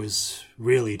when it was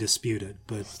really disputed,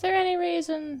 but... Is there any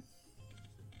reason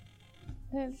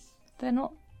they're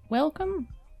not welcome?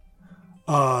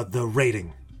 The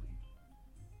raiding.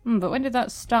 But when did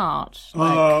that start?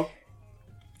 Like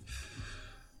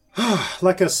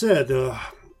I said,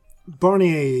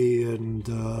 Barnier and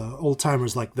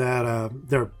old-timers like that,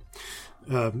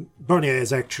 Barnier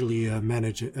is actually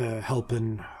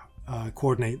helping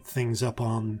coordinate things up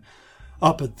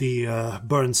at the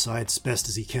Burnside as best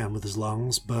as he can with his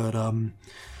lungs, but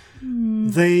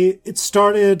it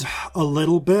started a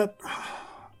little bit.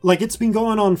 Like, it's been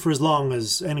going on for as long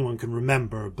as anyone can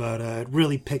remember, but it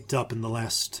really picked up in the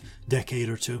last decade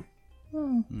or two.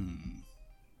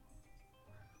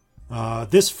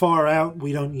 This far out,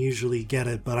 we don't usually get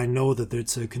it, but I know that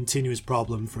it's a continuous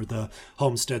problem for the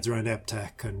homesteads around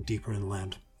Eptek and deeper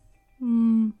inland.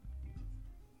 Yeah.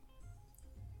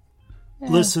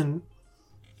 Listen,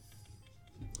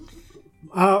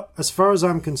 as far as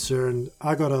I'm concerned,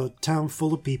 I got a town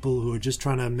full of people who are just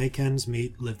trying to make ends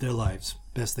meet, live their lives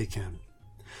best they can.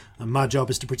 And my job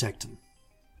is to protect them.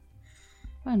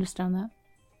 I understand that.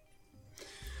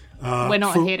 We're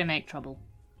not here to make trouble.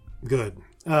 Good.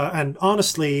 And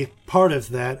honestly, part of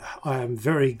that, I'm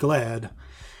very glad,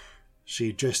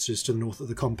 she gestures to the north of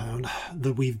the compound,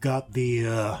 that we've got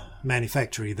the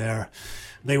manufactory there.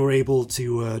 They were able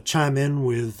to chime in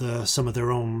with some of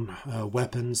their own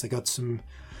weapons. They got some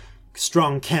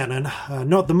strong cannon.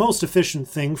 Not the most efficient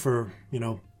thing for,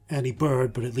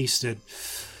 anti-bird, but at least it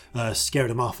scared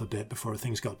them off a bit before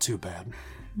things got too bad.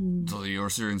 Do the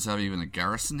Orsyrians have even a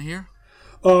garrison here?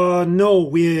 No,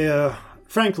 we...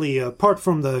 Frankly, apart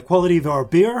from the quality of our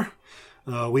beer,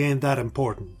 we ain't that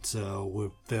important.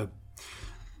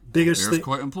 biggest Beer's thing.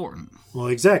 quite important. Well,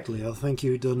 exactly. I think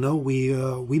you don't know.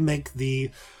 We make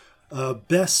the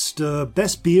best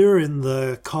beer in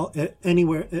the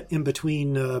anywhere in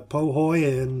between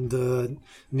Pohoy and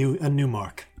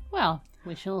Newmark. Well,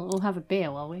 we shall all have a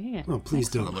beer while we're here. Oh, please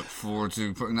I do. look forward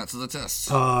to putting that to the test.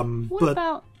 What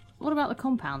about the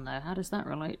compound though? How does that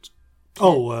relate?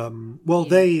 Well,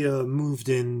 they moved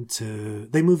into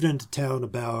town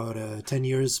about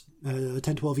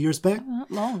 12 years back.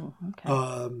 Not long. Okay.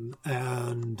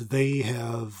 And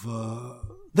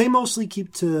they mostly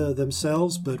keep to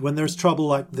themselves, but when there's trouble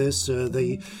like this,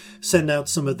 they send out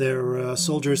some of their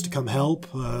soldiers to come help.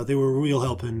 They were a real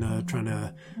help in trying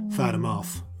to fight them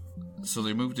off. So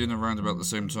they moved in around about the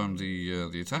same time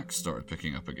the attacks started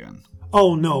picking up again.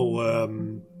 Oh,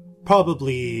 no,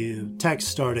 probably attacks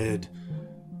started,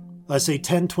 I'd say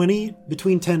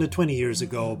between 10 to 20 years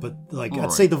ago, but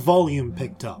I'd say the volume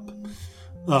picked up.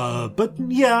 But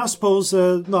yeah, I suppose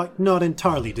not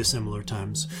entirely dissimilar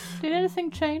times. Did anything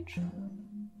change?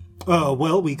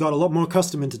 Well, we got a lot more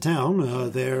custom into town.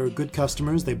 They're good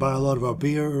customers. They buy a lot of our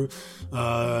beer.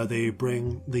 They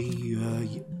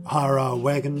hire our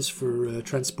wagons for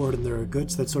transporting their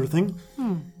goods, that sort of thing.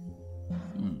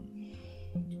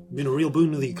 Been a real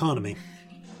boon to the economy.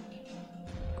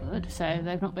 Good. So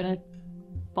they've not been a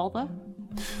bother?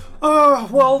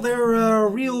 Well, they're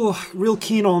real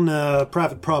keen on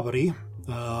private property.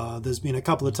 There's been a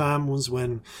couple of times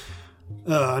when,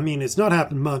 it's not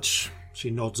happened much. She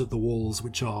nods at the walls,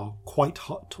 which are quite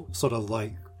hot, sort of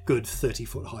like good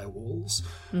 30-foot high walls.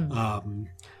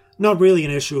 Not really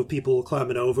an issue of people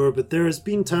climbing over, but there has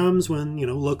been times when,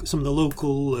 some of the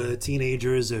local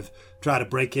teenagers have tried to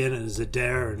break in as a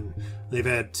dare, and they've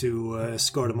had to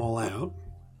escort them all out.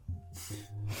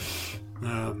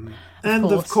 And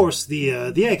of course the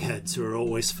eggheads are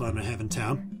always fun to have in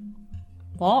town.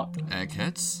 What?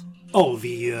 Eggheads? Oh,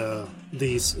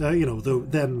 these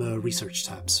research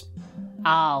tabs.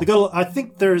 Oh. I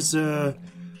think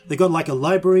they got like a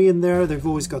library in there. They've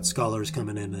always got scholars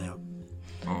coming in and out.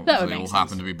 Oh, That so would they make all sense.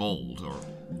 happen to be bald, or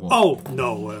what? Oh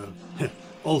no,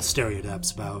 old stereotypes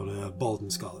about bald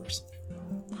and scholars.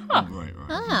 Right.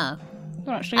 Ah. I've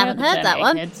actually Haven't the heard term that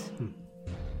one. eggheads.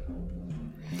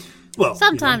 Well,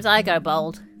 Sometimes I go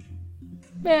bald.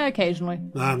 Yeah, occasionally.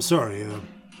 I'm sorry.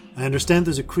 I understand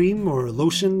there's a cream or a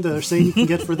lotion they're saying you can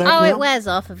get for that Oh, now. it wears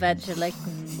off eventually.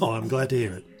 Oh, I'm glad to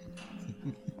hear it.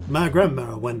 My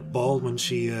grandma went bald when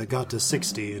she got to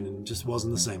 60, and it just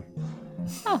wasn't the same.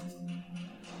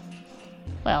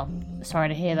 Well, sorry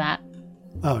to hear that.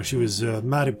 Oh, she was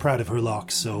mighty proud of her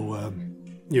locks, so,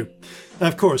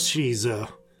 of course, she's,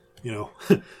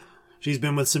 she's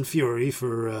been with St. Fury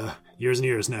for years and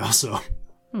years now, so.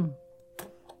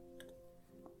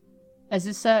 Is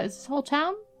this whole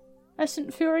town a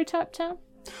St. Fury type town?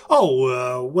 Oh, it's, Or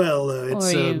are you- well, there are I'd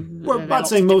lots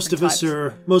say of most of different us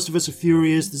are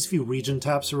furious. There's a few region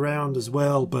taps around as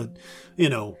well, but,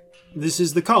 this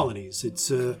is the colonies. It's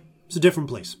a different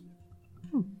place.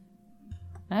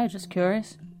 No, just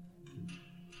curious.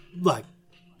 Like,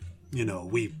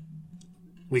 we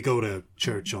go to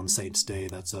church on Saints' Day,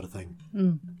 that sort of thing.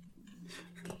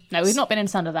 No, we've not been in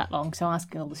Sunder that long, so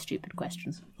asking all the stupid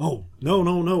questions. Oh,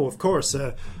 no, of course.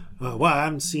 Well, I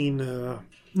haven't seen,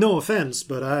 no offense,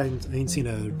 but I ain't seen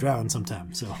a drow in some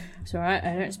time, so. It's alright,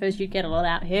 I don't suppose you get a lot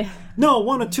out here. No,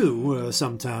 one or two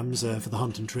sometimes for the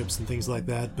hunting trips and things like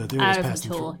that, but they always Over the pass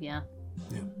them tour, through. yeah.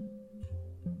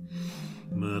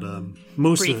 But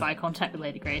most Brief of eye contact with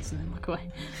Lady Grace and then look away.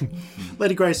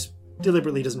 Lady Grace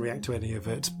deliberately doesn't react to any of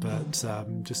it, but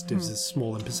just gives a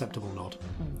small imperceptible nod.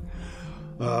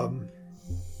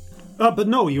 But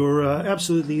no, you're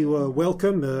absolutely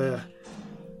welcome.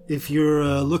 If you're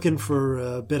looking for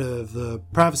a bit of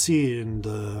privacy and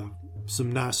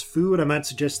some nice food, I might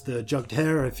suggest the Jugged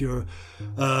Hare. If you're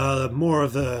more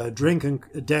of a drinking,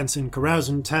 dancing,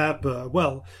 carousing type, it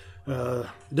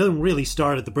doesn't really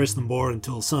start at the Bristol Boar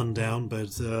until sundown, but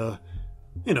it's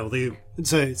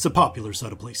a popular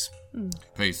sort of place.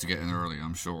 Pays to get in early,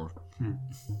 I'm sure. Do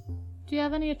you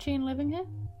have any Achene living here?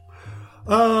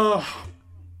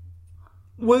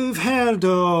 We've had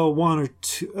one or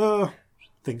two.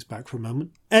 Things back for a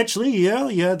moment. Actually,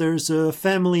 yeah. There's a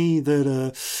family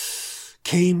that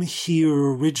came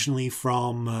here originally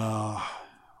from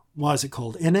what is it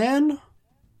called? Enan?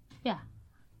 Yeah.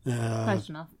 Close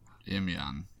enough.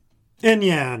 Imyan.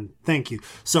 Enyan, thank you.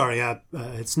 Sorry,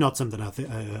 it's not something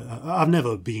I've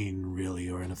never been really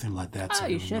or anything like that. So Oh, I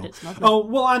you don't should. know. It's lovely. Oh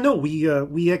well, I know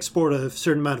we export a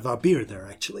certain amount of our beer there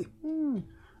actually.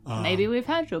 Maybe we've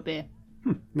had your beer.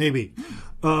 Maybe,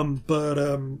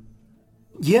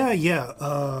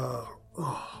 yeah.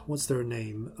 What's their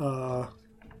name?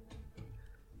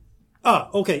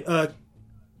 Okay.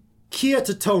 Kia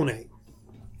Totone.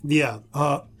 Yeah.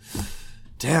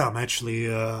 Damn. Actually,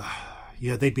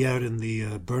 yeah, they'd be out in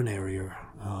the burn area.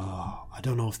 I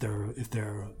don't know if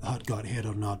their hut got hit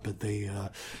or not, but they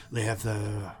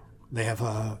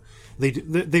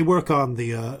work on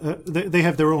they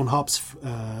have their own hops,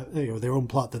 their own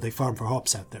plot that they farm for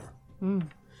hops out there.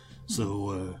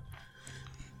 So.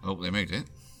 Hope they made it.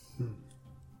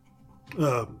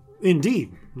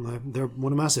 Indeed, they're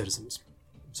one of my citizens.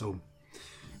 So,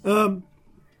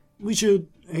 we should.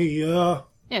 Hey,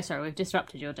 Yeah, sorry, we've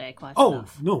disrupted your day quite Oh,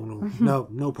 enough.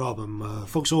 no problem.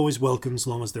 Folks are always welcome as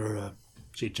long as they're.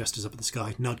 She gestures up at the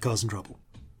sky, not causing trouble.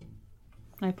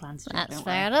 No plans to. That's don't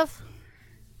fair worry. enough.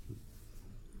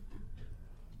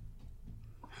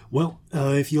 Well,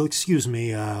 if you'll excuse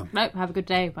me, Nope, have a good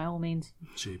day, by all means.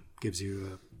 she gives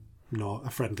you a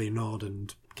friendly nod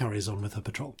and carries on with her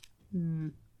patrol.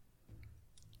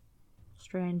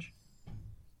 Strange.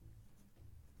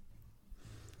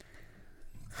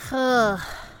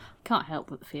 Can't help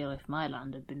but feel if my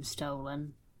land had been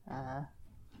stolen, I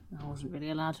wasn't really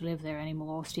allowed to live there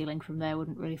anymore. Stealing from there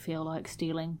wouldn't really feel like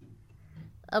stealing.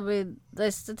 I mean,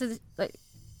 they said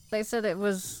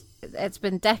it's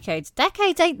been decades.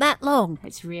 Decades ain't that long.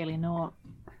 It's really not.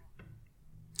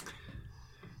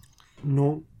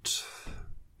 Not.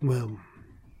 Well.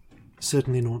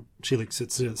 Certainly not. She looks at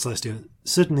Celestia.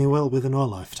 Certainly well within our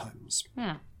lifetimes.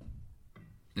 Yeah.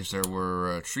 If there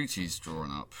were treaties drawn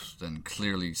up, then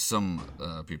clearly some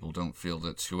people don't feel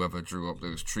that whoever drew up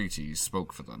those treaties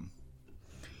spoke for them.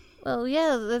 Well,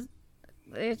 yeah,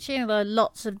 it's,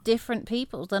 lots of different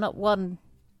peoples. They're not one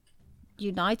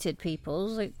united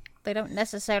peoples. They don't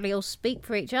necessarily all speak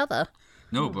for each other.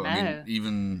 No, but I No.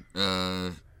 mean,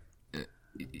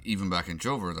 even back in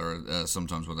Jover, there are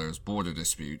sometimes where there's border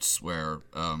disputes where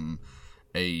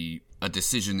a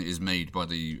decision is made by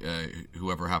the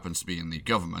whoever happens to be in the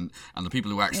government, and the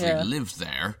people who actually live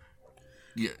there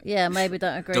Yeah, maybe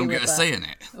don't agree don't with get a that. say in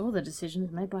it. All the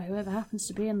decisions made by whoever happens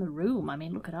to be in the room. I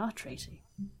mean, look at our treaty.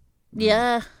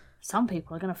 Yeah, Some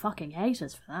people are going to fucking hate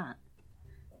us for that.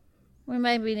 we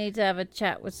maybe need to have a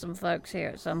chat with some folks here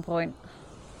at some point.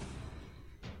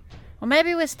 Or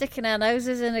maybe we're sticking our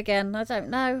noses in again. I don't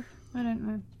know. I don't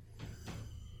know.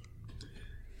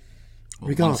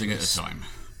 Well, one thing at a Regardless. time.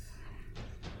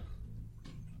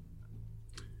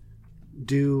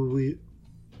 Do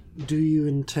you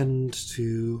intend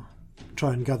to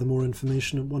try and gather more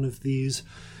information at one of these?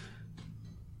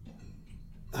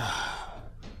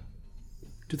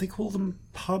 Do they call them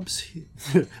pubs?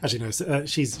 Actually, no.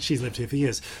 She's lived here for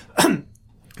years.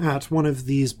 At one of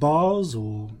these bars,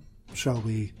 or shall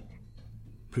we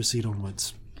proceed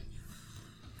onwards?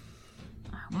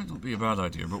 Might not be a bad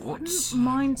idea, but what's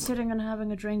Mind sitting and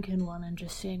having a drink in one and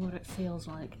just seeing what it feels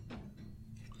like.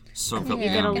 soak think up you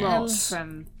the get a A lot lot ambience?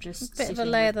 from just Bit of a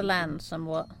sitting lay with of the people. land,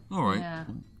 somewhat. All right. Yeah.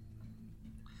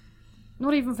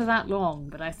 Not even for that long,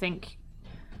 but I think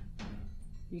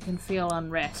you can feel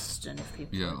unrest and if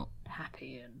people Yeah. are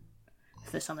happy and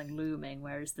if there's something looming,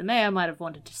 whereas the mayor might have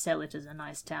wanted to sell it as a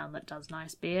nice town that does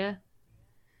nice beer.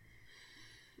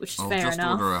 Which is I'll fair just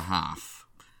enough. order a half.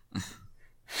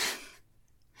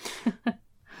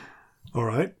 All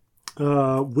right.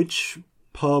 Which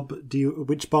bar do you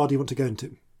want to go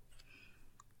into?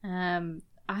 I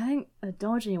think the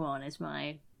dodgy one is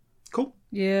my Cool.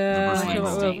 Yeah, The bristling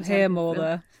we'll bull. hear more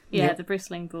there. yeah, the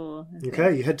bristling bull.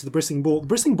 Okay, you head to the Bristling Boar. The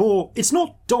Bristling Boar, it's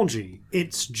not dodgy.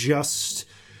 It's just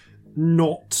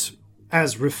not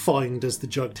as refined as the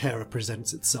Jugged Hare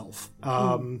presents itself.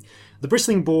 The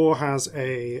Bristling Boar has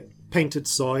a painted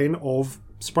sign of,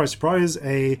 surprise, surprise,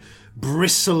 a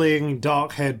bristling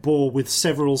dark-haired boar with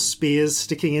several spears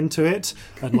sticking into it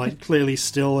and like clearly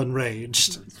still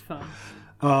enraged. It's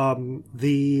fun.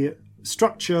 The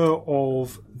structure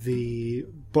of the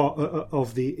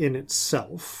inn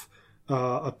itself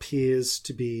appears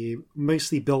to be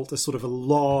mostly built as sort of a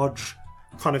large,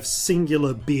 kind of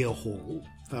singular beer hall.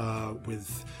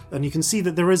 And you can see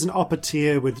that there is an upper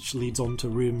tier which leads on to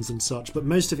rooms and such, but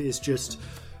most of it is just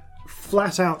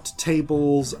flat out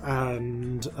tables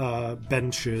and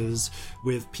benches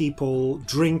with people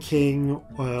drinking,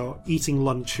 eating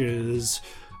lunches,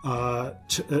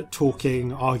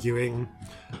 talking, arguing.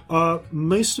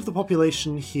 Most of the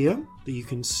population here that you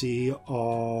can see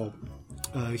are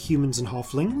humans and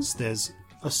halflings. There's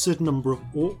a certain number of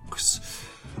orcs.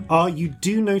 You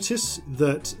do notice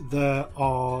that there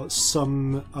are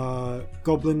some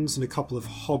goblins and a couple of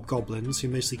hobgoblins who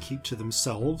mostly keep to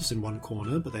themselves in one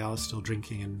corner, but they are still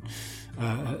drinking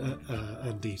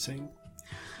and eating.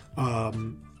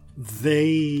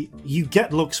 You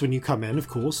get looks when you come in, of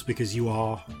course, because you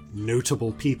are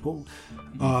notable people.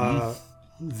 The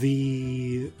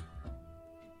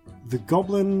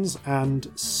goblins and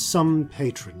some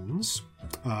patrons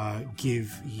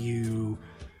give you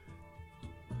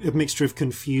a mixture of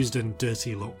confused and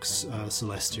dirty looks,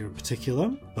 Celestia in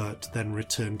particular, but then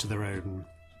return to their own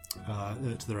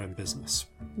business.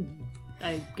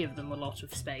 I give them a lot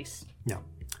of space. Yeah.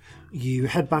 You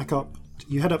head back up.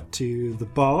 You head up to the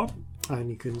bar, and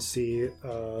you can see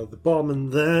the barman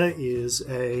there is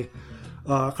a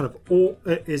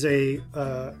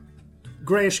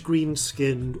greyish green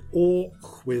skinned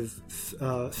orc with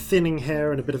thinning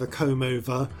hair and a bit of a comb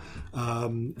over.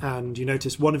 And you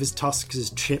notice one of his tusks is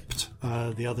chipped.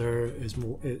 The other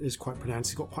is quite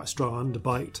pronounced. He's got quite a strong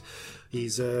underbite.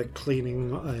 He's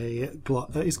cleaning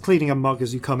a mug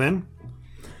as you come in.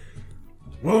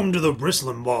 Welcome to the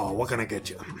Bristling Bar. What can I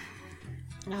get you?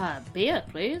 Beer,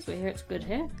 please. We hear it's good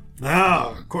here.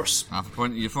 Of course. Half a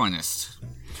pint of your finest.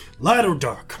 Light or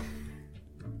dark?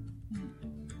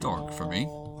 Dark for me.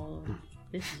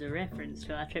 This is a reference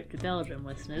to our trip to Belgium,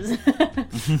 listeners.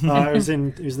 It was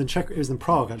in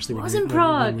Prague actually. It was in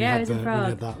Prague. Yeah, it was in Prague. We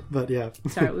had that, but yeah.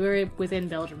 Sorry, we were within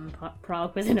Belgium and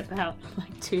Prague within about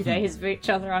 2 days of each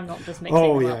other. I'm not just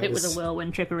mixing them up. It was a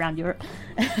whirlwind trip around Europe.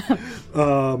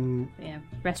 Yeah,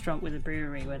 restaurant with a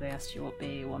brewery where they asked you what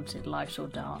beer you wanted, light or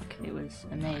dark. It was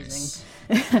amazing.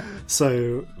 Nice.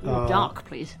 So dark,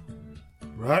 please.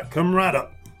 Right, come right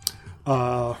up.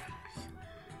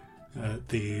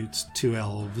 The two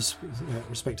elves,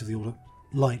 respectively, order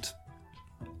light.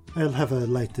 I'll have a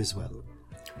light as well.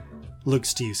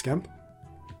 Looks to you, Scamp.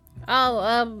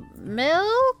 Oh,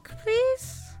 milk,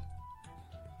 please?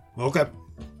 Okay.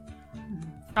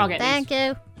 I'll get Thank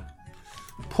you.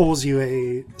 Pours you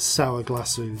a sour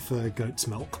glass of goat's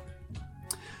milk.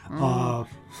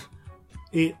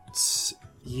 It's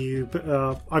you.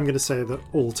 I'm going to say that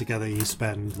altogether you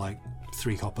spend like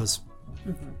 3 coppers.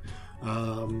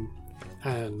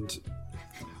 And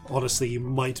honestly, you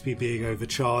might be being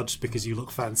overcharged because you look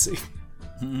fancy.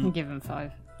 Give him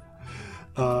 5.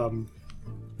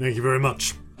 Thank you very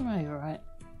much. Oh, you're right.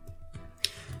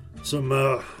 Some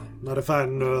mighty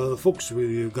fine folks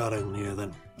we got in here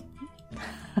then.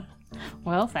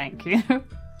 Well, thank you.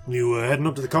 You heading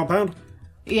up to the compound?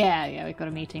 Yeah, we've got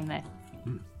a meeting there.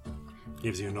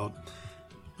 Gives you a nod.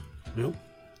 Well,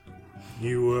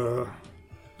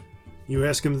 you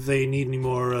ask them if they need any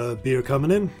more beer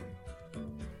coming in?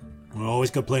 We've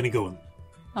always got plenty going.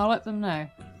 I'll let them know.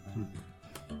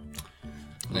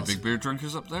 Any big beer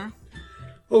drinkers up there?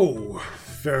 Oh,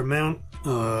 fair amount.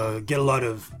 Get a lot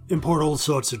of, import all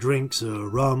sorts of drinks,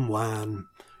 rum, wine,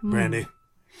 brandy.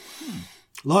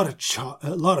 A lot of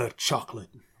chocolate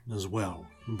as well.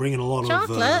 I'm bringing a lot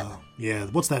Chocolate? of,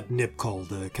 what's that nip called?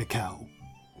 Cacao.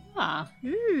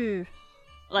 Ooh.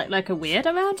 Like a weird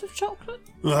amount of chocolate?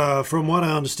 From what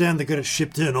I understand, they get it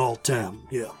shipped in all town,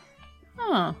 yeah.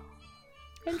 Oh.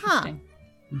 Interesting.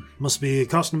 Must be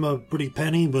costing them a pretty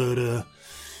penny, but,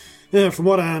 yeah, from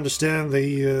what I understand,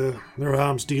 they're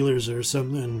arms dealers or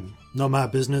something. Not my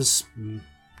business.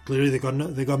 Clearly,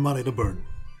 they got money to burn.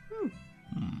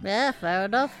 Yeah, fair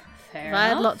enough. Fair If I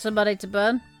had enough. lots of money to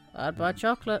burn, I'd buy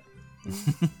chocolate. Do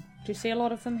you see a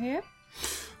lot of them here?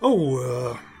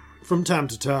 Oh, from time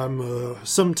to time.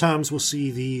 Sometimes we'll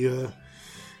see the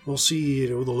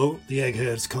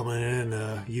eggheads coming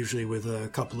in. Usually with a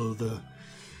couple of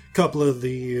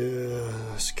the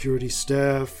security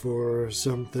staff or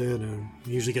something, and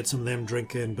usually get some of them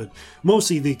drinking. But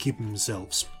mostly they keep them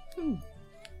themselves. Yeah,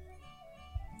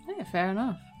 fair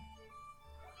enough.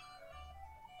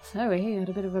 So we had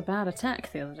a bit of a bad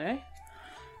attack the other day.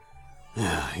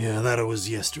 Yeah, that was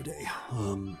yesterday.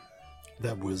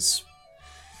 That was.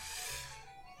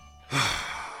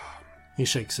 He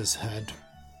shakes his head.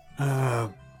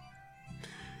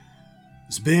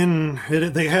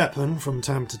 They happen from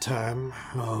time to time.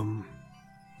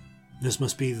 This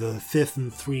must be the 5th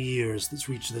in 3 years that's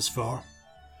reached this far.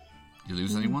 You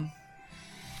lose anyone?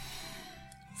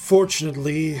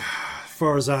 Fortunately, as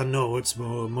far as I know, it's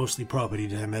mostly property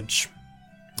damage.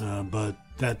 But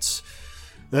that's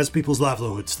people's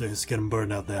livelihoods that's getting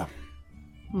burned out there.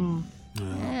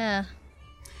 Yeah.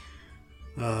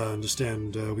 I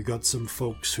understand we got some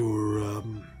folks who are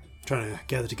trying to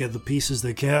gather together the pieces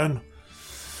they can.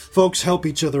 Folks help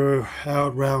each other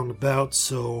out roundabout,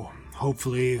 so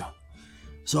hopefully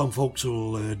some folks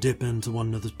will dip into one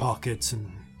another's pockets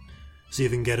and see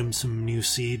if we can get them some new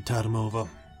seed, tide them over.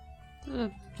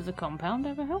 Does the compound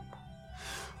ever help?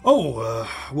 Oh,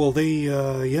 well, they've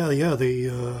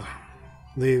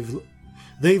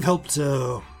helped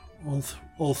all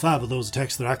 5 of those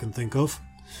attacks that I can think of.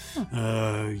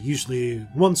 Usually,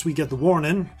 once we get the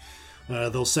warning,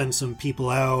 they'll send some people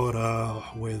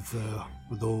out with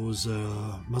those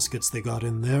muskets they got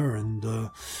in there, and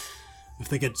if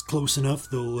they get close enough,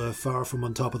 they'll fire from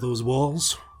on top of those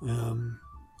walls.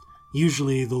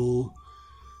 Usually, they'll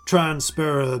try and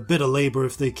spare a bit of labor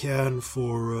if they can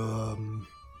for,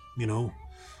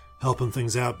 helping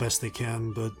things out best they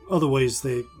can. But otherwise,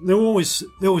 they always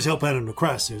help out in the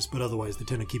crisis. But otherwise, they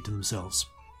tend to keep to themselves.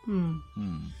 Mind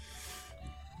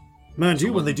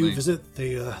you, when they do visit,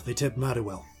 they tip mighty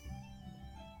well.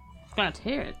 Glad to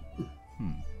hear it.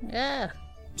 Yeah.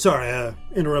 Sorry, I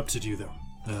interrupted you though.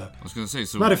 I was going to say,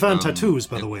 so Mighty fine tattoos,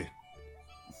 by the way.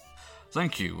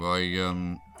 Thank you.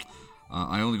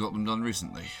 I only got them done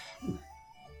recently.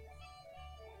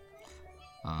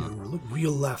 They look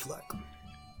real lifelike.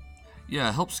 Yeah,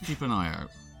 it helps keep an eye out.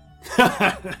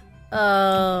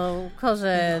 Oh,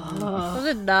 cousin.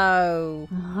 Cousin, no.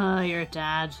 Oh, you're a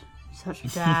dad. Such a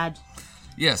dad.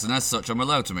 Yes, and as such, I'm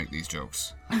allowed to make these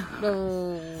jokes.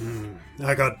 No.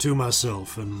 I got two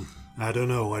myself, and I don't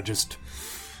know,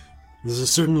 there's a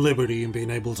certain liberty in being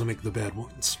able to make the bad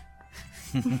ones.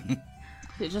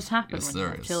 It just happens Yes, when you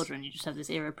there have is. children. You just have this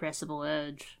irrepressible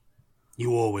urge.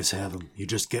 You always have them. You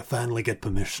just finally get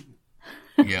permission.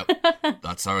 Yep,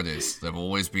 that's how it is. They've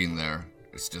always been there.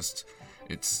 It's.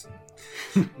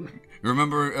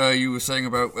 Remember you were saying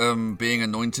about being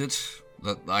anointed?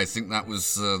 That I think that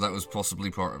was possibly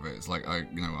part of it. It's like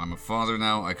I'm a father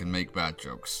now. I can make bad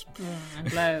jokes.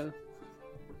 And lo,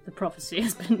 the prophecy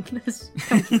has come to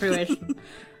fruition.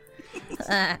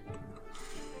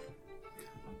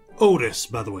 Otis,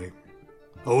 by the way.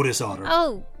 Otis Otter.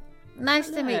 Oh,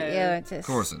 nice to meet you, Otis.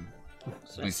 Corson,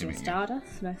 nice to meet you.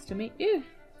 Stardust, nice to meet you.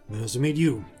 Nice to meet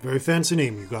you. Very fancy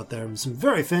name you got there, and some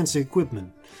very fancy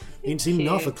equipment. Ain't seen an you.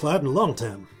 Alpha Cloud in a long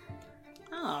time.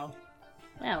 Oh,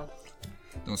 well,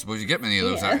 Don't suppose you get many of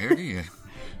those out here, do you?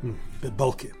 Bit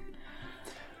bulky.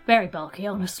 very bulky,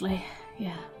 honestly.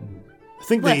 Yeah. I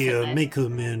think Worth they it, though. make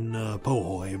them in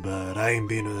Pohoy, but I ain't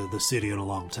been to the city in a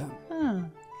long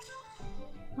time.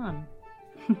 Fun.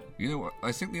 You know what?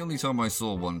 I think the only time I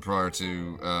saw one prior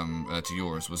to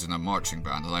yours was in a marching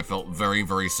band, and I felt very,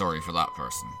 very sorry for that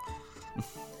person.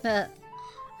 I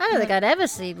don't think I'd ever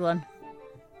seen one.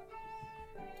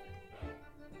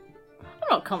 I'm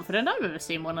not confident I've ever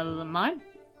seen one other than mine.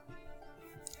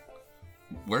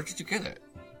 Where did you get it?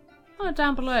 Oh,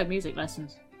 down below, music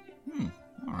lessons.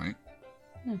 All right.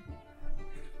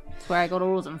 That's where I got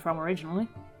all of them from originally.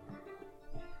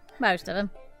 Most of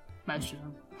them. Most of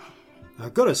them. I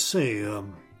gotta say,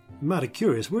 I'm mighty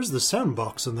curious, where's the sound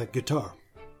box on that guitar?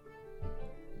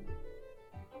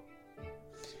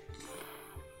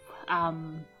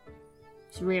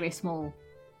 It's really small.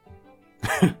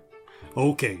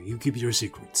 Okay, you keep your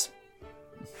secrets.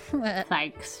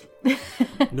 Thanks.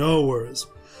 No worries.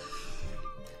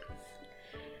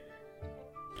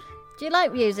 Do you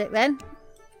like music then?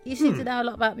 You seem to know a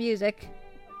lot about music.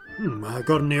 I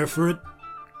got an ear for it.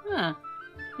 Huh.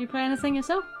 You play anything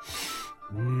yourself?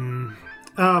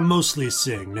 I mostly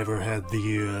sing, never had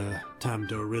the time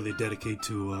to really dedicate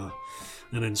to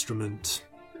an instrument.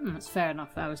 That's fair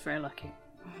enough. I was very lucky.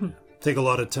 Take a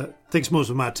lot of time. Takes most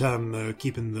of my time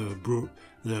keeping the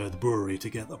brewery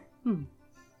together.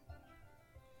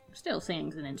 Still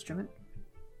singing's an instrument.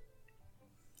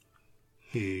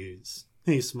 He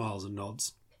smiles and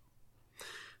nods.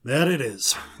 That it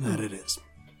is. That it is.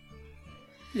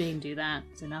 You can do that.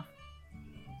 It's enough.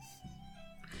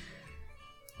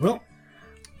 Well,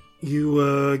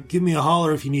 you give me a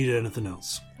holler if you need anything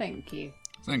else. Thank you.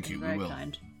 Thank you. We Very will.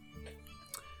 kind.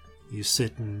 You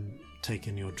sit and take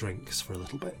in your drinks for a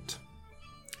little bit.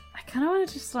 I kind of want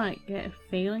to just get a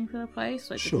feeling for the place.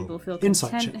 Do Sure. people feel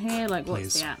Insight content check, here? What's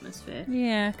please. the atmosphere?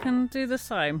 Yeah, can do the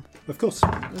same. Of course.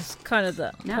 It's kind of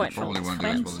the No, point. Probably won't do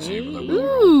as well as you, but I 20. will.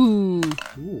 Ooh,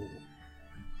 Ooh.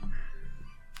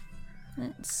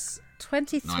 it's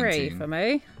 23 19. for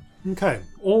me. Okay,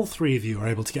 all three of you are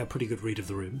able to get a pretty good read of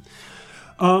the room.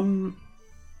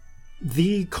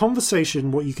 The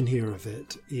conversation, what you can hear of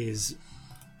it, is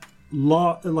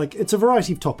it's a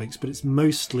variety of topics, but it's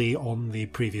mostly on the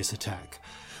previous attack.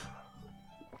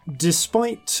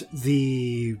 Despite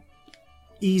the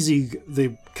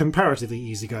comparatively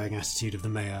easygoing attitude of the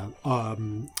mayor,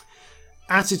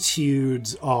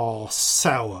 attitudes are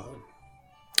sour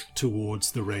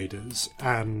towards the raiders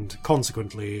and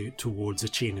consequently towards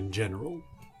Achin in general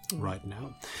right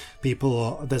now.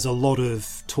 There's a lot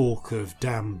of talk of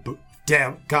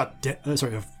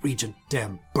Regent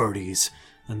damn birdies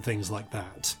and things like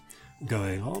that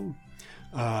going on.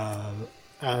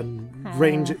 And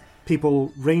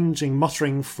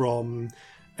muttering from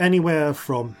anywhere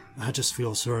from I just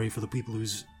feel sorry for the people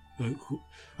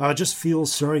I just feel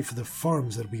sorry for the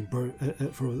farms that have been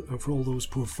burnt, for all those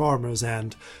poor farmers,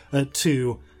 and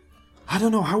to I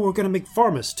don't know how we're going to make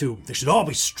farmers to they should all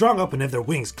be strung up and have their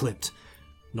wings clipped.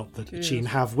 Not that Achene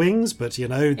have wings, but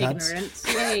that's Ignorance.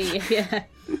 Yeah.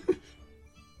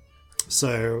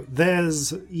 So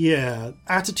there's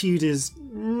attitude is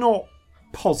not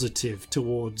positive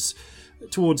towards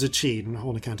Achene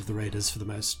on account of the raiders for the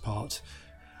most part.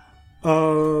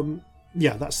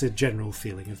 That's the general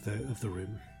feeling of the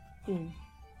room.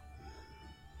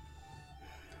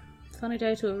 Funny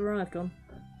day to have arrived on.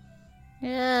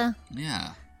 Yeah.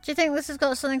 Yeah, Do you think this has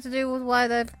got something to do with why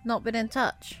they've not been in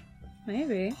touch?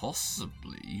 Maybe.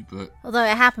 possibly, but Although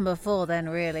it happened before then,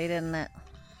 really, didn't it?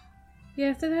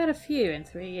 Yeah, if they've had a few in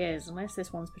 3 years, unless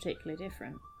this one's particularly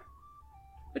different.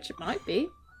 Which it might be.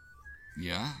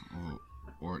 yeah,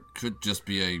 or it could just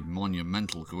be a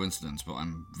monumental coincidence, but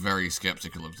I'm very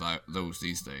skeptical of those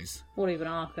these days. Or even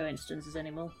our coincidences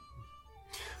anymore.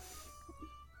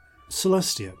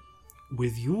 Celestia,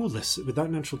 with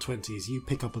that natural 20s, you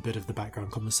pick up a bit of the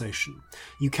background conversation.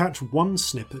 You catch one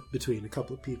snippet between a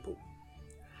couple of people.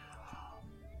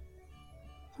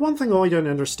 One thing I don't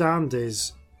understand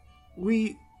is,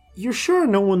 you're sure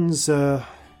no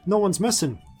one's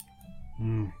missing?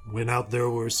 When out there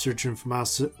we're searching for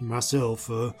myself.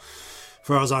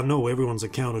 Far as I know, everyone's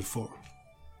accounted for.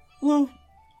 Well,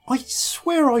 I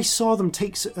swear I saw them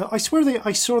I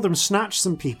saw them snatch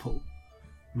some people.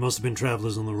 Must have been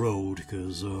travellers on the road,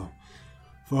 because,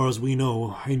 far as we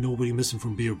know, ain't nobody missing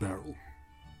from Beer Barrel.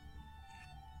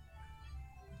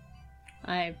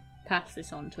 I pass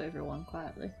this on to everyone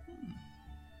quietly.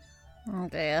 Oh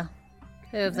dear.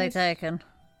 Who have they taken?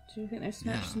 Do you think they've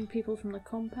snatched some people from the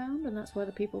compound, and that's why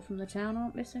the people from the town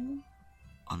aren't missing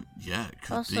them? Yeah, it could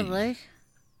Possibly. be.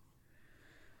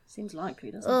 Seems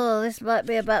likely, doesn't it? Oh, this might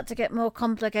be about to get more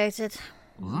complicated.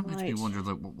 Well, that makes me Right. wonder,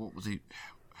 like, what was he...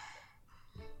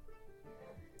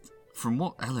 From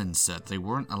what Ellen said, they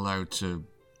weren't allowed to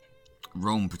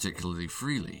roam particularly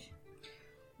freely.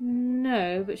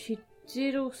 No, but she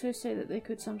did also say that they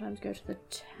could sometimes go to the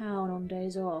town on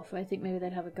days off. I think maybe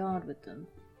they'd have a guard with them.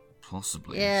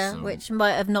 Possibly. Yeah, so, which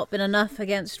might have not been enough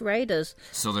against raiders.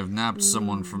 So they've nabbed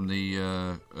someone from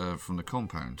the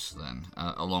compound then,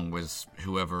 along with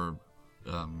whoever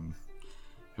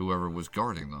was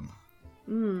guarding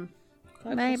them.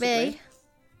 Quite Maybe. possibly.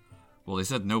 Well, they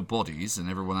said no bodies, and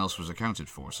everyone else was accounted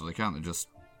for, so they can't have just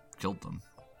killed them.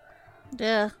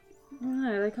 Yeah.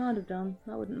 No, they can't have done.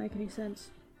 That wouldn't make any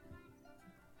sense.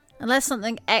 Unless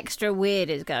something extra weird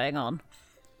is going on.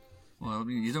 Well, I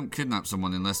mean, you don't kidnap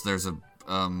someone unless there's a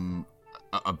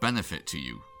benefit to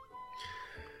you.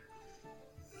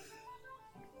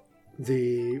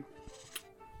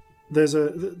 There's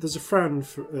a frown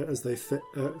as they fit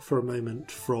for a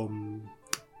moment from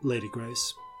Lady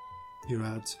Grace, who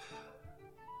adds,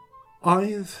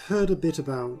 "I've heard a bit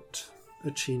about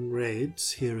Achene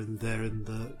raids here and there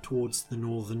towards the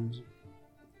northern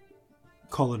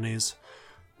colonies.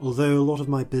 Although a lot of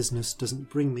my business doesn't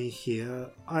bring me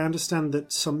here, I understand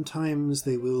that sometimes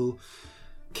they will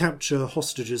capture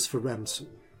hostages for ransom."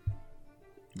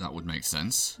 That would make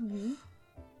sense.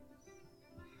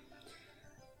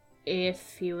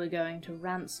 If you were going to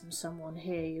ransom someone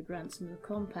here, you'd ransom the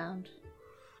compound.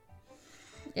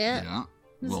 Yeah. Yeah.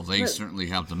 Well, they Look- certainly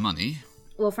have the money.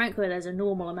 Well, frankly, there's a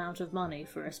normal amount of money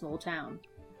for a small town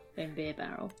in Beer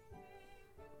Barrel.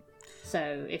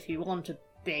 So if you want a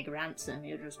big ransom,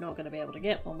 you're just not going to be able to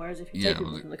get one. Whereas if you Yeah, take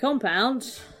people well, from the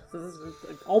compound, there's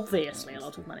obviously a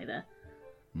lot of money there.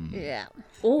 Yeah.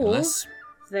 Or Unless...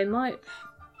 they might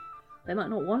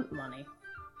not want money.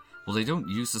 Well, they don't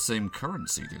use the same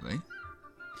currency, do they?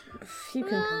 You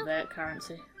can convert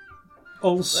currency.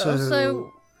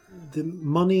 Also, the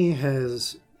money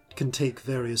can take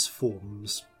various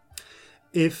forms.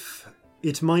 If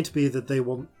it might be that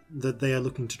they are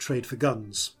looking to trade for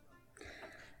guns.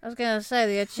 I was going to say,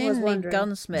 the Achene need wondering.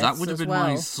 gunsmiths That would have as been well.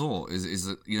 my thought, is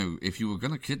that, if you were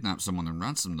going to kidnap someone and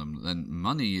ransom them, then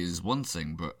money is one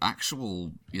thing, but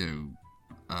actual,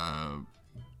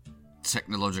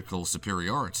 technological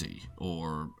superiority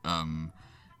or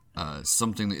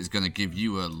something that is going to give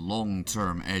you a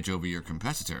long-term edge over your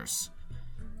competitors.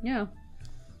 Yeah.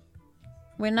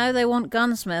 We know they want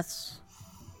gunsmiths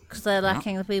because they're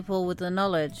lacking the people with the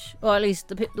knowledge, or at least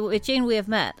the Achene we have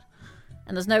met.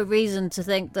 And there's no reason to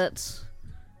think that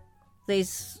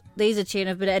these Achene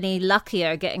have been any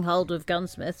luckier getting hold of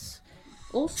gunsmiths.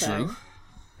 Also, True.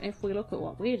 if we look at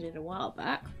what we did a while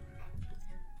back,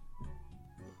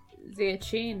 the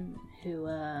Achene who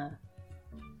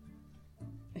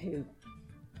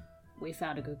we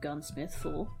found a good gunsmith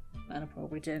for, and are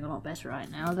probably doing a lot better right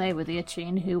now. They were the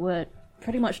Achene who were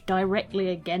pretty much directly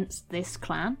against this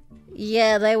clan.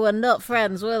 Yeah, they were not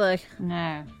friends, were they?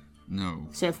 No. No.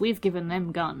 So if we've given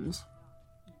them guns,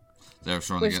 They're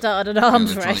trying We've to get... started an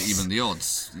arms they're trying to race. even the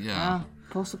odds. Yeah.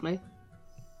 possibly.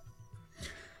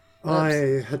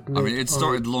 I had no... I mean, it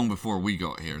started long before we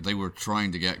got here. They were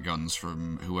trying to get guns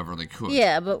from whoever they could.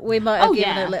 Yeah, but we might have Oh, given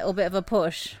yeah. it a little bit of a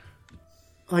push.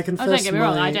 I confess Oh, don't get me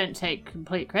wrong, my- I don't take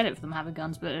complete credit for them having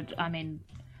guns, but, I mean,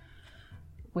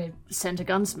 we sent a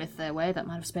gunsmith their way, that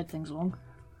might have sped things along.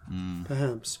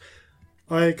 Perhaps.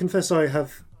 I confess I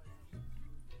have...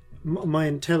 My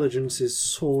intelligence is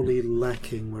sorely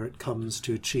lacking where it comes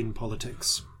to Achene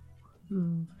politics.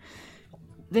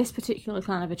 This particular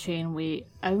clan of Achene we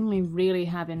only really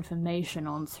have information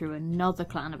on through another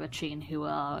clan of Achene who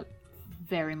are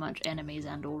very much enemies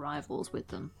and or rivals with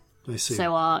them. I see.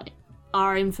 So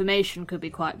our information could be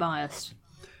quite biased.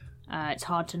 It's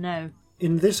hard to know.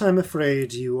 In this, I'm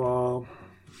afraid you are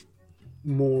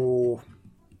more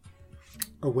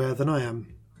aware than I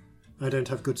am. I don't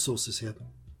have good sources here.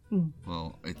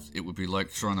 Well, it would be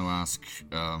like trying to ask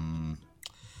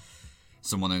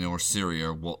someone in North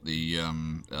Syria what the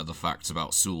facts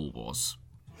about Seoul was.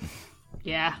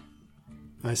 Yeah.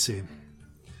 I see.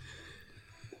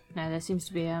 No, there seems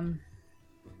to be a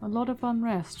lot of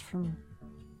unrest from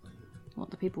what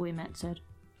the people we met said.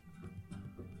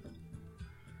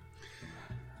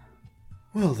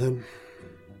 Well then,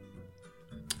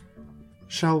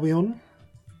 shall we on?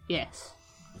 Yes.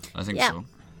 I think Yeah. so.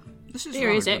 This is Beer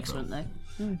rather is good, excellent, though.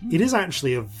 It is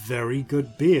actually a very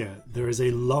good beer. There is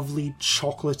a lovely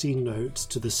chocolatey note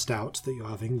to the stout that you're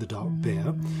having, the dark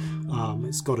beer.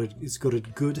 It's got a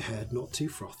good head, not too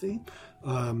frothy,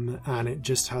 and it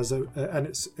just has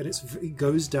it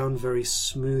goes down very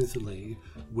smoothly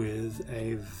with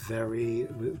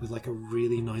with like a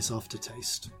really nice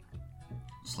aftertaste.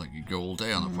 It's like you go all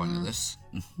day on a pint of this.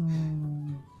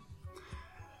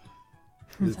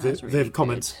 They've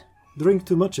comments. Drink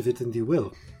too much of it and you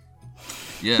will.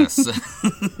 Yes.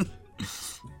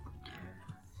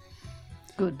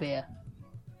 Good beer.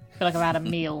 I feel like I've had a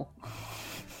meal.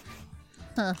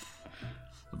 The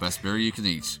best beer you can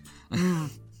eat.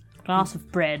 Glass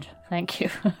of bread, thank you.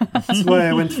 That's why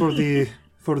I went for the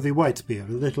white beer,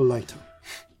 a little lighter.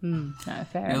 No,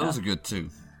 fair Yeah, enough. those are good too.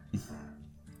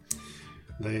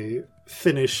 They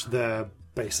finish their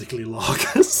basically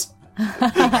lagers.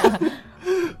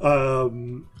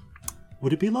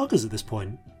 Would it be lagers at this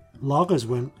point? Lagers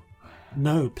won't...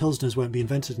 No, Pilsners won't be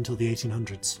invented until the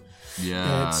 1800s.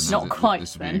 Yeah, It's no, not quite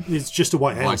this would then. be It's just a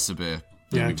white ale. Weisse beer.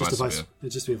 Yeah, It'd be just a Weisse Weiss. beer.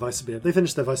 It'd just be a Weiss beer. They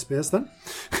finished their Weiss beers then.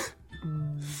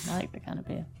 I like that kind of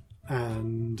beer.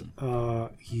 And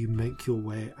you make your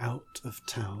way out of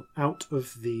town, out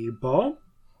of the bar,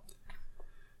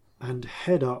 and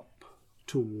head up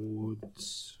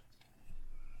towards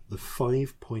the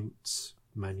 5 Points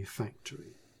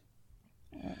Manufactory.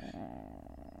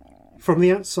 From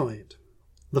the outside,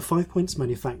 the 5 Points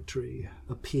Manufactory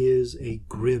appears a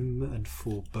grim and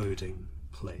foreboding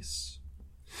place.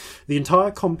 The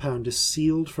entire compound is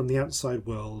sealed from the outside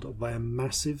world by a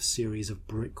massive series of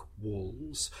brick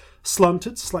walls,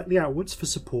 slanted slightly outwards for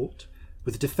support,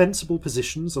 with defensible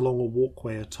positions along a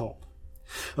walkway atop.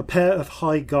 A pair of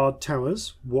high guard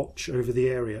towers watch over the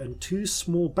area, and two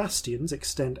small bastions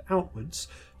extend outwards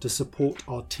to support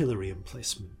artillery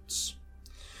emplacements.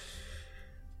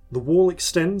 The wall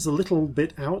extends a little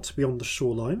bit out beyond the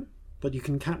shoreline, but you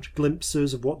can catch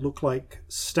glimpses of what look like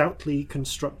stoutly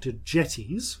constructed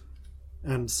jetties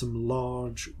and some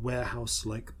large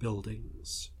warehouse-like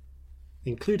buildings,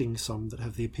 including some that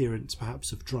have the appearance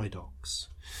perhaps of dry docks.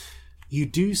 You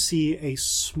do see a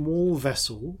small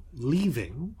vessel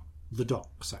leaving the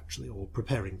docks, actually, or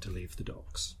preparing to leave the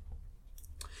docks.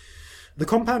 The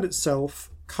compound itself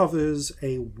covers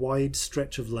a wide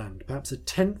stretch of land, perhaps a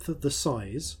tenth of the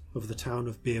size of the town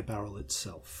of Beer Barrel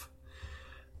itself.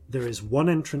 There is one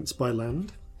entrance by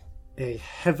land, a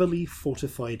heavily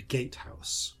fortified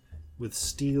gatehouse with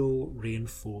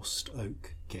steel-reinforced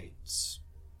oak gates,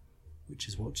 which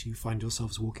is what you find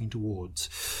yourselves walking towards.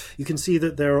 You can see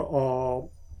that there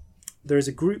is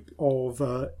a group of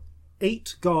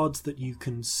 8 guards that you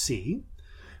can see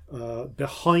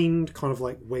behind kind of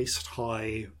like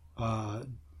waist-high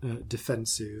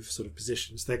defensive sort of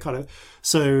positions. They're kind of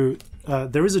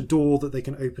there is a door that they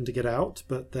can open to get out,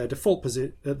 but their default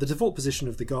the default position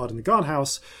of the guard in the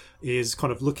guardhouse is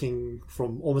kind of looking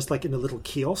from almost like in a little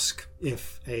kiosk,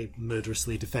 if a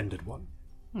murderously defended one.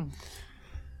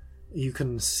 You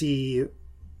can see,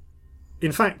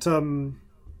 in fact,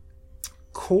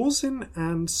 Corzin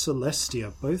and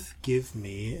Celestia both give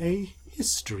me a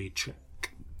history check.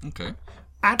 Okay.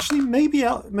 Actually, maybe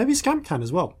Scamp can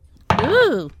as well.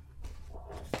 Ooh.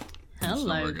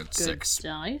 Hello, very good good. 6.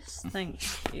 dice. Thank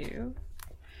you.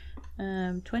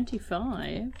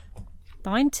 25.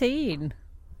 19.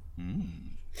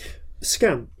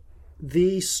 Scamp,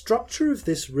 the structure of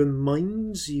this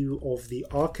reminds you of the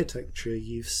architecture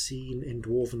you've seen in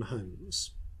dwarven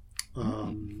homes,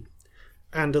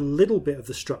 and a little bit of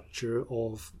the structure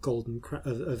of the Golden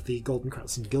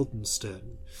Kratz and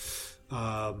Guildenstern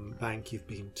bank you've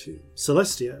been to.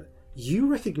 Celestia, you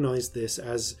recognise this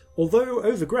as, although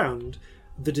overground,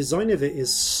 the design of it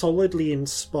is solidly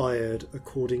inspired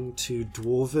according to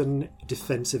dwarven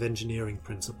defensive engineering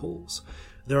principles.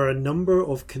 There are a number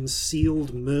of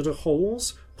concealed murder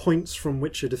holes, points from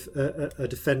which a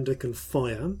defender can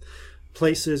fire,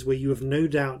 places where you have no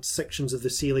doubt sections of the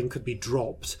ceiling could be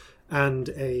dropped, and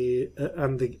you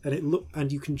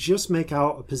can just make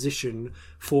out a position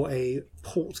for a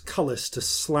portcullis to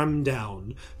slam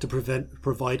down to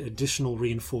provide additional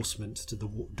reinforcement to the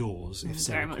doors. If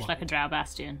so Very much like a Drow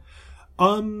Bastion.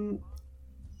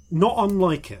 Not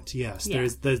unlike it, yes. Yeah.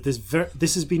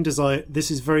 This has been designed.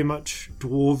 This is very much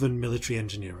dwarven military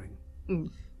engineering.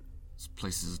 This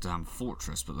place is a damn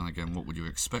fortress, but then again, what would you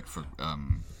expect for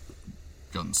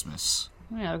gunsmiths?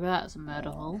 Yeah, look at that. It's a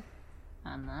murder hole.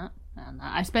 And that.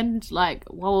 I spend, while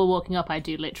we're walking up, I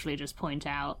do literally just point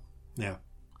out, Yeah.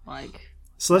 Celestia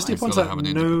Celestia points gotta out have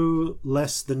an no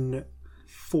less than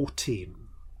 14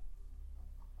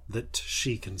 that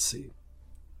she can see.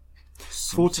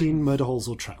 14 murder holes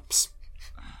or traps.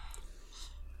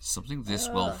 Something this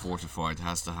well fortified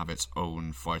has to have its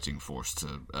own fighting force to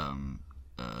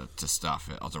staff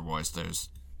it. Otherwise, there's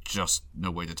just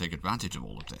no way to take advantage of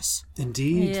all of this.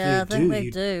 Indeed, Yeah, I they think do. they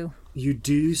do. You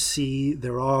do see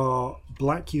there are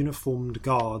black uniformed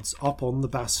guards up on the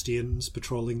bastions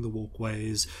patrolling the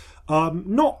walkways.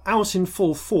 Not out in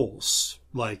full force.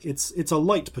 It's a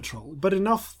light patrol, but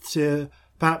enough to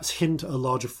perhaps hint at a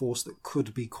larger force that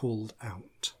could be called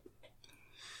out.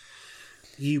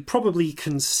 You probably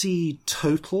can see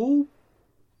total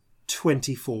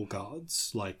 24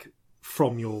 guards,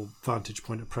 from your vantage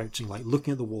point approaching,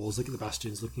 looking at the walls, looking at the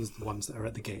bastions, looking at the ones that are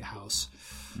at the gatehouse.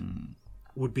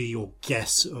 Would be your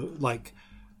guess.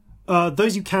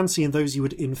 Those you can see and those you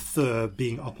would infer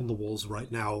being up on the walls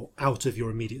right now, out of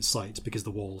your immediate sight, because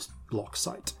the walls block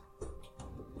sight.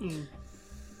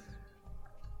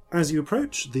 As you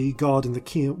approach,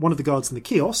 one of the guards in the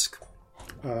kiosk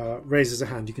raises a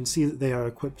hand. You can see that they are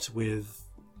equipped with...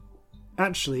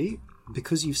 Actually,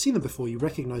 because you've seen them before, you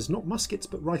recognise not muskets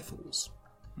but rifles.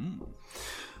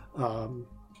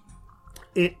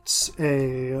 It's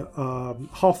a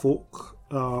half-orc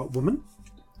woman,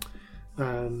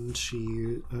 and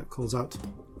she calls out,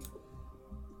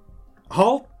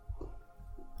 "Halt!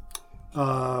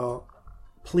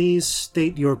 Please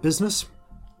state your business."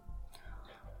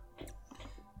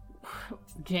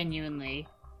 Genuinely,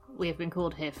 we have been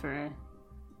called here for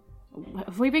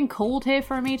Have we been called here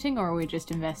for a meeting, or are we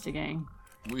just investigating?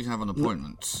 We have an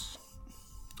appointment.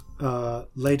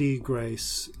 Lady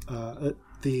Grace,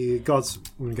 the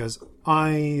guardswoman goes,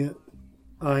 I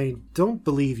don't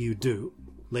believe you do.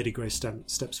 Lady Grace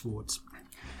steps forwards.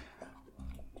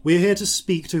 We're here to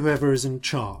speak to whoever is in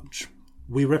charge.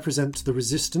 We represent the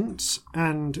Resistance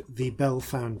and the Bell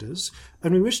founders,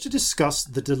 and we wish to discuss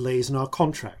the delays in our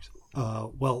contract.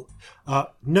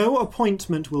 No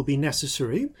appointment will be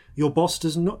necessary. Your boss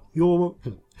does not.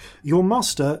 Your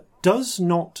master does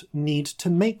not need to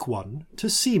make one to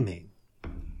see me.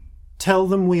 Tell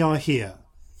them we are here.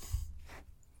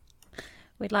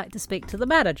 We'd like to speak to the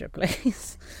manager,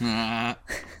 please.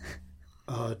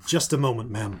 Just a moment,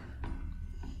 ma'am.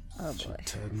 Oh boy.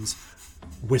 Turns,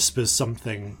 whispers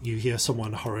something. You hear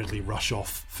someone hurriedly rush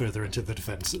off further into the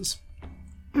defences.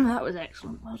 That was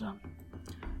excellent. Well done.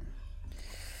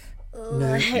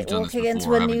 I hate done this walking into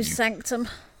before, a haven't new you? sanctum.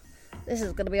 This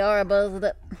is going to be horrible, isn't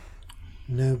it?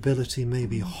 Nobility may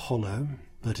be hollow,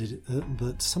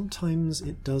 but sometimes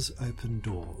it does open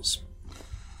doors.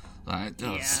 That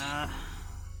does. Yeah.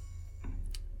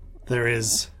 There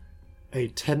is a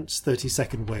tense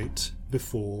 30-second wait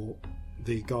before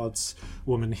the guards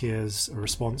woman hears a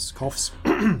response, coughs.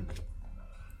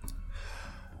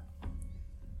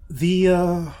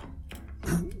 The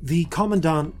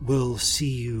commandant will see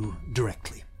you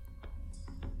directly.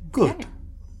 Good. Okay.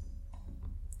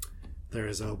 There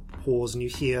is a pause, and you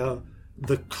hear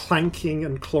the clanking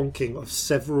and clonking of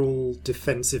several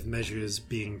defensive measures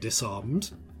being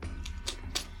disarmed,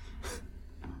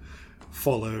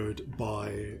 followed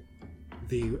by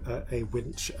a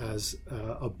winch as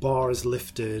a bar is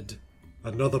lifted,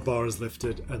 another bar is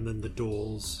lifted, and then the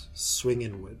doors swing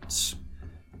inwards,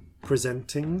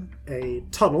 presenting a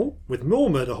tunnel with more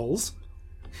murder holes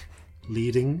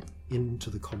leading into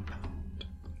the compound.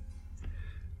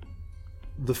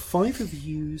 The 5 of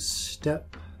you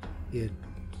step in,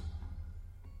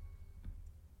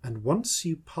 and once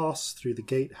you pass through the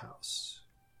gatehouse,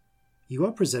 you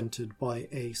are presented by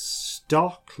a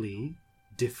starkly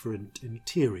different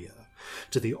interior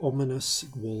to the ominous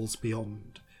walls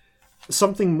beyond.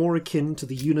 Something more akin to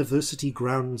the university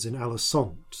grounds in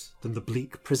Alisant than the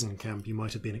bleak prison camp you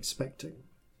might have been expecting.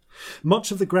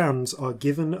 Much of the grounds are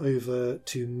given over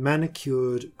to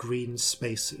manicured green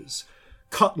spaces,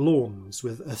 cut lawns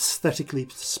with aesthetically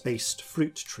spaced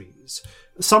fruit trees.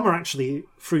 Some are actually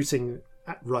fruiting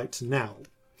right now.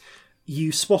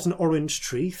 You spot an orange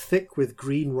tree thick with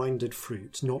green-rinded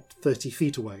fruit not 30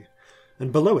 feet away,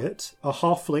 and below it, a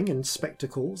halfling in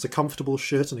spectacles, a comfortable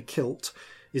shirt and a kilt,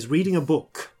 is reading a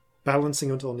book,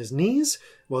 balancing it on his knees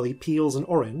while he peels an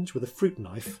orange with a fruit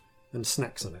knife and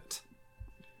snacks on it.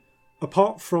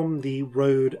 Apart from the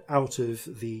road out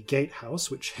of the gatehouse,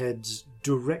 which heads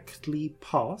directly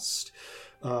past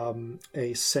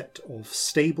a set of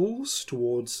stables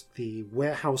towards the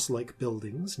warehouse-like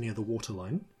buildings near the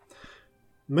waterline,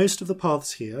 most of the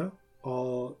paths here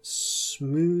are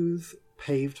smooth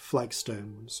paved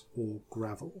flagstones or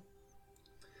gravel.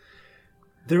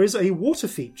 There is a water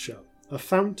feature, a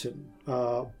fountain,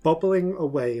 bubbling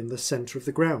away in the centre of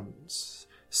the grounds,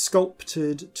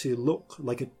 sculpted to look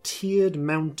like a tiered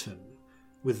mountain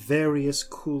with various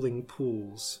cooling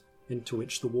pools into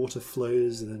which the water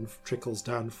flows and then trickles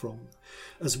down from,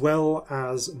 as well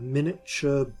as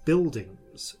miniature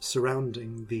buildings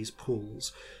surrounding these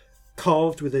pools,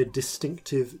 carved with a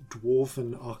distinctive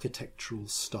dwarven architectural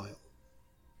style.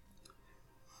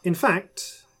 In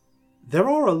fact, there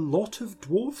are a lot of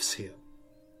dwarves here.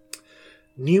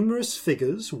 Numerous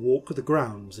figures walk the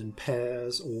grounds in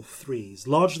pairs or threes,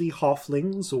 largely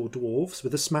halflings or dwarves,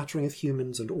 with a smattering of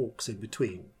humans and orcs in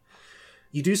between.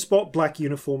 You do spot black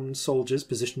uniformed soldiers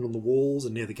positioned on the walls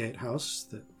and near the gatehouse,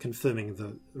 confirming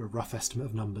the rough estimate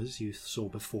of numbers you saw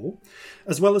before,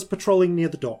 as well as patrolling near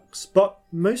the docks. But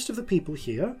most of the people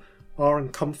here are in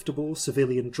comfortable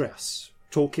civilian dress,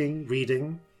 talking,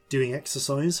 reading, doing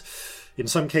exercise, in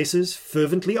some cases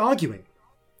fervently arguing.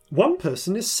 One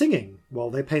person is singing while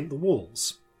they paint the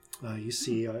walls. You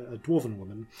see a dwarven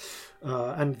woman.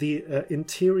 And the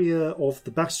interior of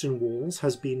the bastion walls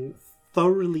has been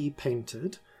thoroughly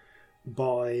painted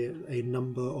by a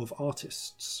number of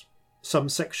artists. Some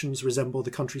sections resemble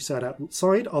the countryside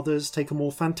outside, others take a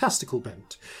more fantastical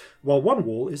bent, while one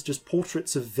wall is just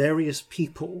portraits of various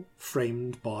people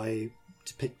framed by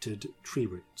depicted tree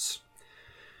roots.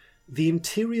 The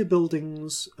interior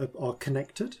buildings are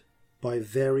connected by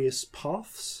various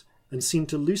paths and seem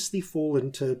to loosely fall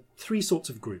into 3 sorts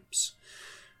of groups.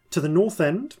 To the north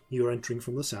end, you are entering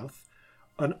from the south,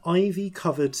 an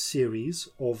ivy-covered series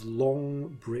of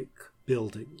long brick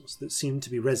buildings that seem to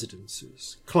be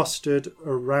residences, clustered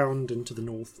around and to the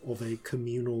north of a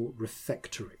communal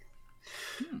refectory.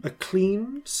 A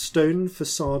clean,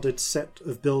 stone-facaded set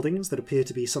of buildings that appear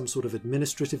to be some sort of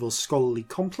administrative or scholarly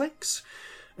complex,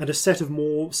 and a set of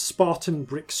more Spartan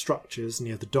brick structures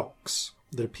near the docks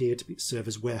that appear to serve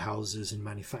as warehouses and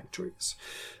manufactories.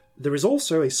 There is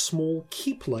also a small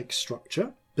keep-like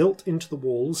structure built into the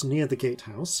walls near the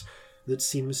gatehouse that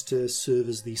seems to serve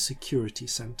as the security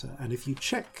centre. And if you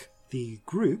check the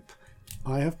group,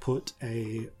 I have put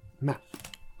a map.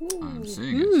 I'm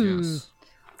seeing it, yes.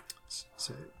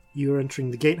 So you're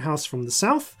entering the gatehouse from the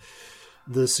south.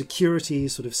 The security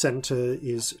sort of centre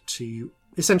is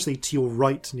essentially to your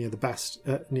right near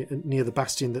the near the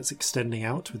bastion that's extending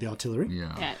out with the artillery.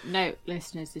 Yeah. No,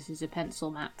 listeners, this is a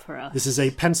pencil map for us. This is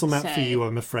a pencil map for you,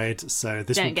 I'm afraid. So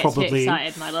this will Don't get probably too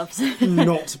excited, my loves.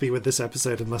 not be with this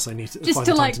episode unless I need to Just find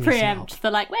to the time like to miss it out. preempt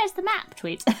the where's the map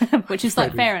tweet, which is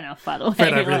like Afraid fair enough, by the way.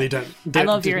 Afraid I really Like, don't I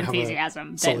love your didn't have a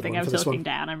enthusiasm. solid Don't think one I'm for this talking one.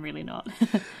 down. I'm really not.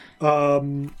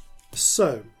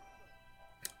 So,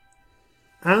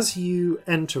 as you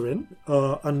enter in,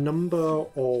 a number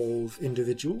of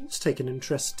individuals take an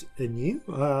interest in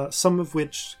you, some of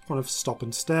which kind of stop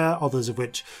and stare, others of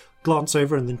which glance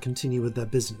over and then continue with their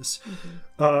business.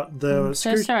 The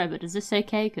So sorry, but does this say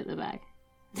cake at the back?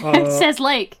 Uh, It says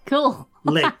lake. Cool.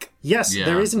 lake. Yes, Yeah,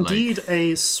 there is indeed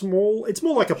a small... It's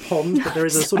more like a pond, but there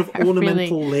is a sort of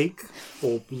ornamental lake,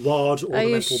 or large Are ornamental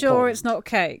you sure pond. it's not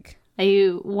cake? Are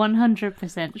you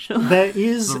 100% sure? There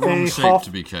is The wrong a shape to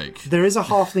be cake. There is a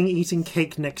halfling eating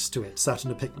cake next to it, sat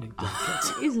in a picnic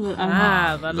blanket. Is it? The You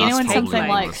know when That's something probably what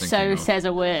like we're so thinking of. says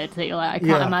a word that you're like, I can't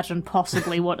Yeah. imagine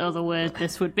possibly what other word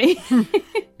this would be.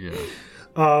 Yeah.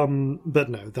 But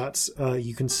no, that's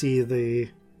you can see the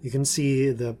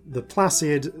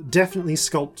placid, definitely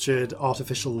sculptured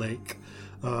artificial lake.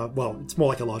 Well, it's more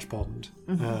like a large pond,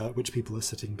 which people are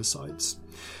sitting besides.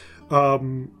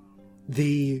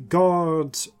 The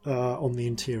guard on the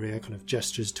interior kind of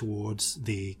gestures towards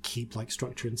the keep-like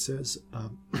structure and says,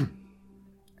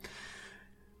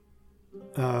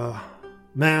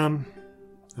 "Ma'am,"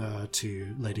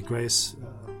 to Lady Grace,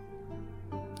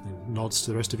 and nods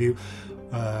to the rest of you.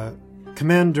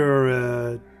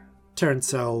 Commander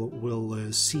Terencel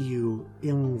will see you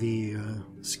in the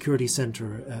security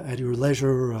center at your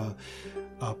leisure.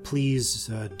 Please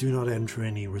do not enter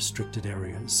any restricted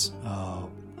areas.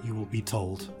 You will be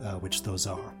told which those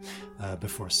are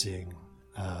before seeing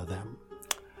them.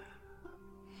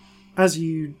 As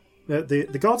you,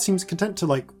 the guard seems content to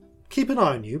like keep an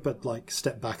eye on you, but like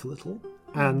step back a little.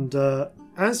 And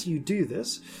as you do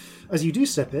this, as you do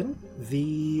step in,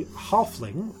 the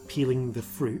halfling peeling the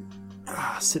fruit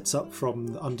sits up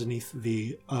from underneath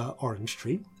the orange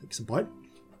tree, takes a bite,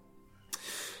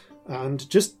 and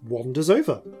just wanders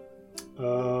over.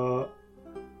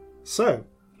 So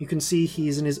you can see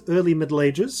he's in his early middle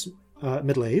ages,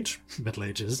 early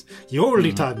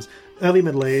times, early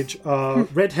middle age,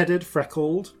 red-headed,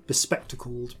 freckled,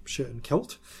 bespectacled, shirt and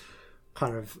kilt.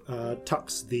 Kind of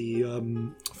tucks the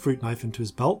fruit knife into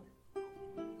his belt.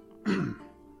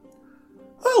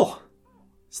 Well,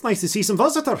 it's nice to see some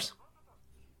visitors.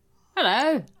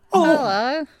 Hello.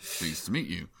 Hello. Pleased to meet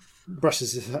you.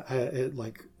 Brushes his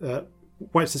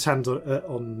wipes his hand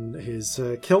on his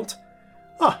kilt.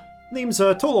 Name's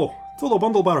Tolo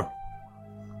Bundlebarrow.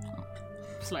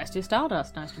 Celestia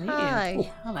Stardust, nice to meet Hi. you.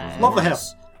 Hello. Love the hair.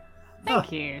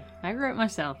 Thank you. I grew it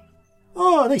myself.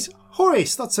 Oh, nice.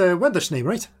 Horace, that's a Wendish name,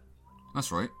 right?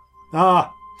 That's right.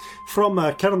 From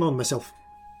Kernon myself.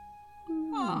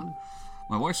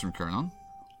 My wife's from Kernon.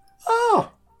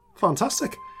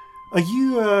 Fantastic. Are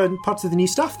you part of the new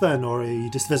staff then, or are you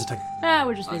just visiting?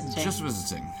 We're just visiting. Just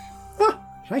visiting.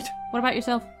 Right. What about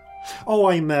yourself? Oh,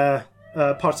 I'm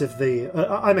part of the...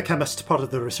 I'm a chemist, part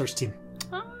of the research team.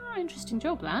 Interesting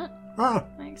job, that.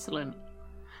 Excellent.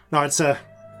 No, it's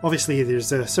obviously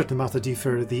there's a certain amount to do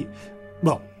for the...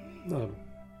 Well,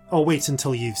 I'll wait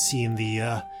until you've seen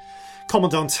the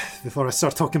Commandant before I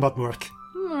start talking about my work.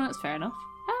 That's fair enough.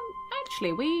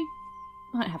 Actually, we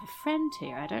might have a friend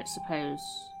here. I don't suppose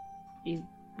you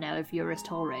know of Eurus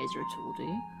Tollraiser at all, do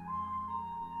you?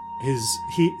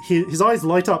 His eyes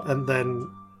light up and then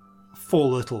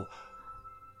fall a little.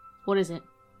 What is it?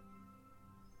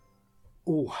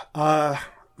 Oh,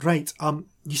 right.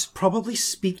 You should probably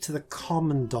speak to the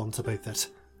Commandant about that.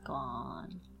 Go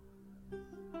on.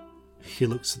 He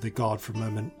looks at the guard for a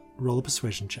moment. Roll a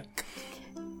persuasion check.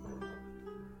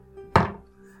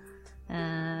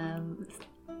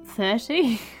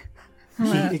 30?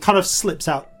 It kind of slips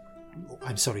out.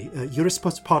 I'm sorry. You're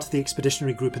supposed to be part of the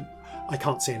expeditionary group, and I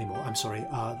can't say anymore. I'm sorry.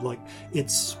 I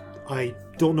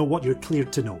don't know what you're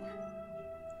cleared to know.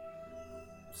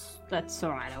 That's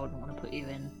alright, I wouldn't want to put you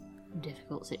in a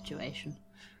difficult situation.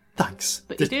 Thanks.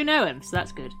 But you do know him, so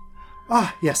that's good.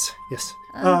 Yes. Is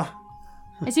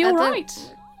he I don't-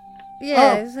 alright?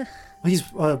 Yeah. He's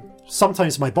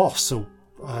sometimes my boss, so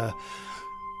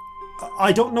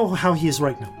I don't know how he is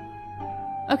right now.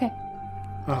 Okay.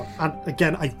 And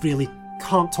again, I really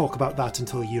can't talk about that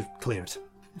until you're cleared.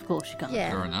 Of course you can't. Yeah.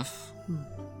 Fair enough.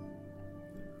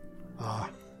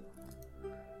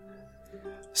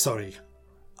 Sorry.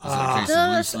 Is it a case No,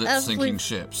 of loose lips as sinking we've-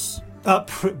 ships?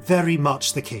 Very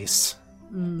much the case.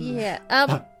 Yeah.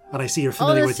 And I see you're On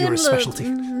familiar a with your similar specialty.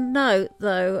 note,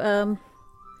 though,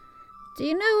 do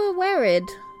you know a Werid?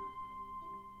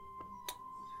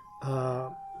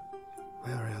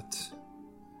 Where at?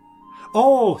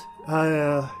 Oh,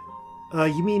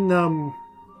 you mean,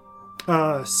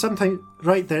 sometimes,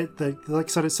 right, like,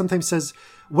 sorry, it sometimes says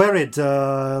Werid,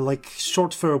 like,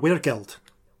 short for Weregeld.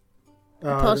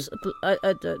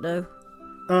 I don't know.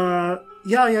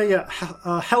 Yeah.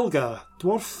 Helga,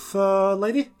 dwarf,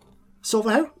 lady?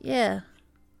 Silver hair? Yeah.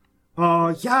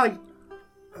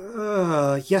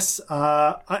 Yes,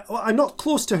 I'm not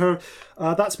close to her.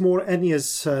 That's more Enya's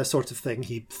sort of thing.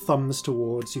 He thumbs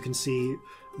towards, you can see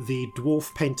the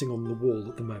dwarf painting on the wall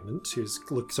at the moment, who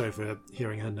looks over,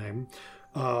 hearing her name.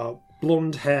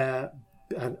 Blonde hair,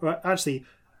 and actually,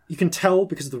 you can tell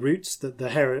because of the roots that the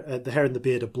hair and the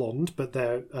beard are blonde, but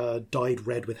they're dyed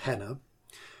red with henna.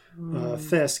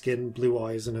 Fair skin, blue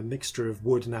eyes, and a mixture of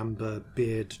wood and amber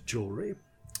beard jewellery.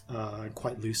 And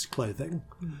quite loose clothing.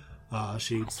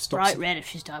 She stops. Bright red if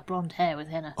she's dyed blonde hair with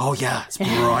henna. Oh yeah, it's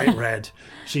bright red.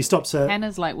 She stops her.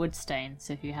 Henna's like wood stain,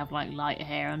 so if you have like light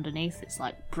hair underneath, it's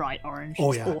like bright orange.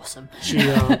 Oh, It's yeah. awesome.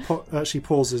 She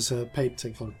pauses her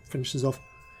painting and finishes off.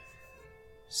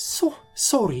 So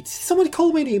sorry, did somebody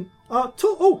call my name?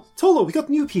 Tolo, we got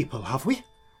new people, have we?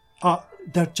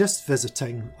 They're just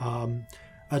visiting.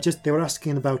 They were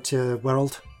asking about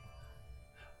world.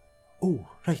 Oh,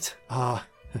 right.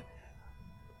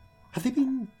 Have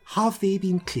they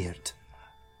been cleared?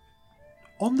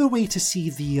 On their way to see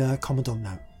the Commandant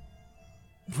now.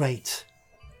 Right.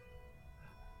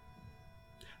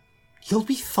 You'll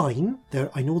be fine.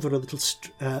 I know they're a little...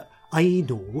 I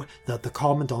know that the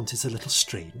Commandant is a little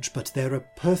strange, but they're a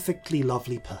perfectly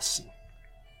lovely person.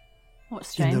 What's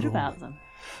strange their own about way. them?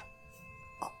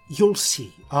 You'll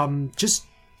see. Just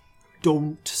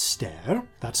don't stare.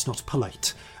 That's not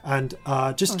polite. And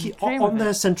just keep dream on of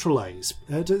their it. central eyes.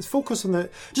 Just focus on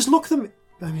just look them...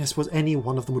 I suppose any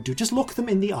one of them would do. Just look them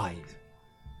in the eye.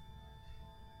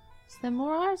 Is there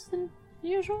more eyes than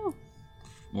usual?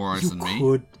 More eyes You than me.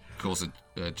 could... Of course,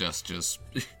 it gestures.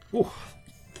 Oh,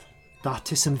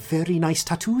 that is some very nice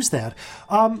tattoos there.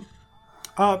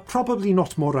 Probably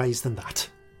not more eyes than that.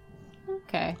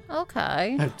 Okay.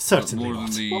 Okay. Certainly more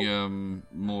not. than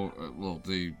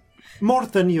the More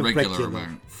than your regular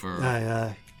amount for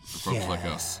folks like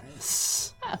us.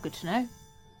 Yes. Oh, good to know.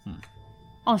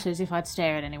 Honestly, as if I'd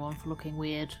stare at anyone for looking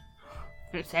weird.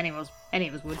 If any of us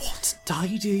would. What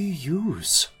dye do you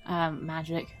use?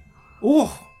 Magic.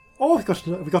 Oh, we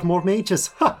got more mages.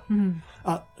 Ha!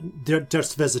 They're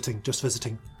just visiting.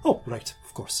 Oh, right,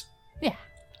 of course. Yeah.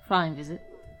 Flying visit.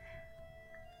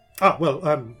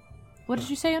 What did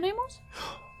you say your name was?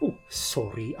 Oh,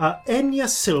 sorry. Enya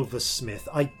Silversmith.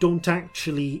 I don't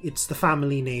actually... It's the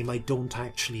family name. I don't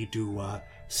actually do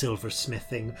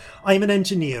silversmithing. I'm an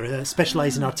engineer,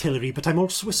 specialise in artillery, but I'm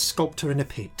also a sculptor and a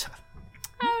painter.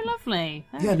 Oh, lovely.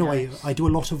 Yeah, Very no, nice. I do a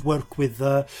lot of work with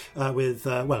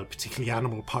particularly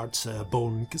animal parts,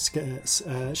 bone,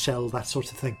 shell, that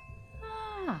sort of thing.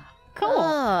 Cool.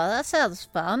 Oh, that sounds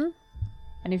fun.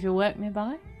 Any of your work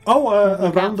nearby?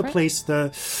 Around the for it? place,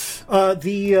 the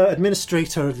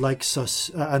administrator likes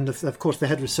us, and of course the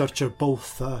head researcher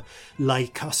both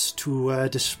like us to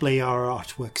display our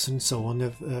artworks and so on.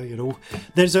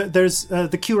 There's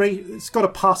the curate. It's got to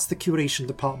pass the curation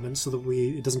department so that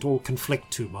it doesn't all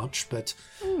conflict too much. But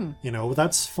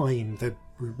that's fine.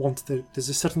 There's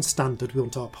a certain standard we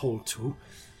want to uphold to.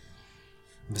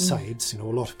 And besides, a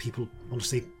lot of people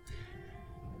honestly.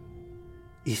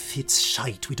 If it's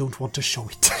shite, we don't want to show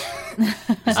it. Is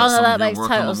that Oh, no, something that you're makes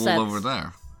working total on the wall sense. over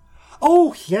there?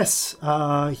 Oh, yes.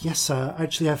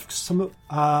 Actually, I've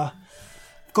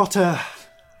got a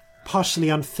partially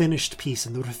unfinished piece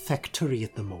in the refectory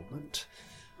at the moment.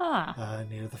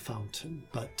 Near the fountain.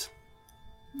 But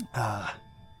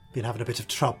been having a bit of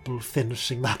trouble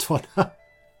finishing that one.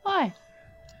 Why?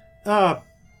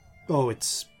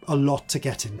 It's a lot to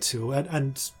get into.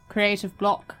 And Creative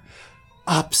block.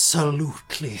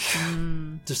 absolutely.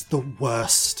 Just the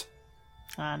worst.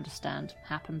 I understand.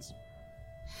 Happens.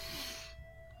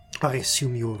 I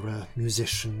assume you're a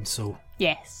musician, so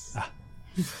Yes.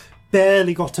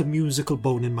 barely got a musical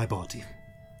bone in my body.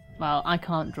 Well, I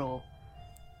can't draw.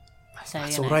 So,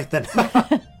 That's you know, all right then.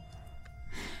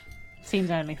 Seems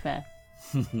only fair.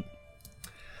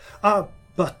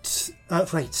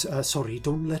 Sorry,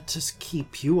 don't let us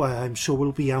keep you. I'm sure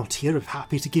we'll be out here,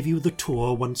 happy to give you the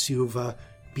tour once you've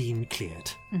been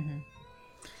cleared.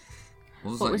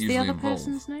 What, What was the other involve?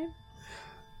 person's name?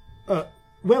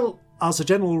 Well, as a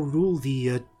general rule,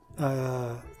 the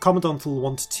Commandant will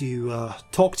want to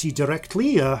talk to you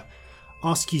directly,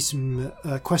 ask you some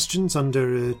questions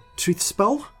under a truth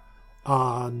spell,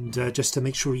 and just to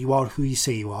make sure you are who you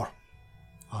say you are.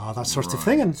 That sort of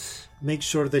thing, and make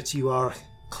sure that you are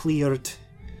cleared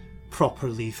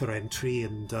properly for entry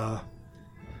and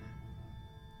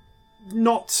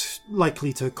not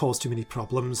likely to cause too many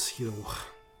problems,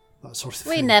 that sort of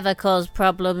We thing. never cause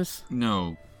problems.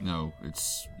 No,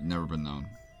 it's never been known.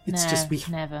 It's no, just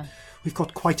never. we've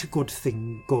got quite a good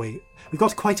thing going. We've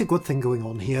got quite a good thing going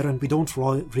on here, and we don't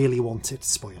really want it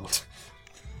spoiled.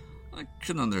 I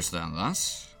can understand that.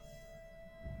 Has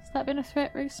that been a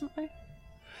threat recently?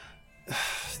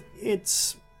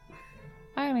 It's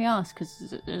I only ask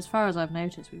because, as far as I've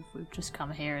noticed, we've just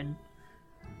come here and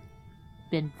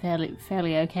been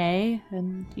fairly okay,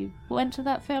 and you went to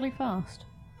that fairly fast.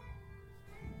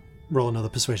 roll another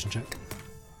persuasion check.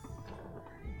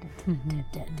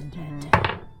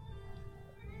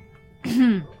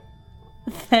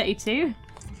 32.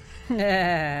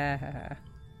 Yeah.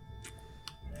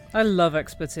 I love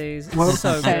expertise. Well, It's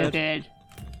so So good. good.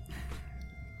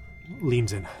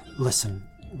 Leans in. Listen,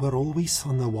 we're always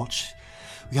on the watch.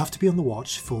 We have to be on the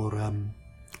watch for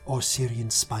Osirian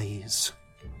spies.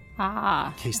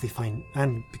 Ah. In case they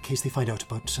find out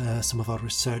about some of our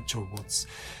research or what's.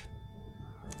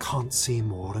 Can't say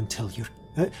more until you're.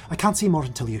 I can't say more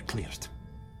until you're cleared.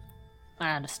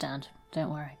 I understand. Don't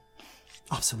worry.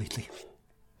 Absolutely.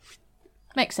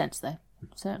 Makes sense, though.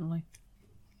 Certainly.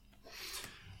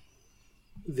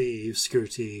 The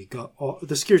security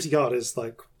guard is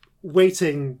like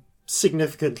waiting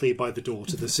significantly by the door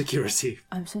to the security.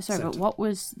 I'm so sorry, but Centre. what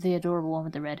was the adorable one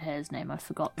with the red hair's name? I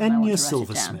forgot. But I want Enya to write it down.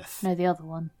 Silversmith. No, the other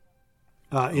one.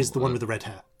 Is the one with the red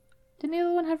hair. Didn't the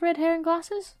other one have red hair and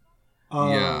glasses?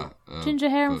 Yeah. Ginger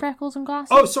hair and but- freckles and glasses?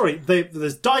 Oh, sorry.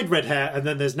 There's dyed red hair and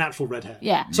then there's natural red hair.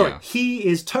 Yeah. Sorry, Yeah. he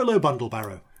is Tolo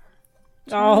Bundlebarrow.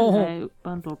 Oh, Hello,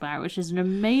 Bundlebar, which is an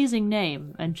amazing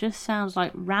name and just sounds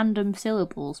like random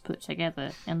syllables put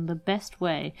together in the best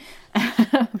way.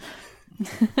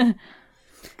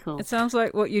 Cool. it sounds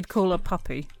like what you'd call a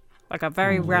puppy. Like a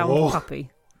very round puppy.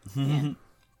 Do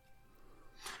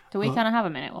we kind of have a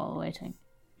minute while we're waiting?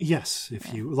 Yes,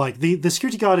 if you like. The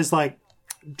security guard is like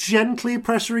gently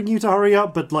pressuring you to hurry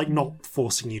up, but like not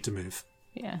forcing you to move.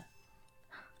 Yeah.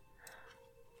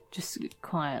 Just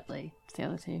quietly, the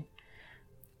other two.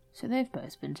 So they've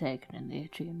both been taken in the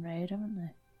Aegean raid, haven't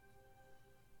they?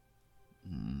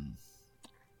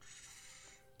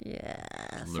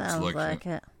 Yeah, Looks sounds like like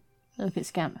it. it. Look at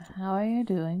Scamp. How are you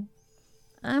doing?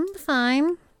 I'm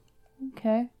fine.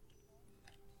 Okay.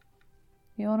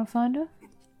 You want to find her?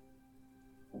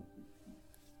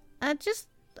 I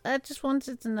just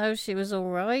wanted to know she was all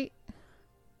right.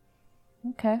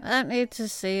 Okay. I don't need to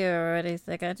see her or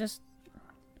anything. I just,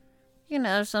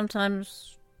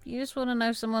 sometimes you just want to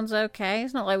know someone's okay.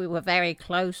 It's not like we were very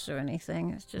close or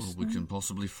anything. It's Well, just, we can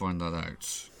possibly find that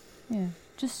out. Yeah.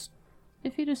 Just,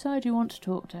 if you decide you want to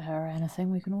talk to her or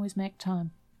anything, we can always make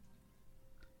time.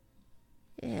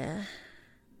 yeah.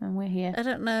 And we're here. I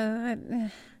don't know.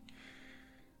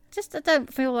 I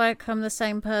don't feel like I'm the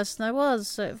same person I was.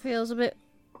 So it feels a bit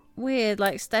weird,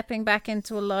 like stepping back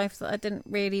into a life that I didn't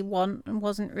really want and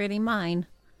wasn't really mine.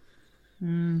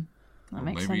 That Well,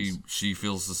 makes maybe sense. she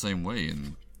feels the same way,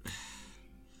 and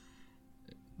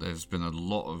there's been a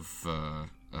lot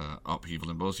of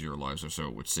upheaval in both of your lives, or so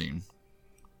it would seem.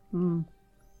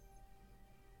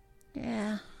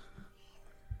 Yeah.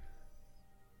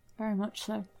 Very much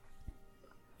so.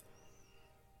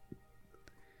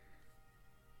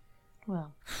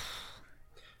 Well,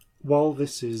 While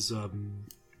this is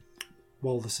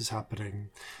happening,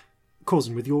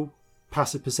 Corzin, with your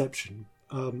passive perception,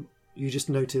 you just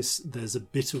notice there's a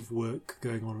bit of work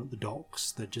going on at the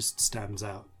docks that just stands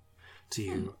out to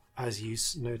you. As you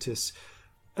notice,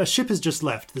 a ship has just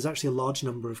left. There's actually a large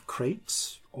number of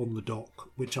crates on the dock,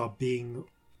 which are being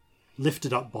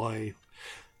lifted up by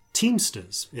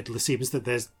teamsters. It seems that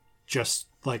there's just,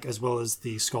 like, as well as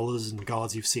the scholars and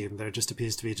guards you've seen, there just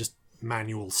appears to be just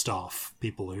manual staff,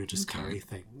 people who just carry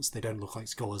things. They don't look like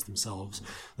scholars themselves.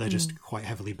 They're just quite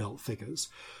heavily built figures.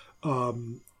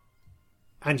 And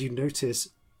you notice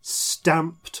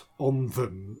stamped on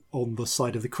them, on the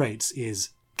side of the crates, is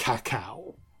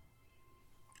cacao.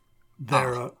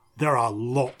 There are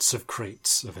lots of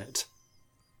crates of it.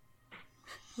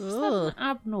 Ooh. an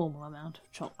abnormal amount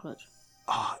of chocolate.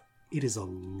 It is a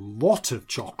lot of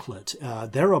chocolate.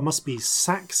 Must be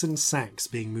sacks and sacks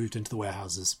being moved into the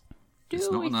warehouses. It's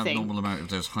Do not we an think... abnormal amount if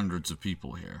there's hundreds of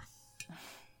people here.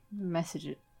 Message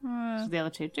it to the other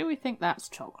two. Do we think that's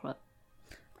chocolate?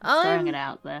 Throwing it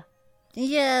out there.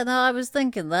 Yeah, no, I was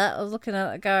thinking that. I was looking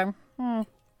at it going,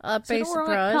 I'd be It's an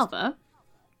alright surprised. cover.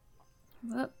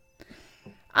 But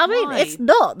I mean, Why? it's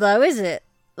not, though, is it?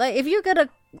 Like, if you're gonna...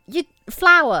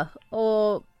 flour,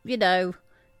 or,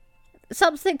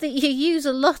 something that you use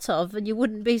a lot of and you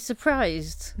wouldn't be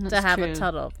surprised to That's have a true.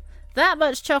 ton of. That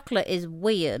much chocolate is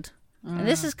weird. And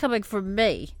this is coming from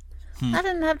me. I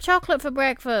didn't have chocolate for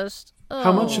breakfast.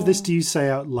 How much of Oh. this do you say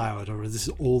out loud, or is this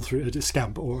all through a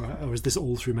scamp, or is this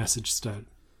all through message stone?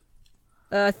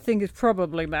 I think it's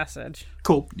probably message.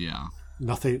 Cool. Yeah.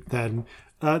 Nothing. Then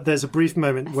there's a brief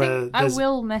moment where I there's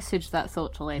will message that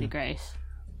thought to Lady Grace.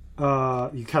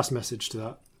 you cast message to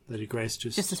that. Lady Grace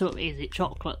Just just a sort of, is it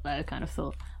chocolate though, kind of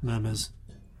thought. murmurs.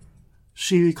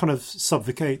 She kind of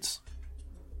subvocates.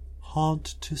 Hard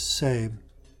to say.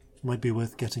 Might be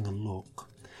worth getting a look.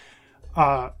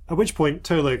 At which point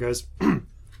Tolo goes,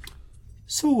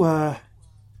 So, I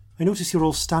notice you're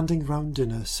all standing round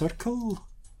in a circle.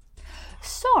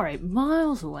 Sorry,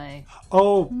 miles away.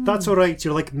 Oh, that's all right.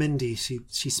 You're like Mindy. She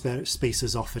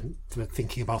spaces off and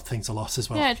thinking about things a lot as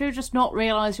well. Yeah, do you just not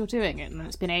realise you're doing it, and then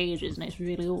it's been ages, and it's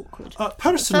really awkward.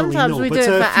 Personally, Sometimes no, we but do it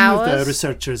a for few of the hours.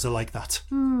 researchers are like that.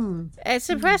 It's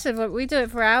impressive. Like, we do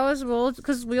it for hours,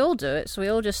 because we all do it, so we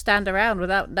all just stand around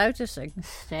without noticing.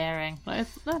 Staring. Like,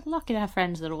 they're lucky to have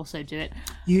friends that also do it.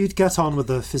 You'd get on with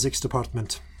the physics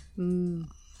department. I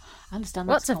understand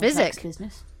What's that's a complex physic?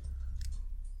 business.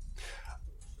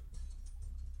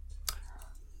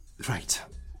 Right.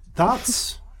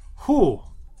 That's... Oh.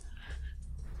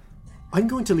 I'm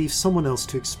going to leave someone else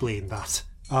to explain that.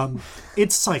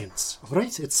 It's science,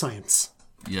 right? It's science.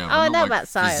 Yeah, I we're know not about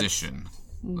science. physician.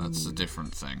 That's a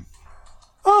different thing.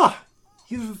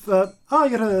 You're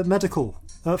a medical...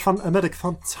 a medic,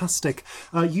 fantastic.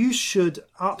 You should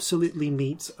absolutely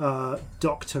meet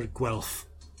Dr. Guelph.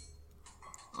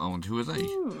 Oh, and who are they?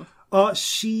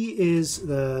 She is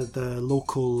the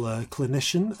local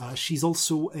clinician. She's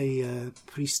also a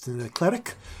priest and a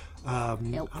cleric.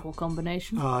 Helpful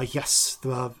combination. Yes,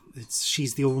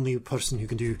 she's the only person who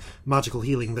can do magical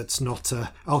healing that's not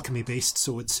alchemy based,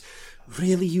 so it's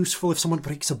really useful if someone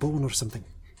breaks a bone or something.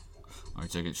 I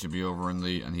take it should be over in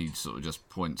the... And he sort of just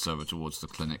points over towards the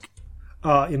clinic.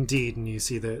 Indeed, and you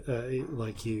see that, as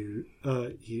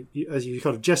you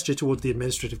kind of gesture toward the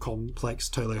administrative complex,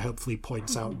 Tyler helpfully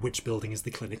points out which building is the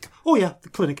clinic. Oh yeah, the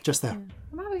clinic just there.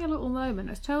 I'm having a little moment.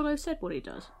 Has Tolo said what he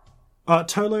does?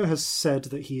 Tolo has said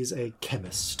that he is a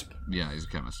chemist. Yeah, he's a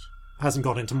chemist. Hasn't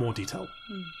gone into more detail.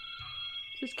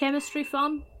 Is chemistry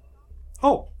fun?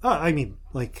 Oh, I mean,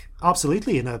 like,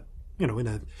 absolutely, in a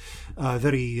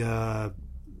very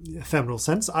ephemeral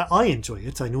sense. I enjoy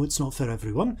it. I know it's not for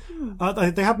everyone.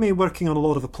 They have me working on a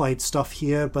lot of applied stuff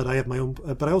here, but I have my own.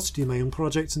 But I also do my own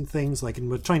projects and things. Like, and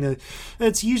we're trying to.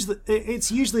 It's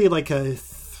usually like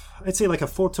I'd say like a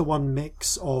 4-to-1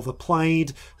 mix of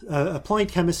applied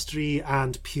chemistry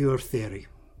and pure theory.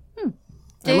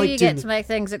 Do you get to make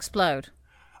things explode?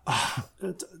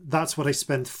 That's what I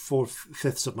spend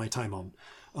 4/5 of my time on.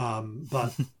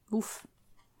 But Oof.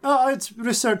 it's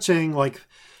researching, like,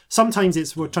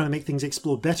 sometimes we're trying to make things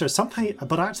explode better. Sometimes,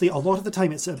 but actually, a lot of the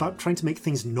time, it's about trying to make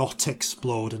things not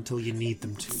explode until you need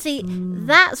them to. See,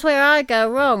 that's where I go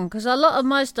wrong, because a lot of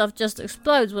my stuff just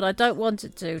explodes when I don't want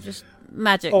it to. Just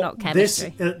magic, not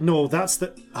chemistry. No, that's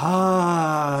the...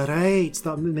 right.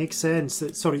 That makes sense.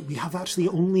 Sorry, we have actually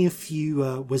only a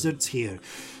few wizards here.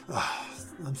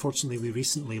 Unfortunately, we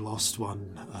recently lost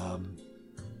one.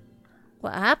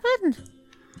 What happened?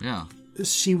 Yeah.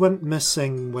 She went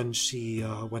missing when she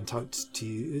went out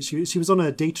to... She was on a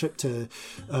day trip to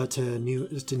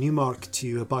Newmark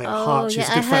to buy a hat. She's a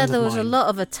good I friend heard of there was a mine. lot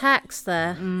of attacks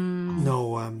there.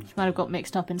 No, Might have got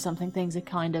mixed up in something. Things are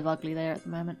kind of ugly there at the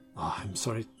moment. I'm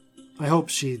sorry. I hope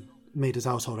she made it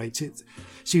out all right.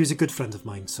 She was a good friend of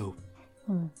mine, so...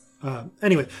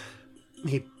 Anyway,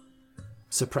 he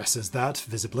suppresses that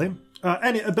visibly.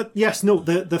 But yes, no,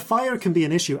 the fire can be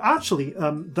an issue. Actually,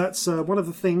 that's one of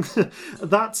the things.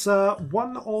 That's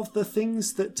one of the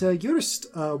things that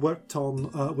Eurist worked on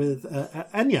with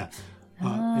Enya.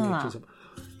 Enya shows up.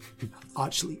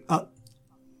 Actually,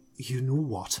 you know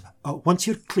what? Once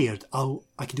you're cleared,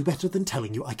 I can do better than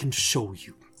telling you. I can show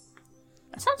you.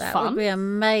 That sounds That fun. would be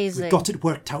amazing. We've got it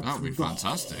worked out That would through be the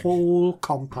fantastic. whole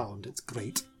compound. It's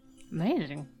great.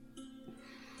 Amazing.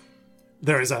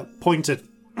 There is a pointed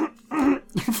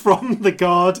from the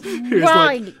guard who's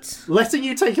Right. like letting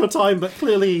you take your time, but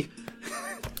clearly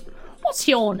What's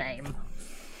your name?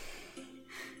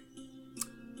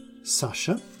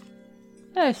 Sasha.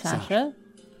 Oh, Sasha.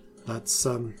 That's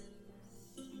How long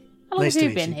nice have to you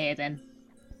meet been you. here then?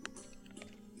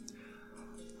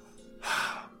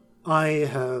 I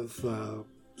have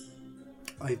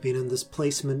I've been in this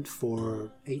placement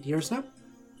for 8 years now.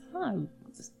 Oh,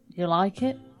 you like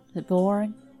it? Is it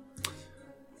boring?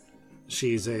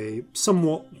 She's a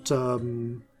somewhat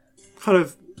kind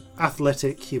of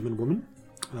athletic human woman.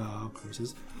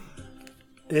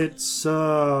 It's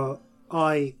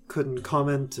I couldn't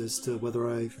comment as to whether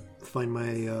I find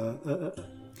my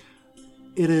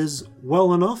it is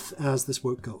well enough as this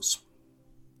work goes,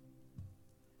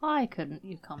 Why couldn't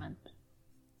you comment?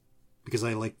 because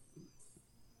I like.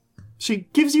 She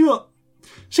gives you a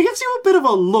bit of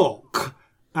a look,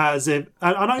 as if,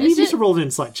 and I need you it- to roll an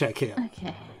insight check here.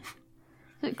 Okay.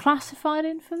 Is it classified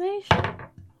information?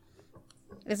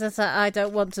 Is this a I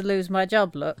don't want to lose my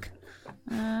job look?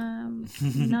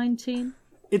 19.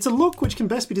 It's a look which can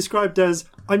best be described as,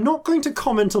 I'm not going to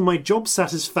comment on my job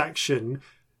satisfaction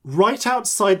right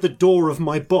outside the door of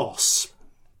my boss.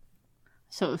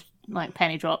 Sort of like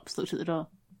penny drops, looked at the door.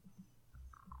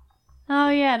 Oh,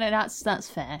 yeah, no, that's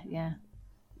fair, yeah.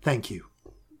 Thank you.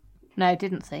 No,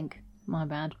 didn't think. My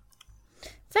bad.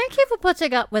 Thank you for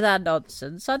putting up with our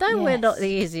nonsense. I know we're not Yes. the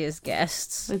easiest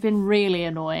guests. We've been really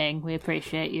annoying. We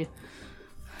appreciate you.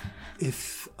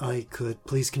 If I could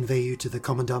please convey you to the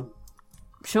Commandant.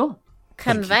 Sure.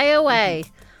 Convey away.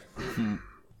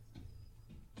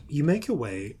 You make your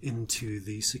way into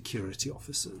the security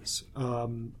offices.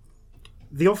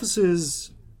 The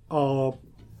offices are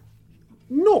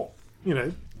not,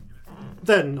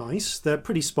 they're nice. They're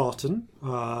pretty Spartan,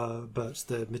 but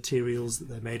the materials that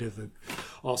they're made of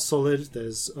are solid.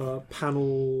 There's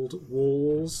panelled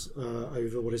walls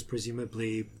over what is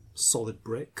presumably solid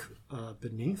brick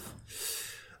beneath.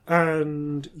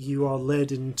 And you are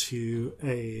led into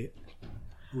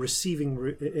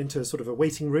into sort of a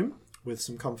waiting room with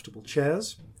some comfortable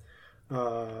chairs,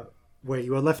 where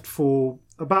you are left for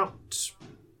about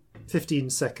 15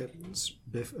 seconds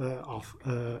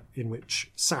in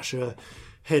which Sasha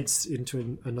heads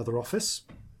into another office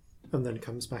and then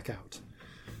comes back out.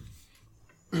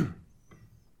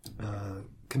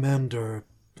 Commander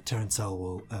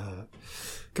Terencel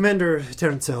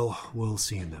will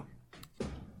see you now.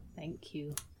 Thank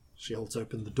you. She holds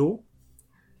open the door,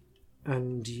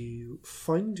 and you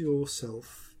find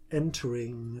yourself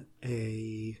entering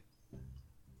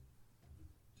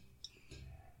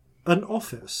an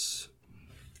office.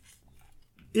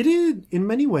 It in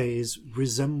many ways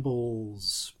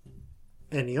resembles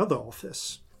any other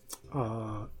office.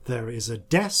 There is a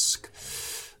desk,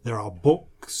 there are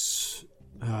books,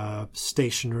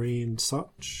 stationery and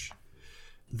such.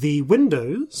 The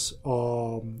windows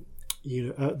are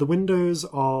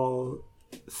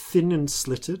thin and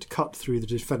slitted, cut through the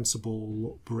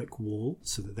defensible brick wall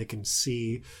so that they can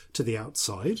see to the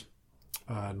outside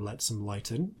and let some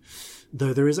light in.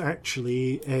 Though there is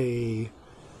actually a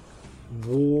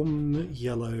warm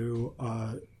yellow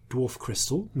dwarf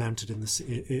crystal mounted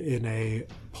in a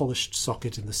polished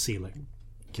socket in the ceiling,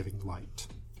 giving light.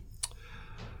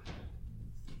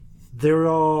 There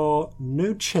are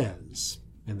no chairs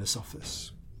in this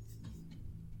office.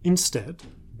 Instead,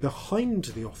 behind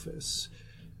the office,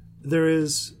 there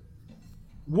is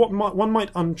what one might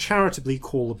uncharitably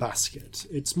call a basket.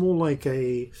 It's more like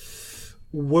a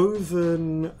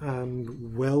woven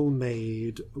and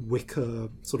well-made wicker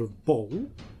sort of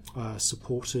bowl,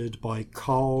 supported by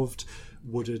carved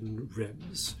wooden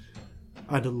ribs,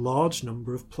 and a large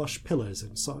number of plush pillows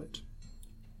inside,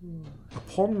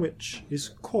 upon which is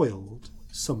coiled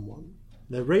someone.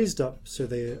 They're raised up so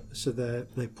their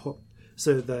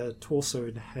torso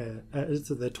and hair.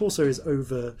 So their torso is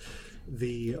over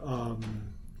the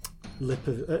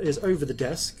is over the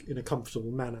desk in a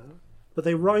comfortable manner, but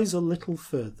they rise a little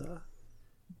further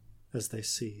as they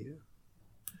see you.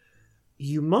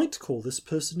 You might call this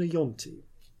person a Yonti.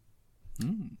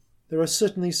 There are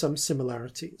certainly some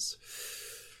similarities.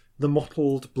 The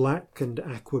mottled black and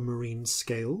aquamarine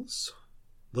scales,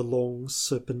 the long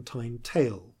serpentine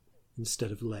tail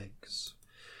instead of legs,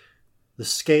 the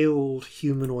scaled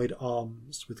humanoid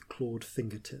arms with clawed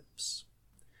fingertips.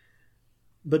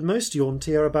 But most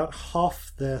Yonti are about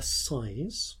half their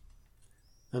size,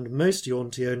 and most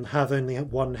Yonti have only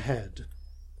one head.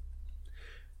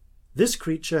 This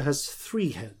creature has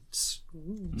 3 heads,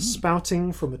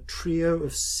 spouting from a trio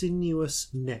of sinuous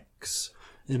necks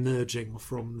emerging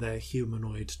from their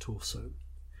humanoid torso.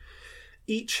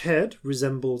 Each head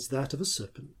resembles that of a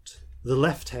serpent, the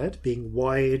left head being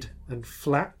wide and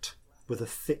flat with a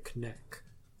thick neck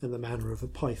in the manner of a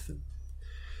python.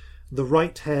 The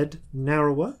right head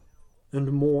narrower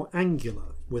and more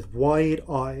angular, with wide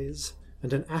eyes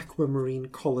and an aquamarine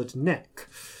collared neck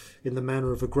in the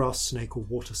manner of a grass snake or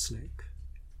water snake.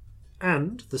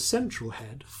 And the central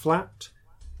head flat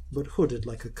but hooded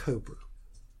like a cobra.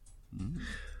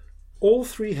 All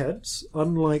 3 heads,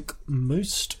 unlike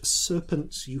most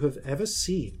serpents you have ever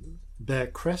seen, bear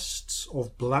crests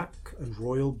of black and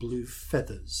royal blue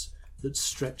feathers that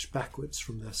stretch backwards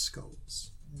from their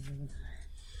skulls.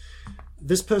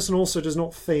 This person also does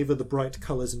not favour the bright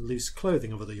colours and loose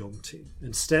clothing of other Yonti.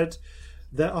 Instead,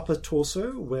 their upper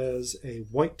torso wears a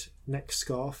white neck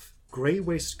scarf, grey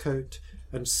waistcoat,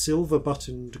 and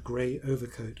silver-buttoned grey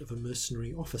overcoat of a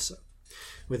mercenary officer,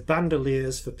 with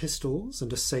bandoliers for pistols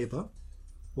and a sabre,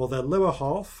 while their lower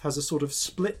half has a sort of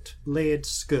split layered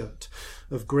skirt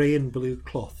of grey and blue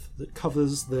cloth that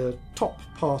covers the top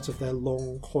part of their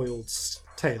long coiled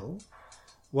tail,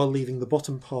 while leaving the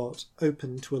bottom part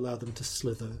open to allow them to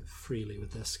slither freely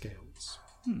with their scales.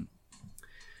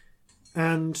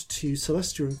 And to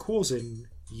Celestia and Corzin,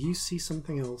 you see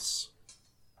something else.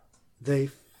 They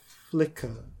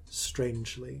flicker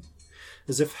strangely,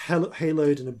 as if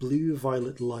haloed in a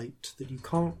blue-violet light that you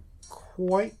can't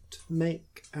quite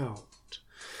make out.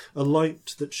 A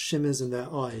light that shimmers in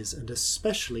their eyes, and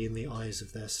especially in the eyes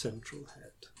of their central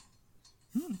head.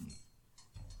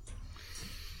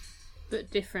 But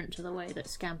different to the way that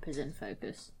Scamp is in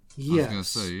focus. Yes. I was going to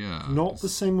say, yeah. Not the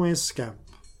same way as Scamp.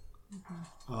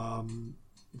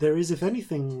 There is, if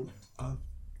anything,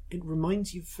 it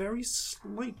reminds you very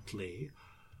slightly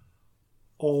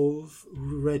of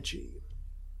Reggie.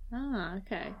 Ah,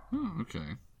 okay. Oh,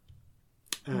 okay.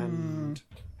 And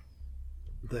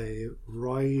they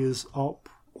rise up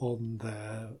on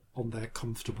their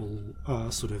comfortable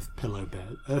sort of pillow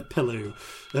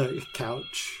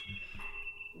couch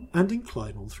and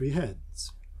incline all three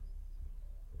heads.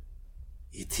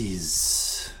 It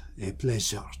is a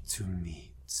pleasure to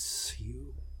meet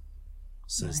you,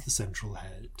 says the central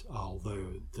head,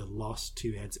 although the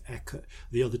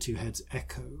other two heads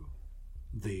echo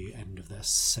the end of their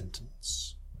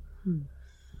sentence.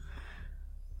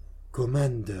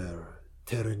 Commander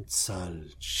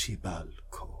Terenzal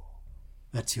Chibalko,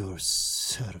 at your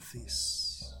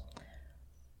service.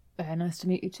 Very nice to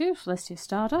meet you too, Celestia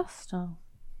Stardust. I'll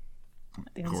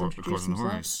let the others introduce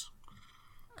themselves.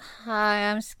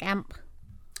 Hi, I'm Scamp.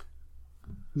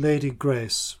 Lady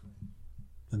Grace,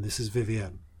 and this is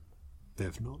Vivienne.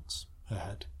 Viv nods her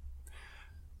head.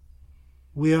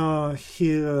 We are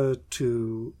here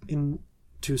to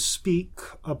speak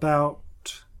about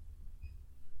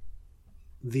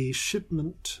the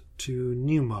shipment to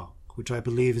Newmark, which I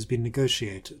believe has been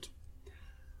negotiated.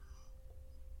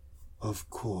 Of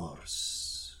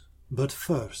course. But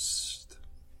first,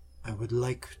 I would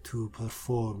like to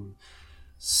perform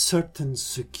certain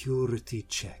security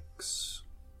checks.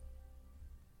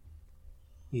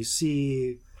 You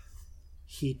see,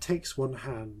 he takes one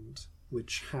hand,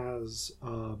 which has,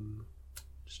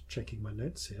 just checking my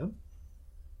notes here.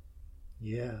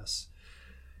 Yes.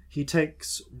 He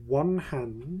takes one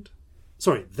hand,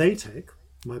 they take,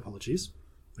 my apologies,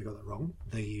 I got that wrong.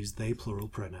 They use they plural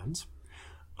pronouns.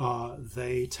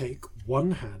 They take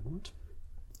one hand,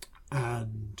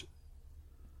 and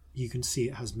you can see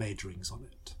it has mage rings on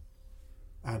it.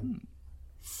 And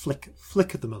flick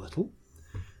at them a little,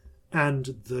 and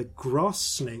the grass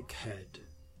snake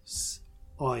head's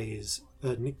eyes,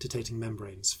 nictitating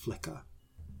membranes, flicker.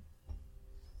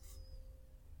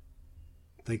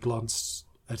 They glance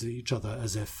at each other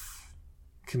as if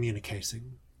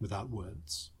communicating without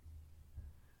words.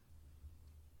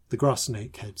 The grass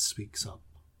snake head speaks up.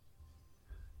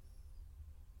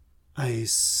 I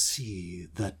see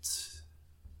that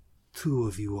two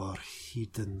of you are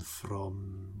hidden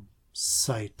from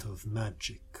sight of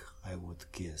magic, I would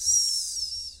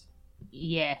guess.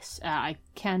 Yes, I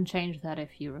can change that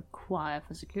if you require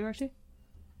for security.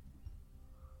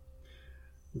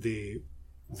 The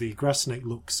grass snake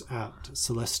looks at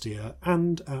Celestia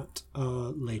and at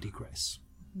Lady Grace.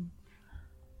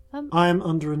 I am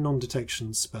under a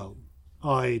non-detection spell.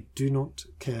 I do not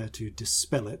care to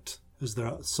dispel it, as there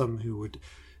are some who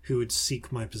would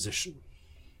seek my position.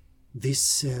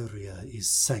 This area is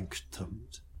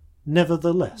sanctumed.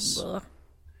 Nevertheless,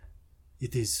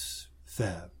 it is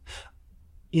fair.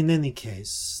 In any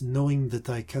case, knowing that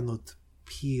I cannot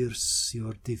pierce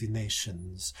your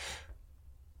divinations,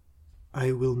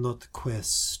 I will not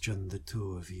question the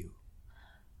two of you.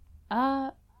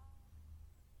 I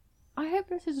hope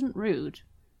this isn't rude,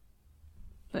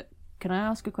 but can I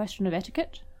ask a question of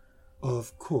etiquette?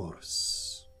 Of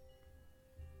course.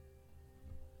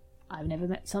 I've never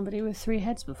met somebody with three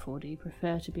heads before. Do you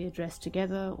prefer to be addressed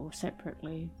together or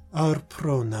separately? Our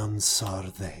pronouns are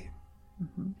they.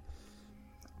 Mm-hmm.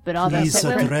 But are Please there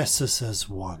separate? address us as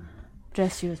one.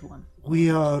 Address you as one. We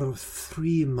are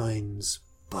three minds,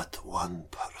 but one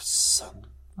person.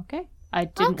 Okay. I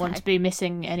didn't want to be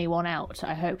missing anyone out.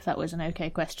 I hope that was an okay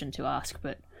question to ask,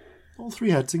 but... All three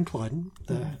heads incline.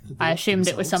 I assumed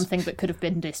it was something that could have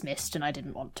been dismissed, and I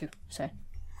didn't want to, so...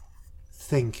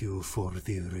 Thank you for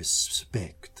the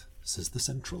respect, says the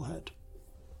central head.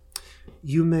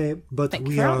 You may, but Thank you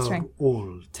we for are answering.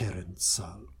 all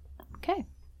Terenzal. Okay.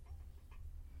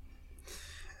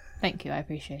 Thank you, I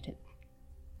appreciate it.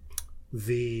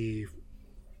 The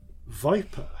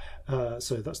Viper,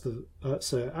 so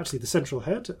actually the central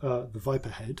head, the Viper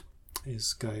head,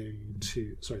 is going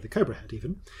to, the Cobra head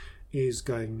even, is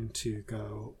going to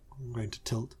go, I'm going to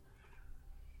tilt.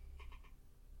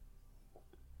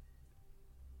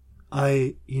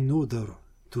 In order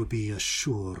to be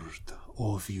assured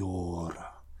of your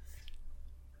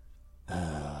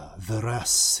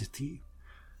veracity,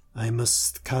 I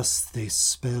must cast a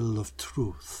spell of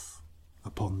truth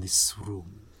upon this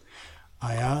room.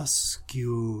 I ask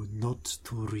you not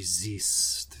to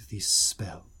resist this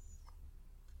spell.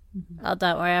 Oh,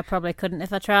 don't worry, I probably couldn't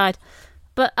if I tried.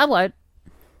 But I won't.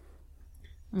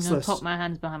 I'm going to Celeste. pop my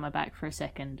hands behind my back for a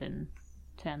second and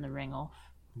turn the ring off.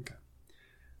 Okay.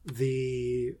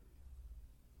 The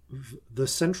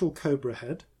central cobra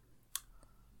head,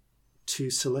 to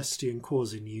Celestia and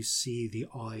Corzin, you see the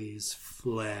eyes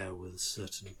flare with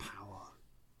certain power.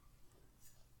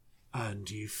 And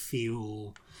you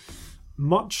feel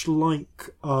much like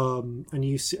and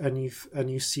you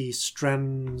see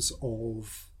strands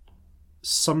of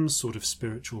some sort of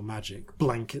spiritual magic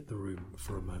blanket the room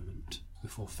for a moment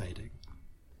before fading.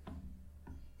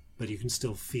 But you can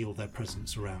still feel their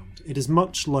presence around. It is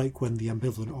much like when the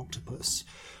ambivalent octopus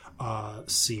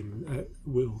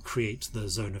will create the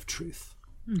zone of truth.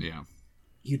 Yeah.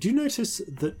 You do notice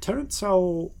that Terence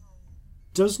Owl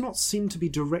does not seem to be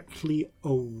directly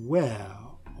aware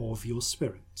of your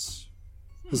spirits,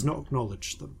 has not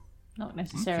acknowledged them. Not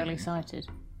necessarily Okay. sighted.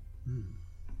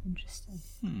 Interesting.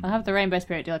 I'll have the rainbow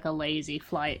spirit do like a lazy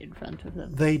flight in front of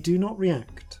them. They do not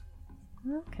react.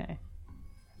 Okay.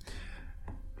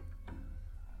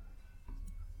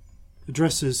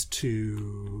 Addresses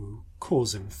to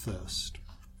Corzin first.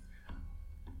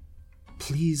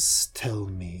 Please tell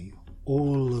me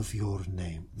all of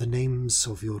the names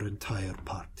of your entire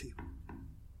party.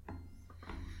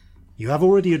 You have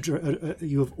already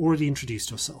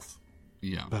introduced yourself,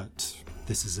 Yeah. but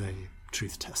this is a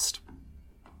truth test.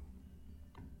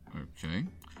 Okay.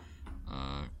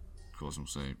 Corzin will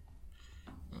say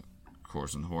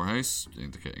Corzin Horhace,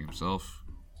 indicating himself.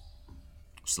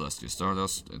 Celestia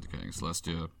Stardust, indicating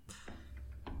Celestia.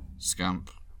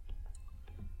 Scamp.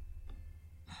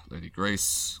 Lady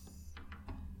Grace.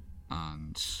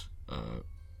 And,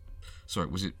 sorry,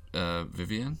 was it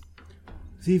Vivienne?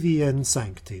 Vivienne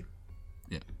Sancti,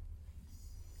 Yeah.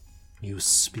 you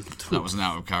speak truth. That was an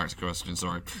out of character question,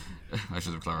 sorry. I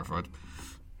should have clarified.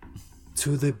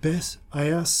 To the best, I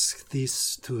ask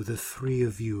this to the three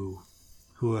of you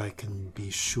who I can be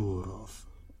sure of.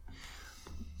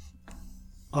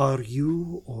 Are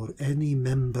you or any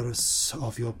members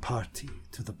of your party,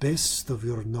 to the best of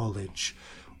your knowledge,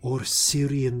 or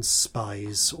Syrian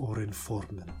spies or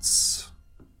informants?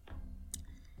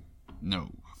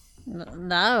 No.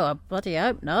 No, I bloody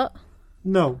hope not.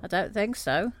 No. I don't think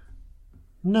so.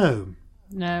 No.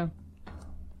 No.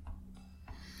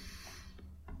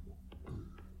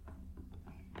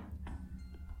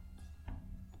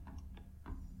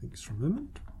 Thanks for a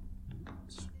moment.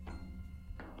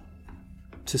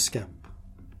 To Scamp.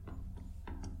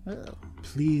 Ugh.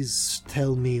 Please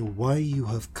tell me why you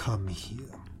have come here.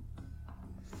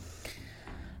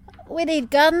 We need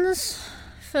guns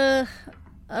for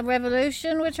a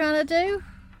revolution we're trying to do,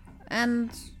 and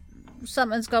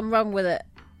something's gone wrong with it.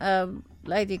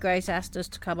 Lady Grace asked us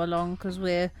to come along because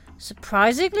we're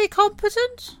surprisingly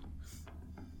competent.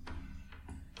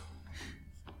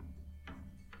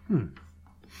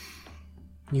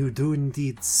 You do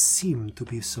indeed seem to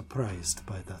be surprised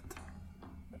by that.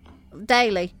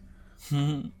 Daily.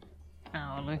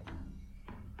 Hourly.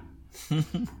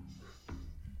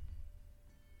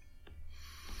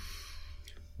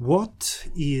 What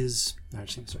is...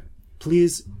 Actually, sorry.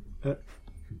 Please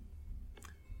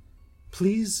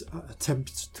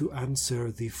attempt to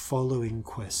answer the following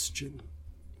question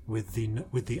with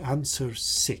the answer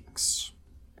 6.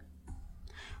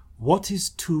 What is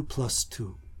 2 plus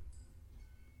 2?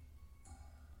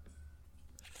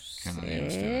 Can I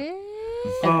answer it?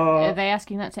 Are they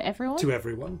asking that to everyone? To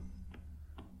everyone.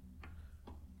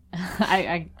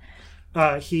 I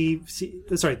The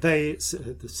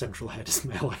central head is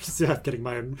male. I'm getting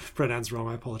my own pronouns wrong.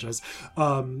 I apologize.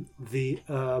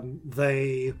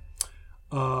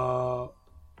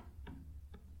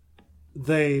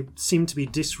 They seem to be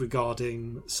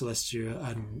disregarding Celestia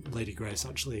and Lady Grace,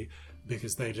 actually,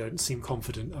 because they don't seem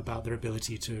confident about their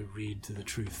ability to read the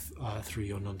truth through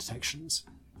your non-detections.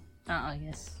 Oh,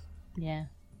 yes. Yeah.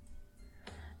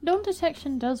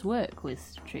 Non-detection does work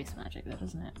with truth magic, though,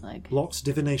 doesn't it? Like, Locked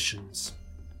divinations.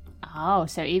 oh,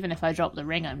 so even if I drop the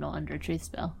ring, I'm not under a truth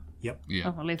spell. Yep. Yeah.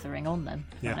 Oh, I'll leave the ring on then.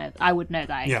 Yeah. I would know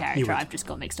that in Yeah, you character. would. I've just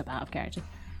got mixed up out of character.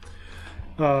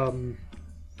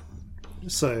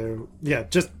 So, yeah,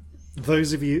 just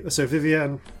those of you... So,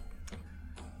 Vivienne,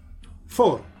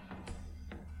 4.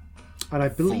 And I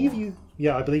believe 4. you...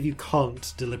 Yeah, I believe you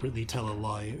can't deliberately tell a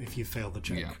lie if you fail the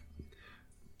check. Yeah.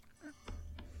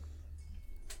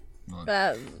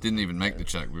 Well, didn't even make the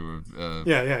check. We were.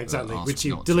 Yeah, exactly. asked Which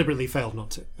you not to. deliberately failed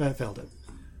failed it.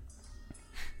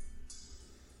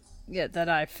 Yet that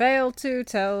I failed to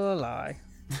tell a lie.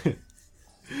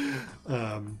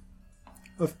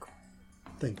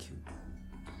 Thank you.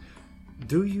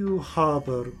 Do you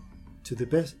harbor to the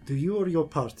best? Do you or your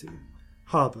party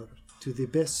harbor to the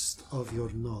best of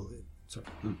your knowledge? Sorry.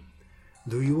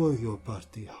 Do you or your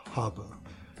party harbor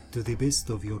to the best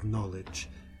of your knowledge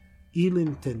ill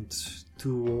intent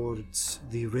towards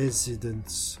the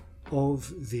residents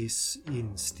of this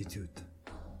institute?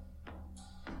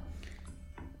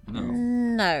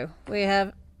 No, we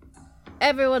have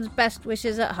everyone's best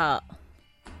wishes at heart.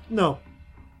 No.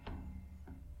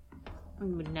 I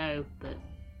would know, but it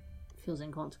feels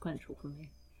inconsequential for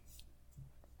me.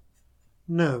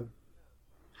 No.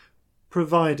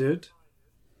 Provided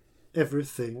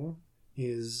everything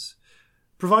is...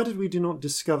 Provided we do not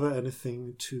discover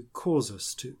anything to cause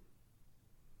us to.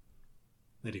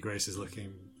 Lady Grace is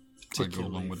looking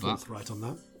particularly forthright on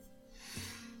that.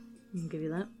 I'll give you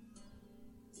that.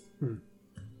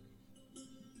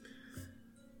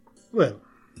 Well,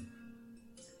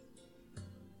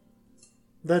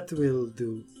 that will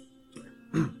do.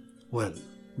 Well,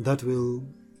 that will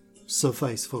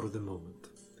suffice for the moment.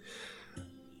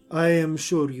 I am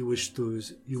sure you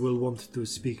will want to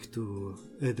speak to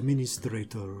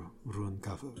Administrator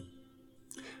Runcover.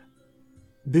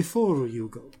 Before you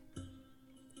go,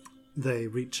 they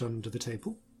reach under the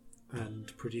table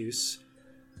and produce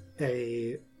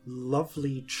a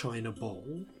lovely china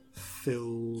bowl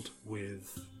filled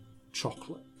with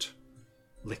chocolate,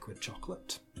 liquid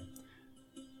chocolate.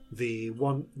 The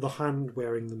hand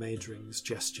wearing the mage rings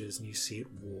gestures, and you see it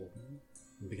warm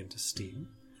and begin to steam.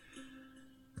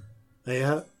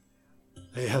 I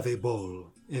have a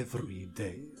bowl every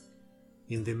day,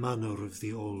 in the manner of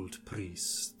the old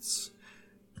priests.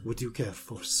 Would you care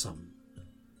for some?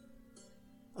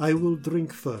 I will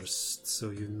drink first,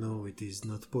 so you know it is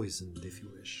not poisoned if you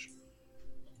wish.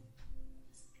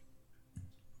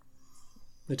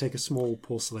 They take a small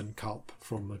porcelain cup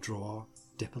from a drawer,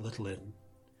 dip a little in,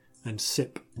 and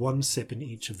sip one sip in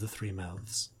each of the three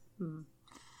mouths.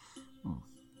 I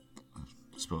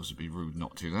suppose it'd be rude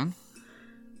not to then.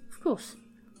 Of course.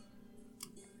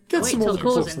 Get Wait some more till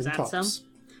little Corzin's porcelain had cups. some.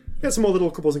 Get some more little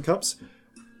porcelain cups.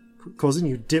 Corzin,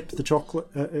 you dip the chocolate.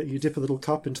 You dip a little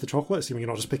cup into the chocolate, assuming you're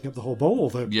not just picking up the whole bowl.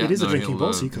 Although it is a drinking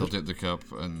bowl, so you he'll could. dip the cup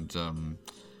and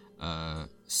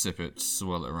sip it,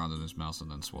 swirl it around in his mouth, and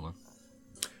then swallow.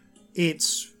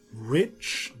 It's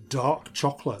rich, dark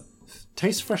chocolate.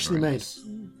 Tastes freshly Very made. nice.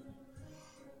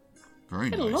 Very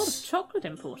Get nice. a lot of chocolate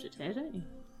imported here, don't you?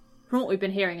 From what we've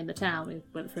been hearing in the town, we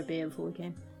went for a beer before we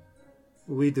came.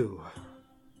 We do.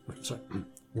 Sorry,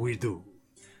 we do.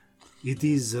 It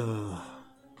is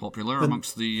Popular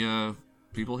amongst the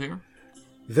people here?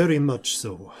 very much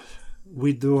so.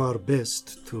 We do our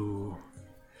best to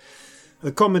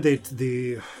accommodate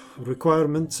the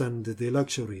requirements and the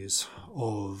luxuries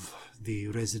of the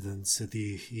residents at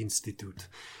the Institute.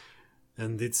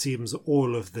 And it seems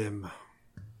all of them,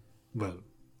 well,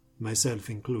 myself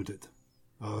included,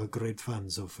 are great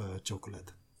fans of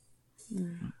chocolate.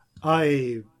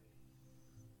 I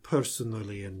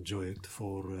personally enjoy it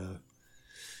for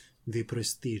the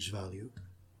prestige value.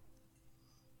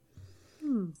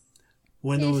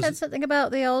 When You those, said something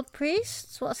about the old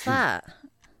priests? What's that?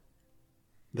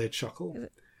 they chuckle.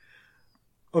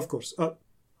 Of course.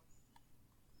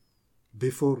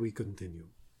 Before we continue,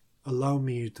 allow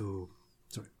me to.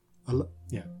 Sorry.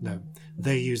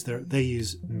 They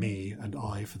use me and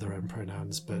I for their own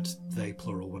pronouns, but they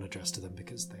plural when addressed to them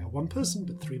because they are one person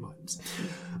but three minds.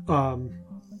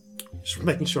 Just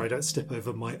making sure I don't step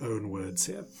over my own words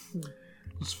here.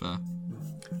 That's fair.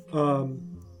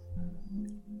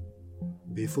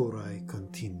 Before I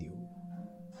continue,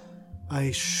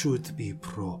 I should be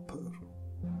proper.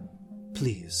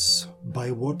 Please,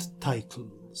 by what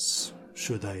titles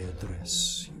should I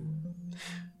address you?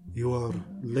 You are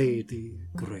Lady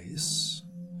Grace.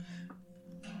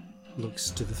 Looks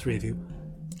to the three of you.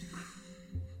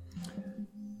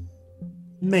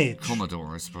 Mage.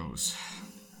 Commodore, I suppose.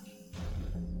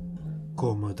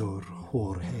 Commodore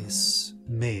Jorges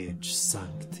Mage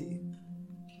Sancti.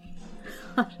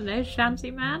 I don't know, Shanty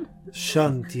Man?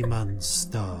 Shantyman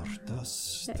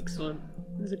Stardust. Excellent.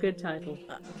 It was a good title.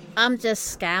 I'm just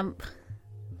Scamp.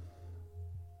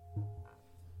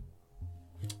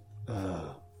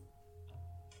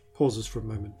 Pauses for a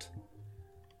moment.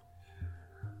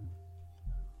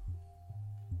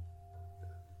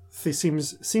 He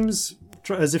seems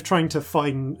as if trying to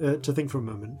think for a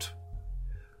moment.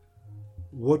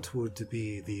 What would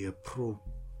be the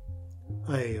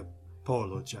I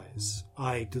apologize.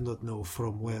 I do not know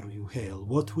from where you hail.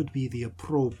 What would be the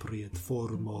appropriate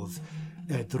form of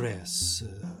address?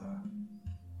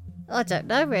 I don't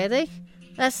know, really.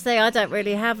 That's the thing, I don't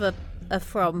really have a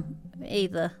from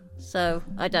either. so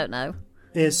I don't know.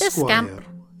 Esquire, scamp.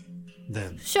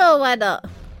 then. Sure, why not?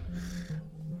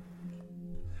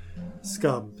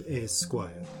 Scamp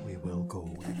Esquire, we will go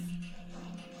with.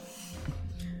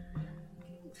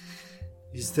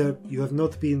 Is there... You have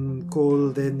not been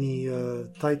called any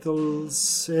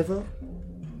titles ever?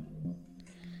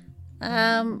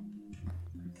 I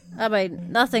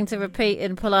mean, nothing to repeat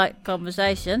in polite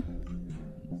conversation.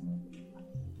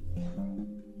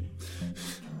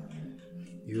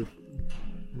 You...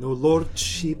 No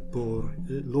lordship or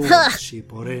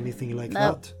lordship or anything like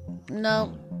that?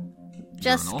 No.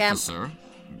 Just You're an Scamp. officer,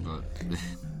 but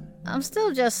I'm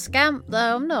still just Scamp,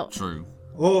 though. I'm not. true.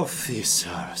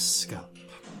 Officer Scamp.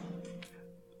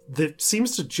 That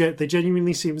seems to they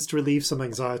genuinely seems to relieve some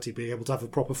anxiety being able to have a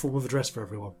proper form of address for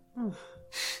everyone.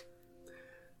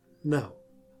 Now,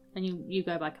 And you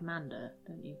go by Commander,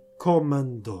 don't you?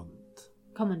 Commandant.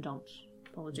 Commandant.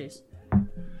 Apologies.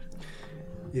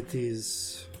 It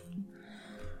is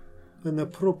an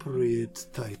appropriate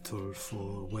title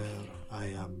for where I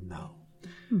am now.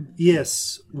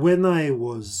 Yes, when I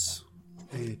was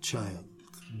a child,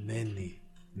 many,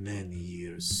 many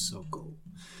years ago,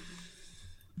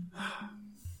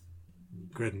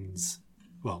 grins.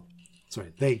 Well,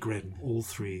 sorry, they grin. All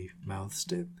three mouths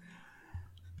did.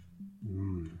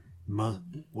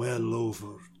 Well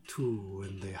over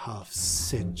 2.5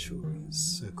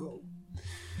 centuries ago.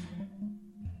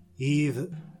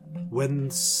 Even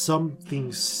when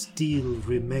something still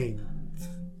remained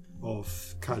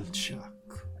of Kalchak,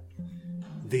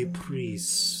 the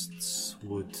priests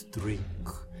would drink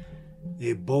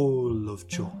a bowl of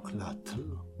chocolate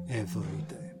every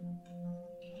day.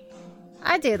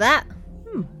 I do that.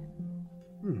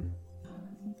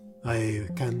 I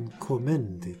can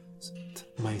commend it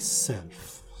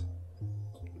myself.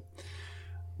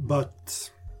 But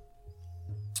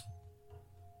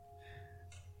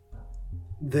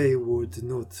they would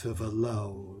not have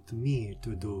allowed me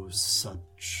to do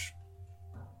such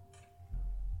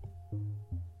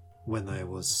when I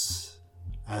was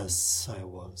as I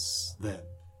was then.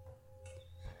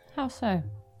 How so?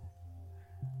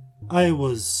 I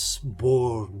was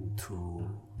born to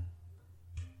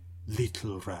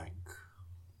little rank.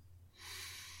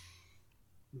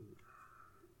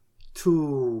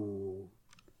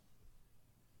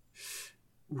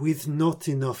 With not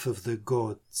enough of the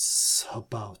gods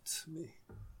about me.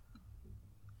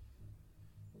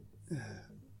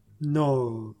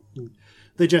 No,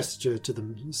 they gesture to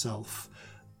themselves.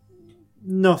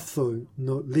 Nothing,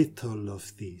 not little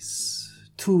of these.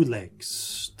 2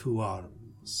 legs, 2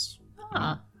 arms.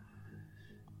 Ah.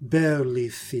 Barely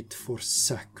fit for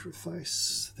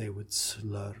sacrifice, they would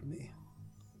slur me.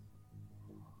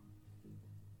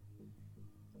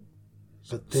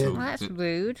 But then Well, that's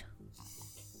rude.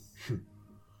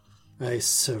 I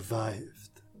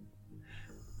survived.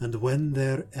 And when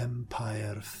their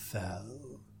empire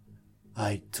fell,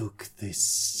 I took the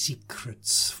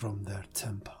secrets from their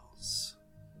temples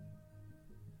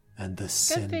and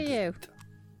ascended. you.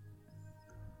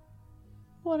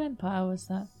 What empire was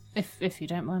that? If you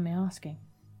don't mind me asking.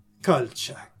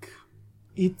 Kalchak.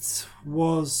 It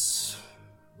was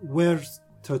where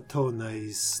Totona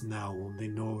is now, on the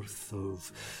north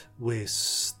of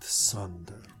West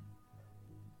Sunder.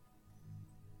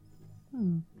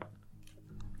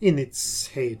 In its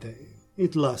heyday,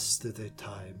 it lasted a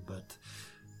time, but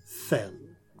fell,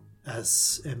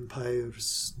 as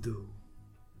empires do.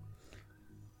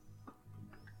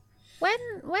 When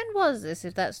was this,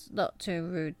 if that's not too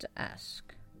rude to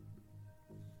ask?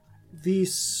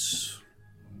 This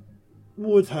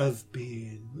would have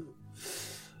been...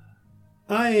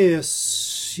 I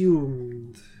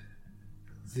assumed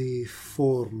the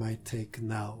form I take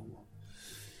now,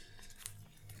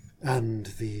 and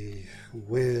the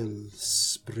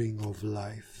wellspring of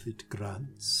life it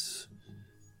grants,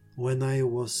 when I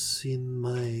was in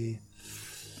my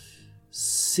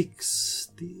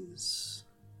 60s,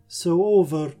 so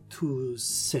over 2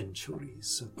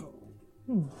 centuries ago.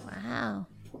 Wow.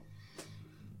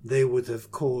 They would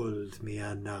have called me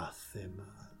anathema.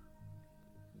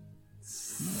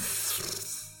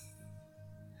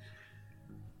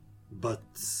 But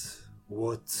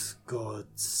what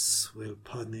gods will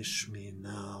punish me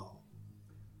now?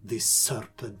 The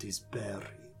serpent is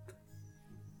buried.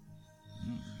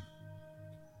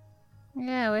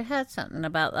 Yeah, we heard something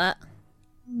about that.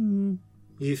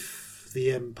 If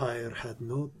the empire had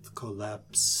not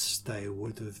collapsed, I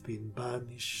would have been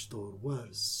banished or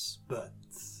worse, but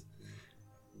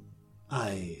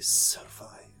I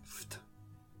survived.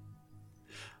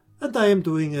 And I am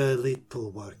doing a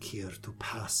little work here to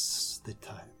pass the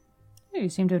time. You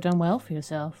seem to have done well for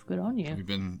yourself. Good on you. Have you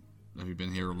been Have you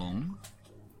been here long?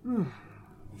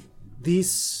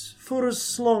 For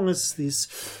as long as this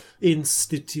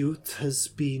institute has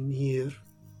been here.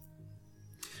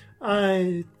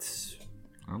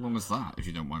 How long is that, if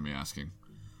you don't mind me asking?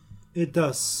 A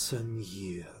dozen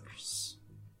years.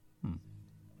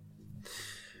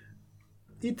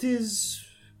 It is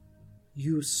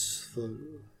useful.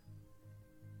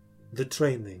 The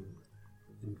training,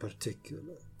 in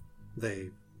particular.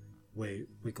 They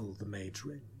wiggle the mage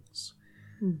rings.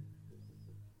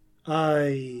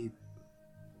 I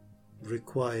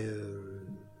require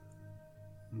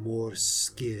more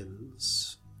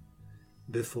skills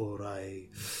before I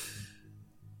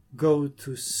go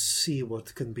to see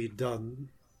what can be done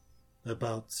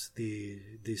about the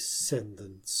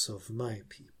descendants of my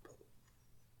people.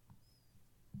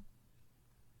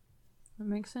 That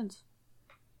makes sense.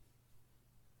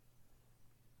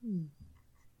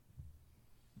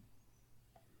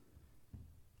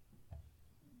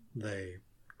 They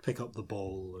pick up the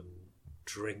bowl and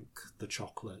drink the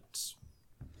chocolate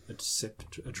and sip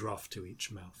a draught to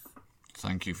each mouth.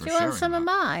 Thank you for Do you sharing want some that. of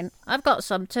mine? I've got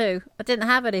some too. I didn't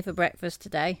have any for breakfast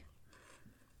today.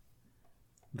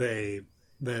 Their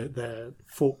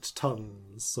forked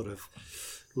tongues sort of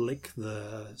lick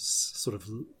the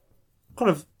kind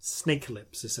of snake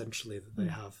lips, essentially, that they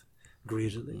have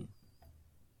greedily.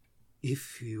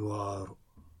 If you are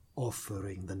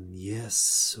offering, then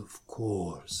yes, of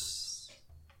course.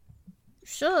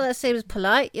 Sure, that seems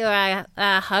polite. You're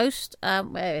our host.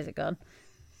 Where is it gone?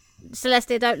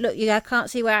 Celestia, don't look. I can't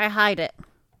see where I hide it.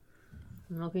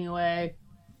 I'm looking away.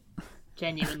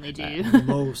 Genuinely do.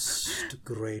 Most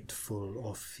grateful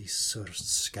officer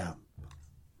Scamp.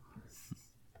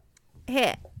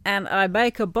 Here, and I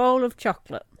make a bowl of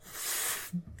chocolate.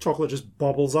 Chocolate just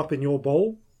bubbles up in your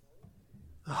bowl.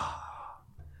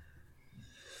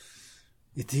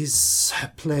 It is a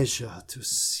pleasure to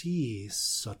see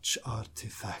such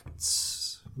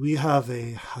artifacts. We have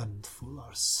a handful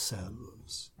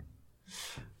ourselves.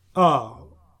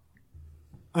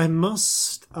 I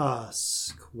must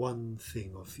ask one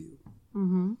thing of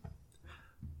you.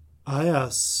 I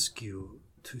ask you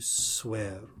to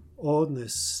swear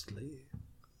honestly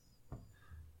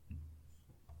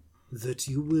that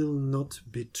you will not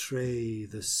betray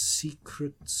the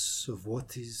secrets of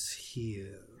what is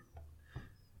here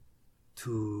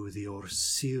to the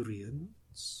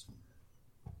Orsirians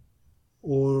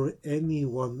or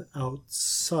anyone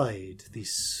outside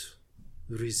this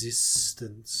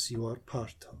resistance you are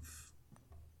part of.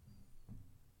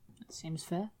 That seems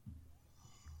fair.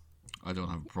 I don't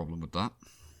have a problem with that.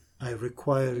 I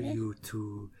require you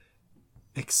to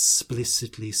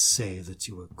explicitly say that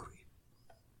you agree.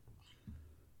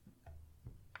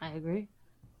 I agree.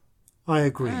 I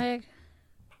agree. I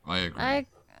agree.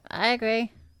 I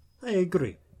agree. I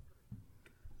agree.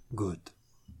 Good.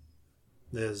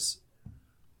 There's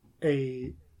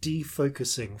a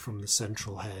defocusing from the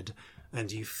central head,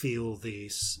 and you feel the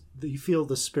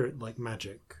spirit like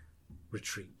magic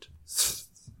retreat.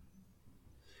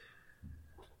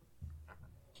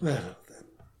 Well then,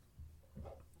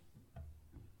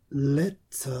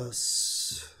 let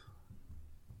us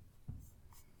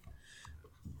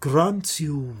grant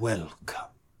you welcome.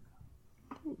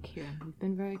 Thank you. You've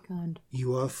been very kind.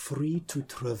 You are free to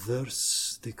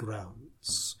traverse the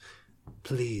grounds.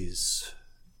 Please,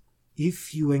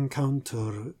 if you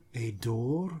encounter a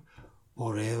door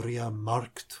or area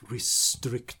marked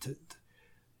restricted,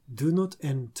 do not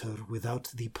enter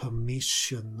without the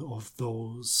permission of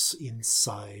those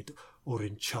inside or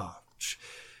in charge.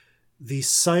 The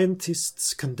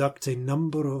scientists conduct a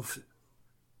number of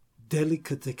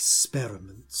delicate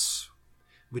experiments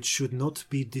which should not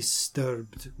be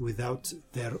disturbed without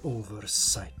their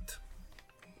oversight.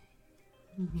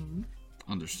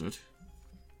 Understood.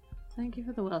 Thank you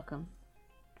for the welcome.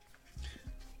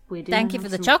 We do Thank you have for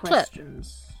the some chocolate.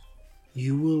 questions.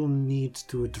 You will need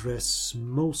to address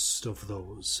most of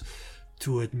those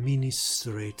to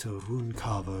Administrator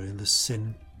Runecarver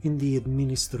in the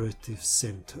administrative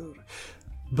center,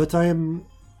 but I am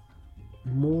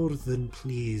more than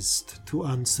pleased to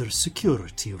answer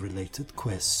security-related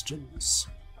questions.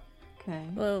 Okay.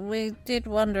 Well, we did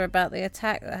wonder about the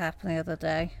attack that happened the other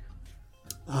day.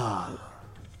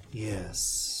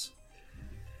 Yes.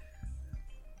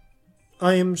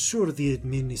 I am sure the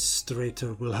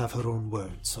administrator will have her own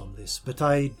words on this, but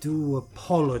I do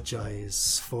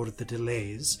apologize for the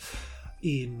delays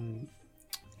in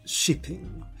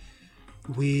shipping.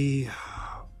 We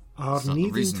are Is that the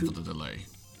needing reason to... for the delay?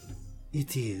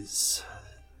 It is.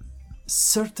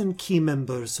 Certain key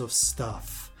members of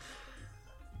staff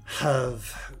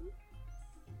have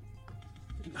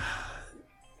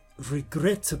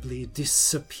regrettably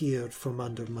disappeared from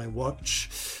under my watch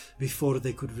before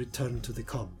they could return to the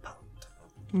compound.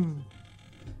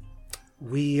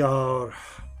 We are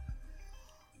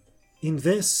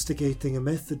investigating a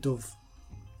method of...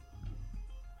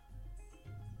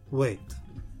 Wait.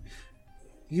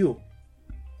 You,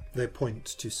 they point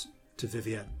to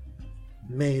Vivienne.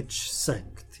 Mage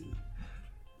Sancti.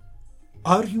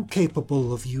 Are you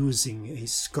capable of using a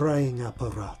scrying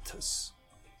apparatus?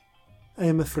 I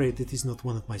am afraid it is not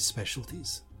one of my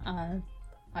specialties. I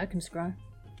can scry.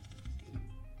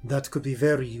 That could be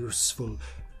very useful.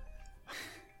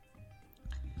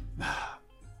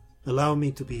 Allow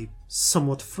me to be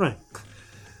somewhat frank.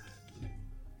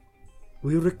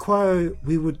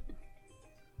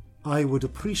 I would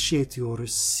appreciate your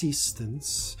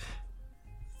assistance,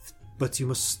 but you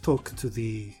must talk to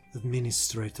the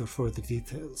administrator for the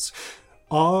details.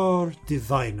 Our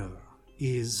diviner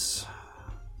is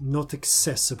not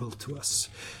accessible to us.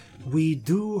 We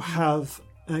do have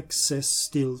access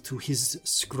still to his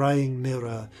scrying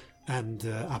mirror and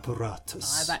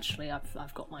apparatus.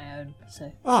 I've got my own,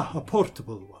 so... A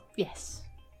portable one. Yes.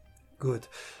 Good.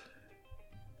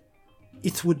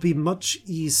 It would be much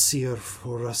easier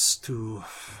for us to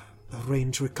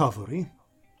arrange recovery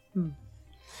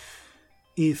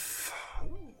if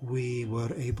we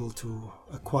were able to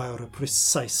acquire a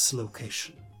precise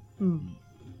location.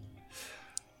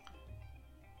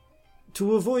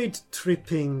 To avoid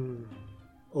tripping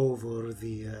over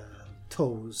the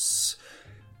toes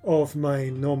of my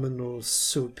nominal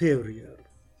superior,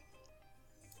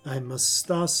 I must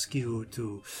ask you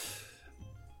to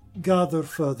gather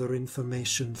further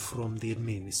information from the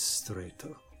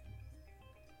administrator.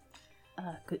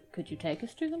 Could you take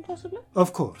us to them, possibly?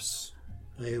 Of course.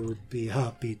 I would be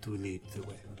happy to lead the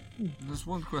way. There's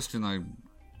one question I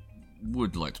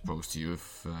would like to pose to you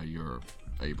if you're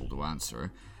able to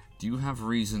answer. Do you have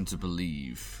reason to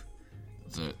believe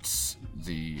that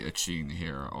the Achene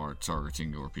here are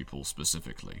targeting your people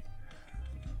specifically?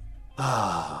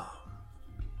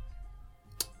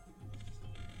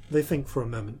 They think for a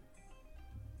moment.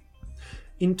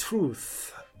 In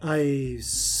truth, I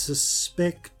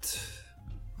suspect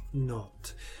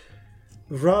not.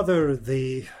 Rather,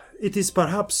 it is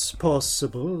perhaps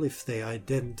possible, if they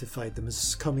identified them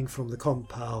as coming from the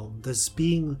compound, as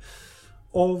being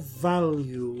of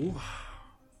value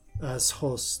as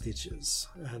hostages.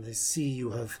 And I see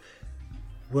you have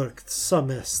worked some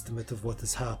estimate of what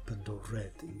has happened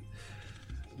already.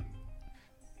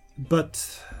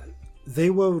 But they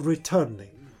were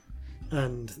returning,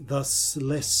 and thus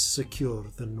less secure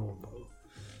than normal.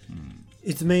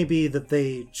 It may be that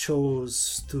they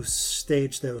chose to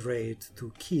stage their raid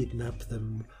to kidnap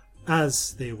them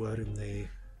as they were in a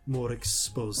more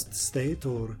exposed state,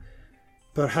 or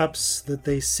perhaps that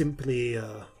they simply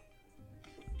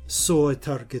saw a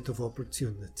target of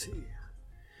opportunity.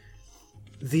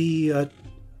 The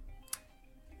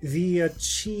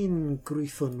Achene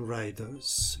Griffon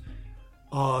Riders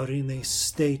are in a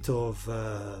state of...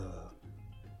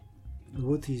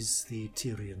 what is the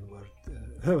Tyrian word?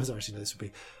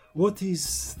 What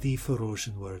is the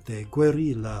Ferocian word? The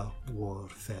guerrilla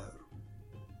warfare.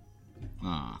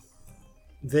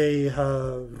 They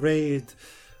raid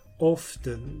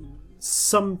often,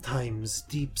 sometimes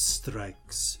deep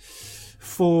strikes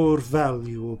for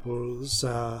valuables,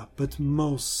 but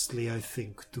mostly, I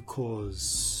think, to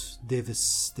cause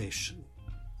devastation.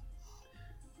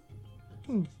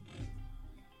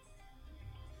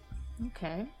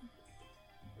 Okay.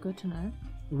 Good to know.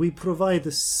 We provide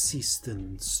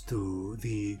assistance to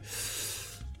the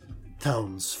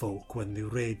townsfolk when the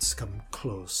raids come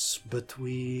close, but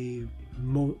we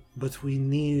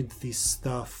need the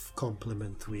staff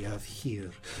complement we have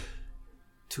here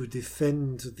to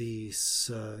defend this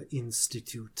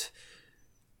institute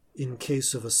in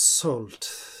case of assault,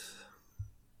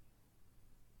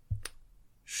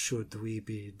 should we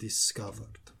be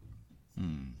discovered.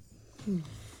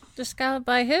 Discovered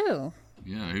by who?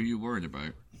 Yeah, who are you worried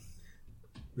about?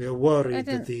 We are worried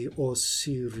that the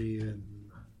Osirian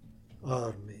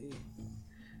army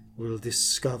will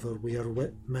discover we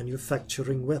are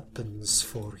manufacturing weapons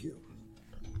for you.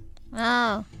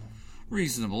 Oh.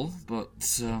 Reasonable,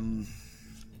 but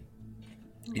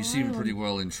you seem pretty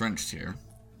well entrenched here.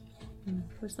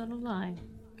 Was that a lie?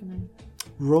 Can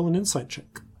Roll an insight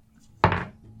check. I...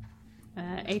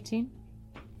 18.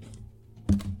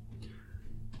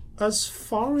 As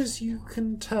far as you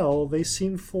can tell, they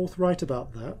seem forthright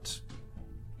about that.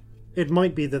 It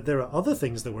might be that there are other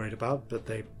things they're worried about, but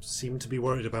they seem to be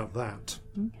worried about that.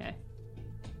 Okay.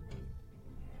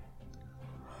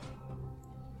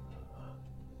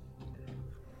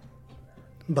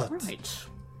 But Right.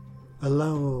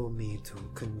 allow me to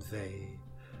convey.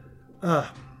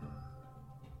 I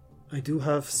do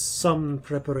have some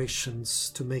preparations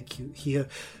to make you here.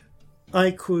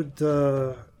 I could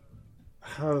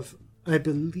I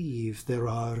believe there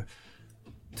are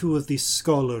 2 of these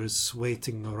scholars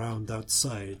waiting around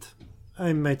outside.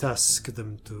 I might ask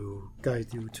them to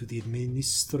guide you to the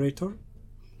administrator.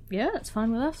 Yeah, that's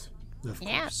fine with us. Of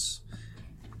Yeah. course.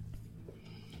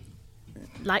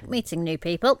 Like meeting new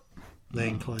people. They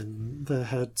incline their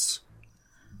heads.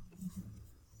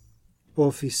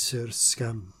 Officer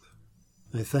Scamp,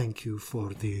 I thank you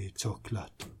for the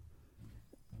chocolate.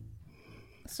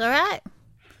 It's alright.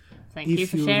 Thank you If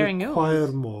for you sharing require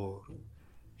yours. more,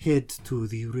 head to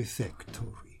the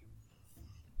refectory.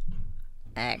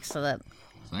 Excellent.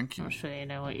 Thank you. I'm sure you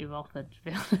know what you've offered, to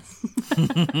be honest.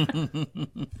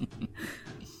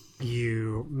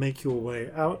 You make your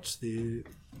way out, the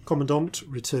commandant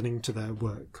returning to their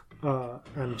work.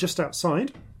 And just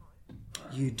outside,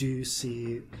 you do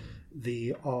see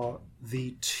the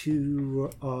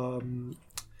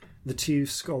two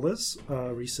scholars,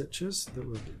 researchers that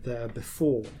were there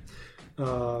before,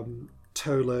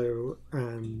 Tolo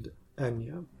and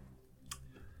Enya.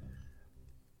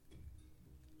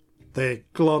 They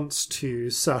glance to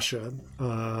Sasha,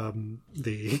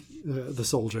 the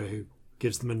soldier, who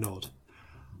gives them a nod.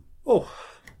 Oh,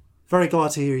 very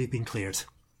glad to hear you've been cleared.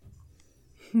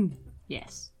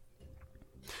 Yes.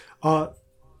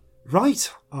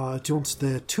 Right. Do you want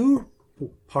the tour?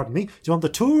 Oh, pardon me. Do you want the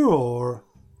tour or?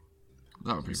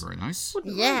 That would be very nice.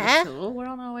 Yeah. Cool. We're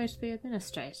on our way to the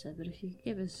administrator, but if you could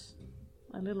give us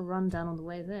a little rundown on the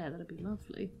way there, that'd be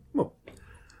lovely. Well,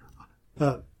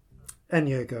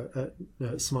 Enya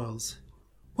smiles.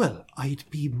 Well, I'd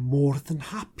be more than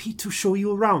happy to show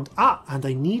you around. And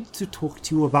I need to talk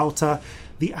to you about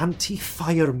the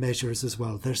anti-fire measures as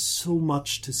well. There's so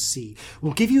much to see.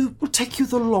 We'll take you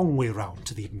the long way round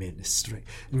to the administrator.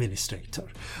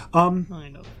 I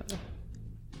know.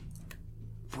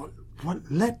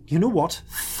 You know what?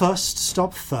 First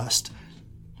stop first.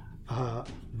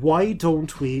 Why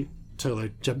don't we,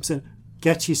 Tolo jumps in,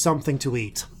 get you something to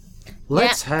eat?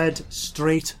 Let's head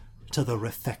straight to the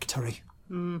refectory.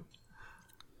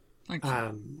 Thank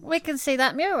you. We can see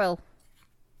that mural.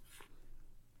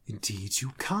 Indeed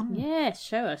you can. Yes,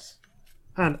 show us.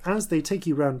 And as they take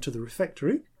you round to the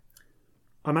refectory,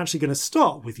 I'm actually going to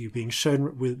start with you being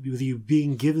shown, with you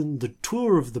being given the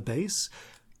tour of the base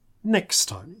next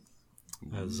time,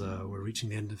 as we're reaching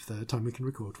the end of the time we can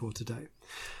record for today.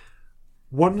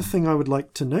 One thing I would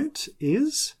like to note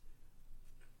is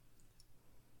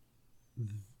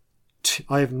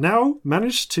I have now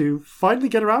managed to finally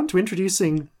get around to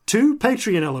introducing 2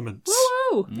 Patreon elements.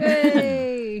 Woo!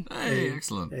 Hey. Hey,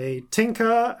 excellent. A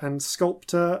tinker and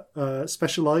sculptor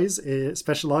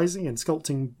specializing in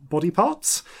sculpting body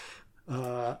parts,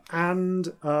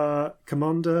 and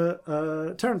Commander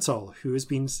Terensol, who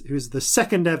is the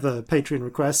second ever Patreon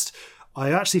request.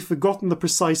 I've actually forgotten the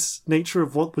precise nature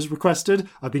of what was requested.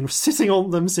 I've been sitting on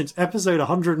them since episode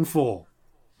 104.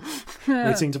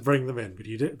 Waiting to bring them in,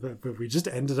 but we just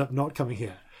ended up not coming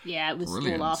here. Yeah, it was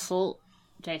Brilliant. all our fault.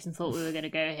 Jason thought we were going to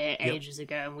go here ages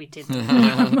ago, and we didn't.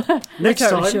 Next Should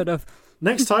time, have.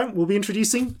 next time we'll be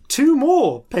introducing 2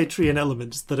 more Patreon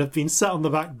elements that have been set on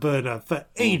the back burner for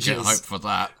ages. Get hype for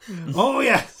that. Oh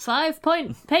yeah,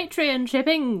 5-point Patreon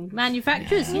shipping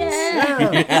manufacturers.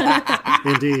 Yeah.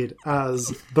 indeed.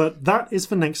 But that is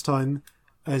for next time,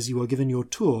 as you are given your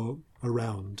tour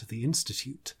around the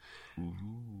Institute.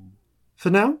 For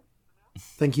now,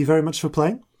 thank you very much for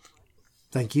playing.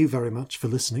 Thank you very much for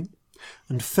listening.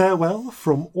 And farewell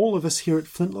from all of us here at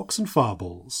Flintlocks and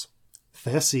Fireballs.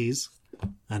 Fair seas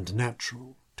and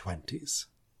natural 20s.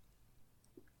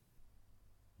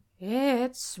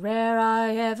 It's rare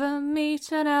I ever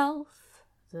meet an elf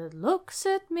that looks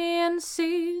at me and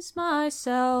sees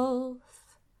myself,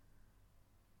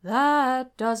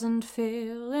 that doesn't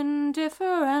feel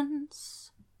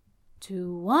indifference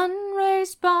to one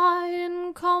raised by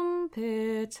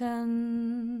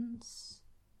incompetence.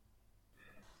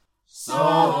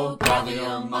 So gather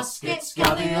your muskets,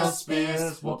 gather your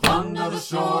spears, we'll plunder the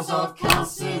shores of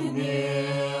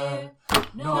Calcinear.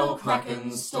 No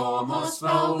kraken, storm or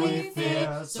spell we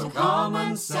fear, so come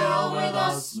and sail with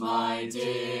us, my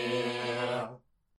dear.